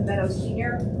Aspen Meadows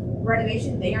Senior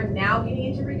renovation. They are now getting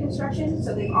into reconstruction.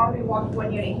 So they've already walked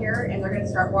 1 unit here, and they're going to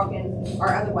start walking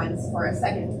our other ones for a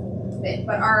second bid.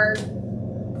 But our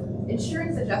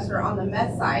insurance adjuster on the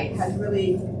meth side has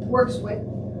really worked with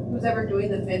who's ever doing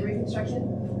the bid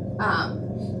reconstruction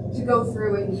to go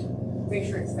through and make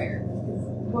sure it's fair.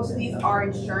 Most of these are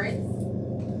insurance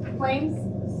claims,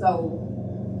 so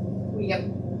we get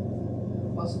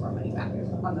most of our money back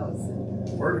on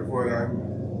those. Part of what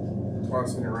I'm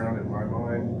tossing around in my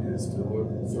mind is to look,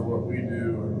 so what we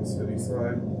do on the city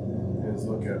side is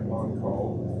look at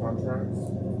on-call contracts.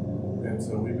 And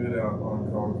so we bid out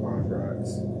on-call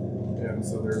contracts. And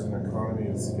so there's an economy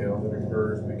of scale that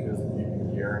occurs because if you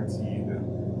can guarantee that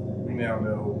we now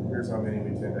know here's how many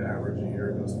we tend to average a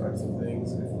year, those types of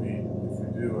things. If we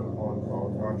do an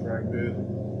on-call contract bid,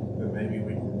 then maybe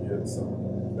we can get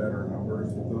some better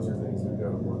numbers. But those are things we've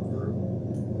got to work through.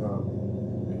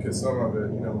 Because some of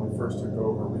it, when we first took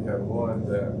over, we had one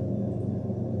that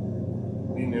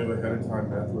we knew ahead of time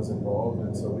meth was involved,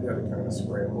 and so we had to kind of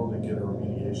scramble to get a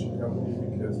remediation company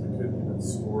because we couldn't even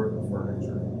store the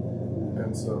furniture.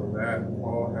 And so that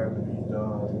all had to be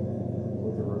done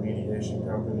with the remediation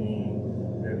company.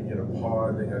 We had to get a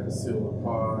pod, they had to seal the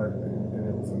pod, and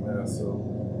it was a mess. So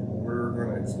we're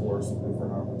going to explore some different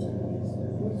opportunities.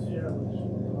 What's the average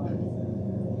time?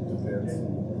 Depends.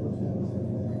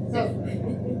 So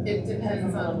It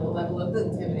depends on the level of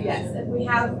contamination. yes, if we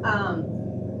have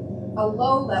a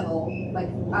low level, like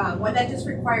one that just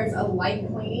requires a light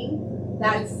cleaning,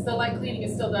 that's The light cleaning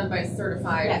is still done by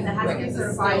certified. yes, that has to be it's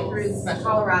certified still through special.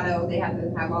 Colorado. They have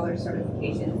to have all their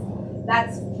certifications.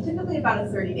 That's typically about a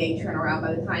 30-day turnaround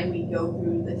by the time we go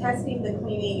through the testing, the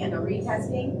cleaning, and the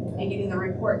retesting, and getting the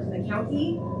report to the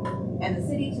county and the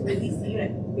city to release the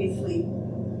unit basically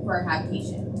for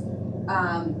habitation.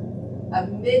 A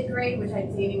mid-grade, which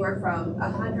I'd say anywhere from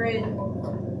 100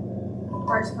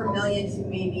 parts per million to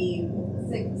maybe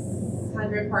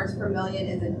 600 parts per million,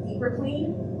 is a deeper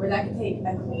clean, where that could take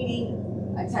a cleaning,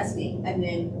 a testing, and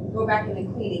then go back into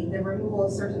cleaning, the removal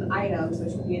of certain items,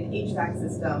 which could be an HVAC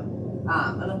system,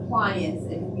 an appliance,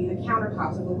 it could be the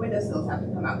countertops or the windowsills have to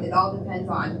come out. It all depends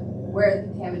on where the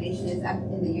contamination is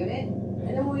in the unit.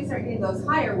 And then when we start getting those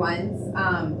higher ones,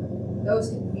 those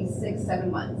could be 6,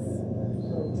 7 months.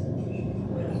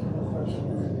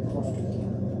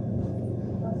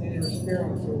 In your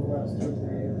experience over the last 2 or 3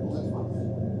 years,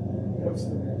 what's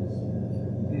the next?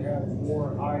 Do you have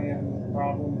more high-end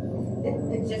problems?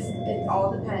 It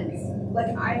all depends.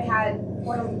 Like I had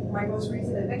one of my most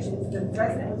recent evictions, the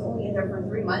resident was only in there for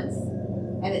 3 months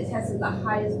and it tested the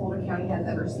highest Boulder County has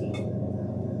ever seen.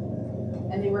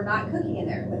 And they were not cooking in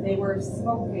there, but they were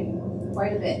smoking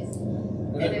quite a bit.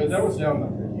 But that was down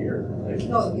like a year, right?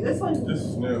 No, this one. This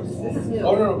is new. This is new.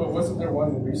 Oh no, but wasn't there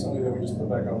one recently that we just put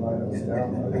back online that was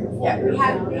down? I think a full Yeah, year.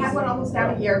 we had one almost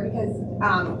down a year because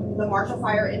the Marshall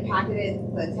Fire impacted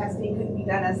it. The testing couldn't be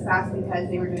done as fast because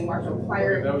they were doing Marshall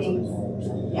Fire Okay, that was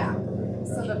things. Yeah.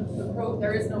 So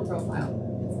there is no profile.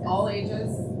 It's all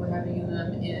ages. We're having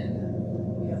them in.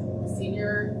 We have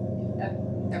senior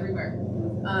everywhere.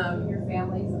 Your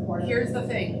family support. Here's the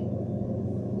thing.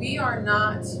 We are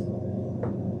not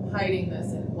hiding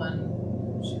this in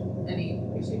any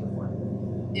way, shape, or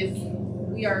form. If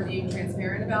we are being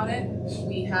transparent about it,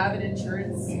 we have an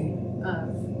insurance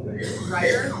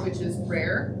rider, which is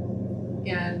rare,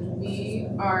 and we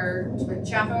are.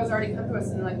 Chapo has already come to us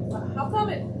and like, how come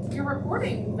you're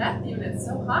reporting meth units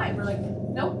so high? And we're like,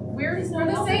 nope, we're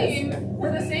the same.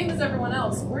 We're the same as everyone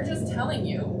else. We're just telling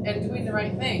you and doing the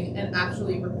right thing and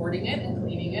actually reporting it and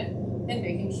cleaning it and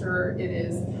making sure it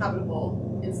is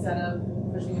habitable instead of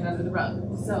pushing it under the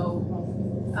rug. So,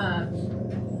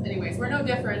 anyways, we're no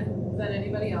different than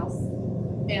anybody else,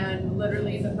 and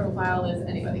literally the profile is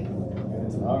anybody. And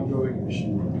it's an ongoing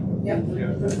issue. Yep.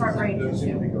 Yeah, The front range doesn't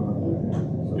seem to be issue. going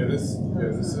away. Yeah,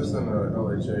 this isn't a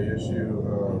LHA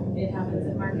issue. It happens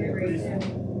in market rate.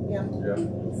 Yeah.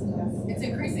 It's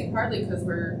increasing partly because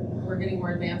we're getting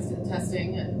more advanced in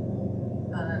testing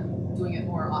and doing it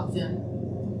more often.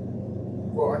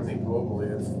 Well, I think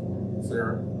globally it's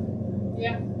Sarah.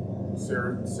 Yeah.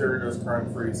 Sarah does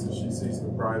crime free, so she sees the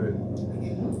private.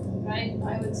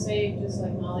 I would say, just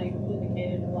like Molly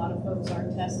indicated, a lot of folks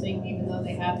aren't testing even though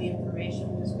they have the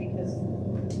information just because.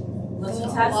 Unless you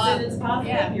the test law- it, it's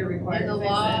positive, yeah, you're required and to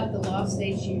fix it. the law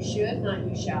states you should, not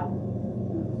you shall.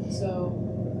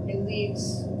 So it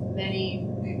leaves many,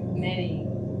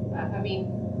 I mean,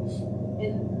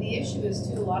 and the issue is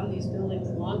too, a lot of these buildings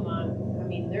in Longmont, I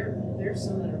mean, there's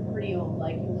some that are pretty old.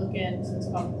 Like you look at, it's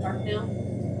called the Park now,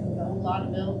 the old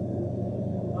Lauderdale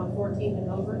on 14th and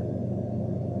over.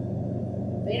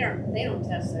 They don't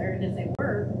test there, and if they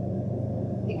were,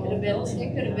 it could have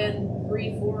been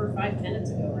 3, 4, or 5 tenants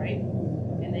ago, right?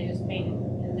 And they just painted,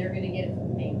 and they're gonna get it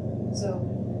from paint. So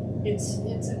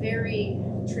it's a very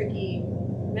tricky,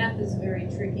 meth is a very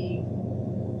tricky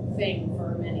thing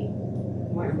for many.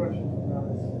 My question now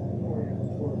is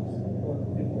oriented towards what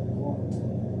people want.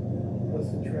 What's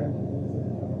the trend? Is it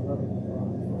become a revenue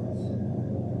problem for us?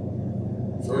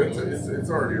 So it's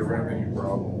already a revenue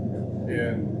problem,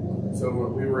 and so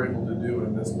what we were able to do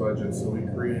in this budget, so we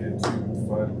created 2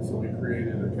 funds. So we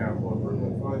created a capital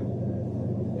improvement fund,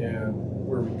 and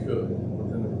where we could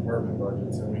within the department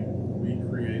budgets, and we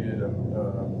created a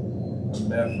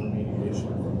meth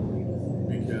remediation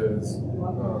fund because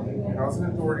housing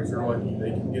authorities are lucky;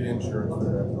 they can get insurance for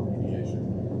meth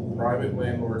remediation. Private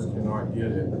landlords cannot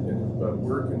get it, but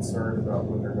we're concerned about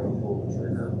when they're going to pull the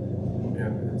trigger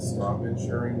and stop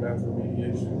insuring meth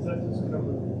remediation. Does that just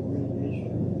cover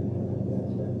remediation?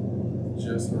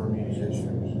 Just the remediation,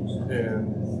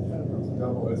 and It's a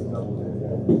double hit.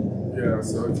 yeah,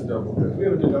 so it's a double hit. We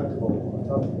have a deductible on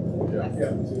top of it. Yeah. Yeah,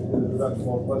 so the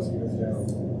deductible plus you goes down.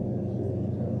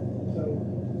 So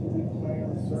do we plan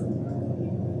a certain amount of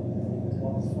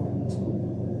loss funds a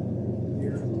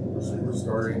year? We're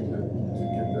starting to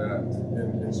get that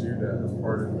and do that as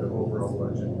part of the overall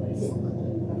budget.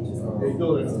 They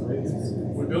build it in a vacancy.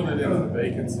 We build it in on a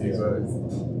vacancy, but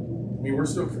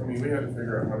I mean, we had to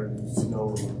figure out how to do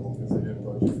snow removal because they didn't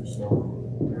budget for snow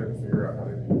removal. We had to figure out how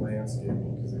to do landscaping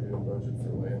because they didn't budget for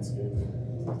landscaping.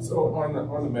 So on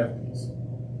the meth piece,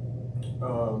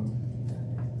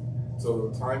 so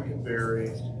the time can vary.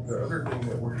 The other thing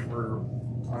that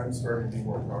I'm starting to be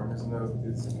more cognizant of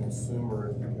is the consumer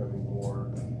is becoming more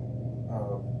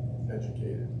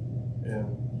educated,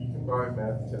 and you can buy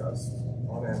meth tests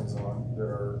on Amazon that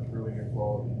are really good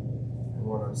quality. And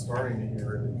what I'm starting to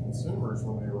hear is that consumers,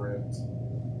 when they rent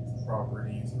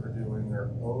properties, are doing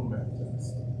their own meth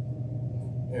test.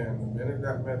 And the minute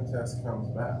that meth test comes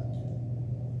back,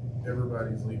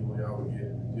 everybody's legally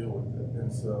obligated to deal with it.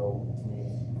 And so, I mean,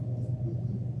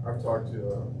 I've talked to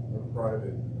a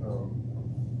private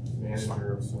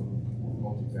manager of some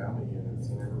multifamily units,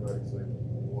 and everybody's like,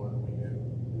 what do we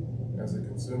do? As the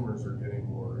consumers are getting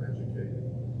more educated.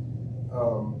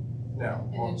 Now,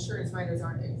 And insurance writers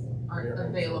aren't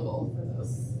available for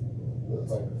those.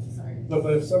 Sorry.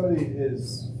 But if somebody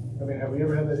is, I mean, have we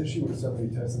ever had that issue where somebody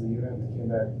tested the unit and came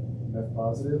back meth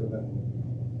positive and then?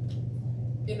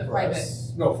 In the for private.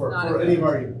 us- No, for not any of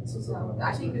our units.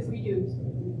 I think if we do,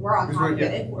 we're on top of Yeah,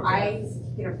 it. If okay. I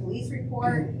get a police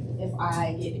report, if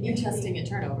I get New testing and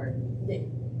turnover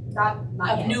not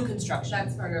of yet. new construction.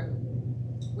 That's part of.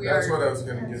 that's what I was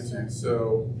gonna get to,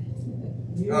 so.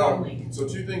 New only. So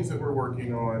two things that we're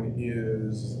working on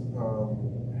is,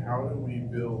 how do we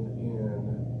build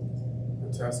in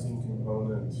the testing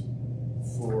component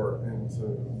for, and to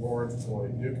Lauren's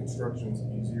point, new construction's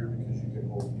easier because you can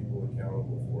hold people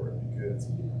accountable for it, because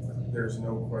there's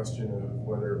no question of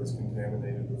whether it was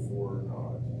contaminated before or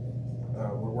not.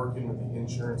 We're working with the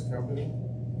insurance company,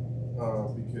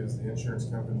 because the insurance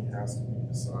company has to be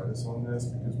beside us on this,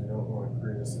 because we don't want to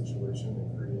create a situation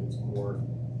that creates more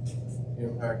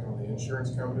impact on the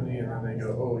insurance company, and then they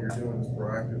go, oh, you're doing this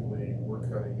proactively, we're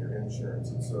cutting your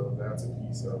insurance, and so that's a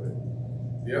piece of it.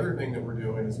 The other thing that we're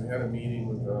doing is we had a meeting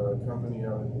with a company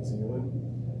out in New Zealand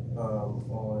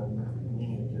we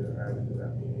need to get it added to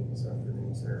that meeting this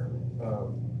afternoon, Sarah.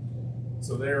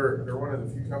 So they're one of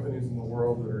the few companies in the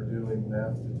world that are doing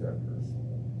meth detectors.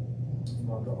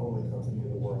 Not the only company in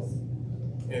the world.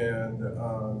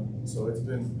 And so it's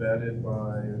been vetted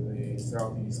by the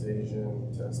Southeast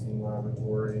Asian Testing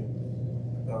Laboratory.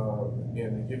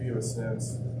 And to give you a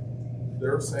sense,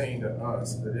 they're saying to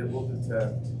us that it will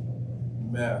detect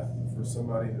meth for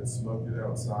somebody that smoked it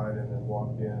outside and then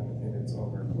walked in and it's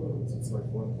on their clothes. It's like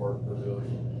 1 part per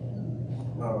billion.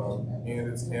 And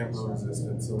it's tamper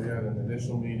resistant. So we had an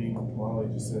initial meeting. Molly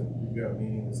just said, we've got a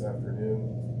meeting this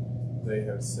afternoon. They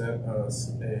have sent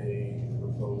us a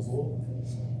proposal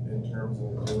in terms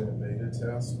of doing a beta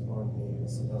test on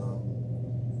these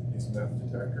meth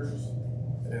detectors.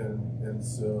 And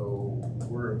so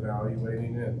we're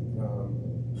evaluating it.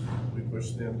 We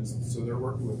pushed them, so they're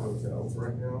working with hotels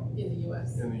right now. In the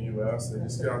US. In the US, they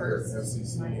just got their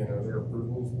FCC and other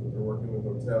approvals, but they're working with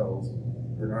hotels.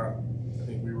 They're not, I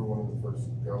think we were one of the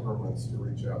first governments to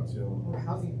reach out to them. Or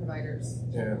housing providers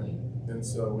generally. And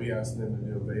so we asked them to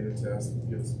do a beta test and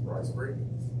give us a price break.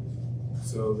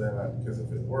 So that, because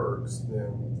if it works,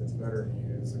 then it's better to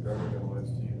use a government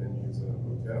entity than use a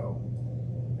hotel.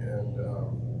 And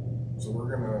so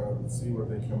we're gonna see what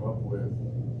they come up with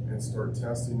and start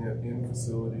testing it in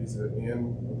facilities,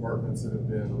 in apartments that have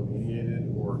been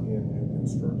remediated or in new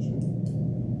construction.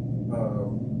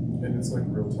 And it's like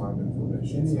real-time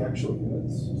information. In the actual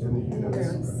units? In the units.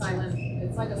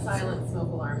 It's like a silent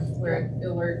smoke alarm where it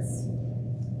alerts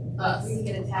us. We can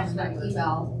get a text or an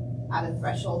email at a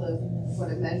threshold of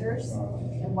what it measures.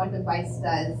 And one device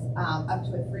does up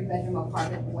to a 3-bedroom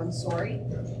apartment, 1 story.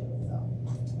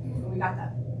 So we got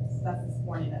that. So that's this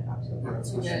morning I talked to her. Yeah,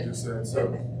 that's what she just said.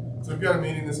 So we've got a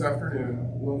meeting this afternoon.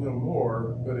 We'll know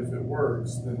more, but if it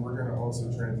works, then we're going to also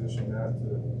transition that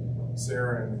to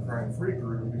Sarah and the crime-free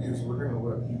group, because we're going to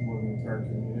let people in the entire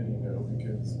community know,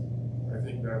 because I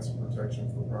think that's protection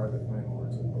for private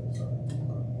landlords at one time.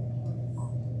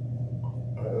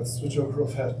 All right, let's switch over real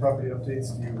fast. Property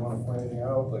updates. Do you want to point anything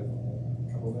out, like a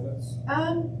couple minutes?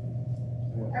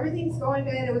 Everything's going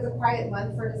good. It was a quiet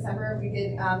month for December. We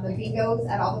did the bingos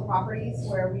at all the properties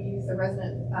where we used the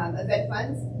resident event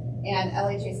funds, and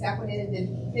LHA staff went in and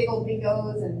did big old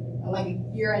bingos and like a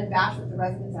year-end bash with the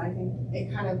residents. And I think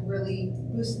it kind of really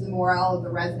boosted the morale of the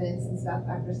residents and stuff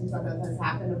after some stuff that has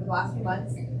happened over the last few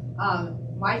months.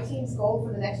 My team's goal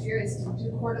for the next year is to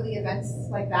do quarterly events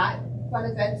like that, fun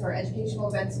events or educational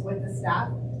events with the staff,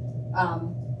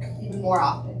 even more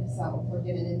often. So we're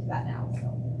getting into that now. So.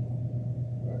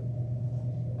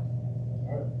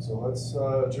 All right, so let's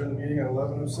adjourn the meeting at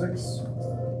 11:06.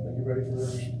 Thank you, everybody,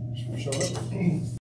 for showing up.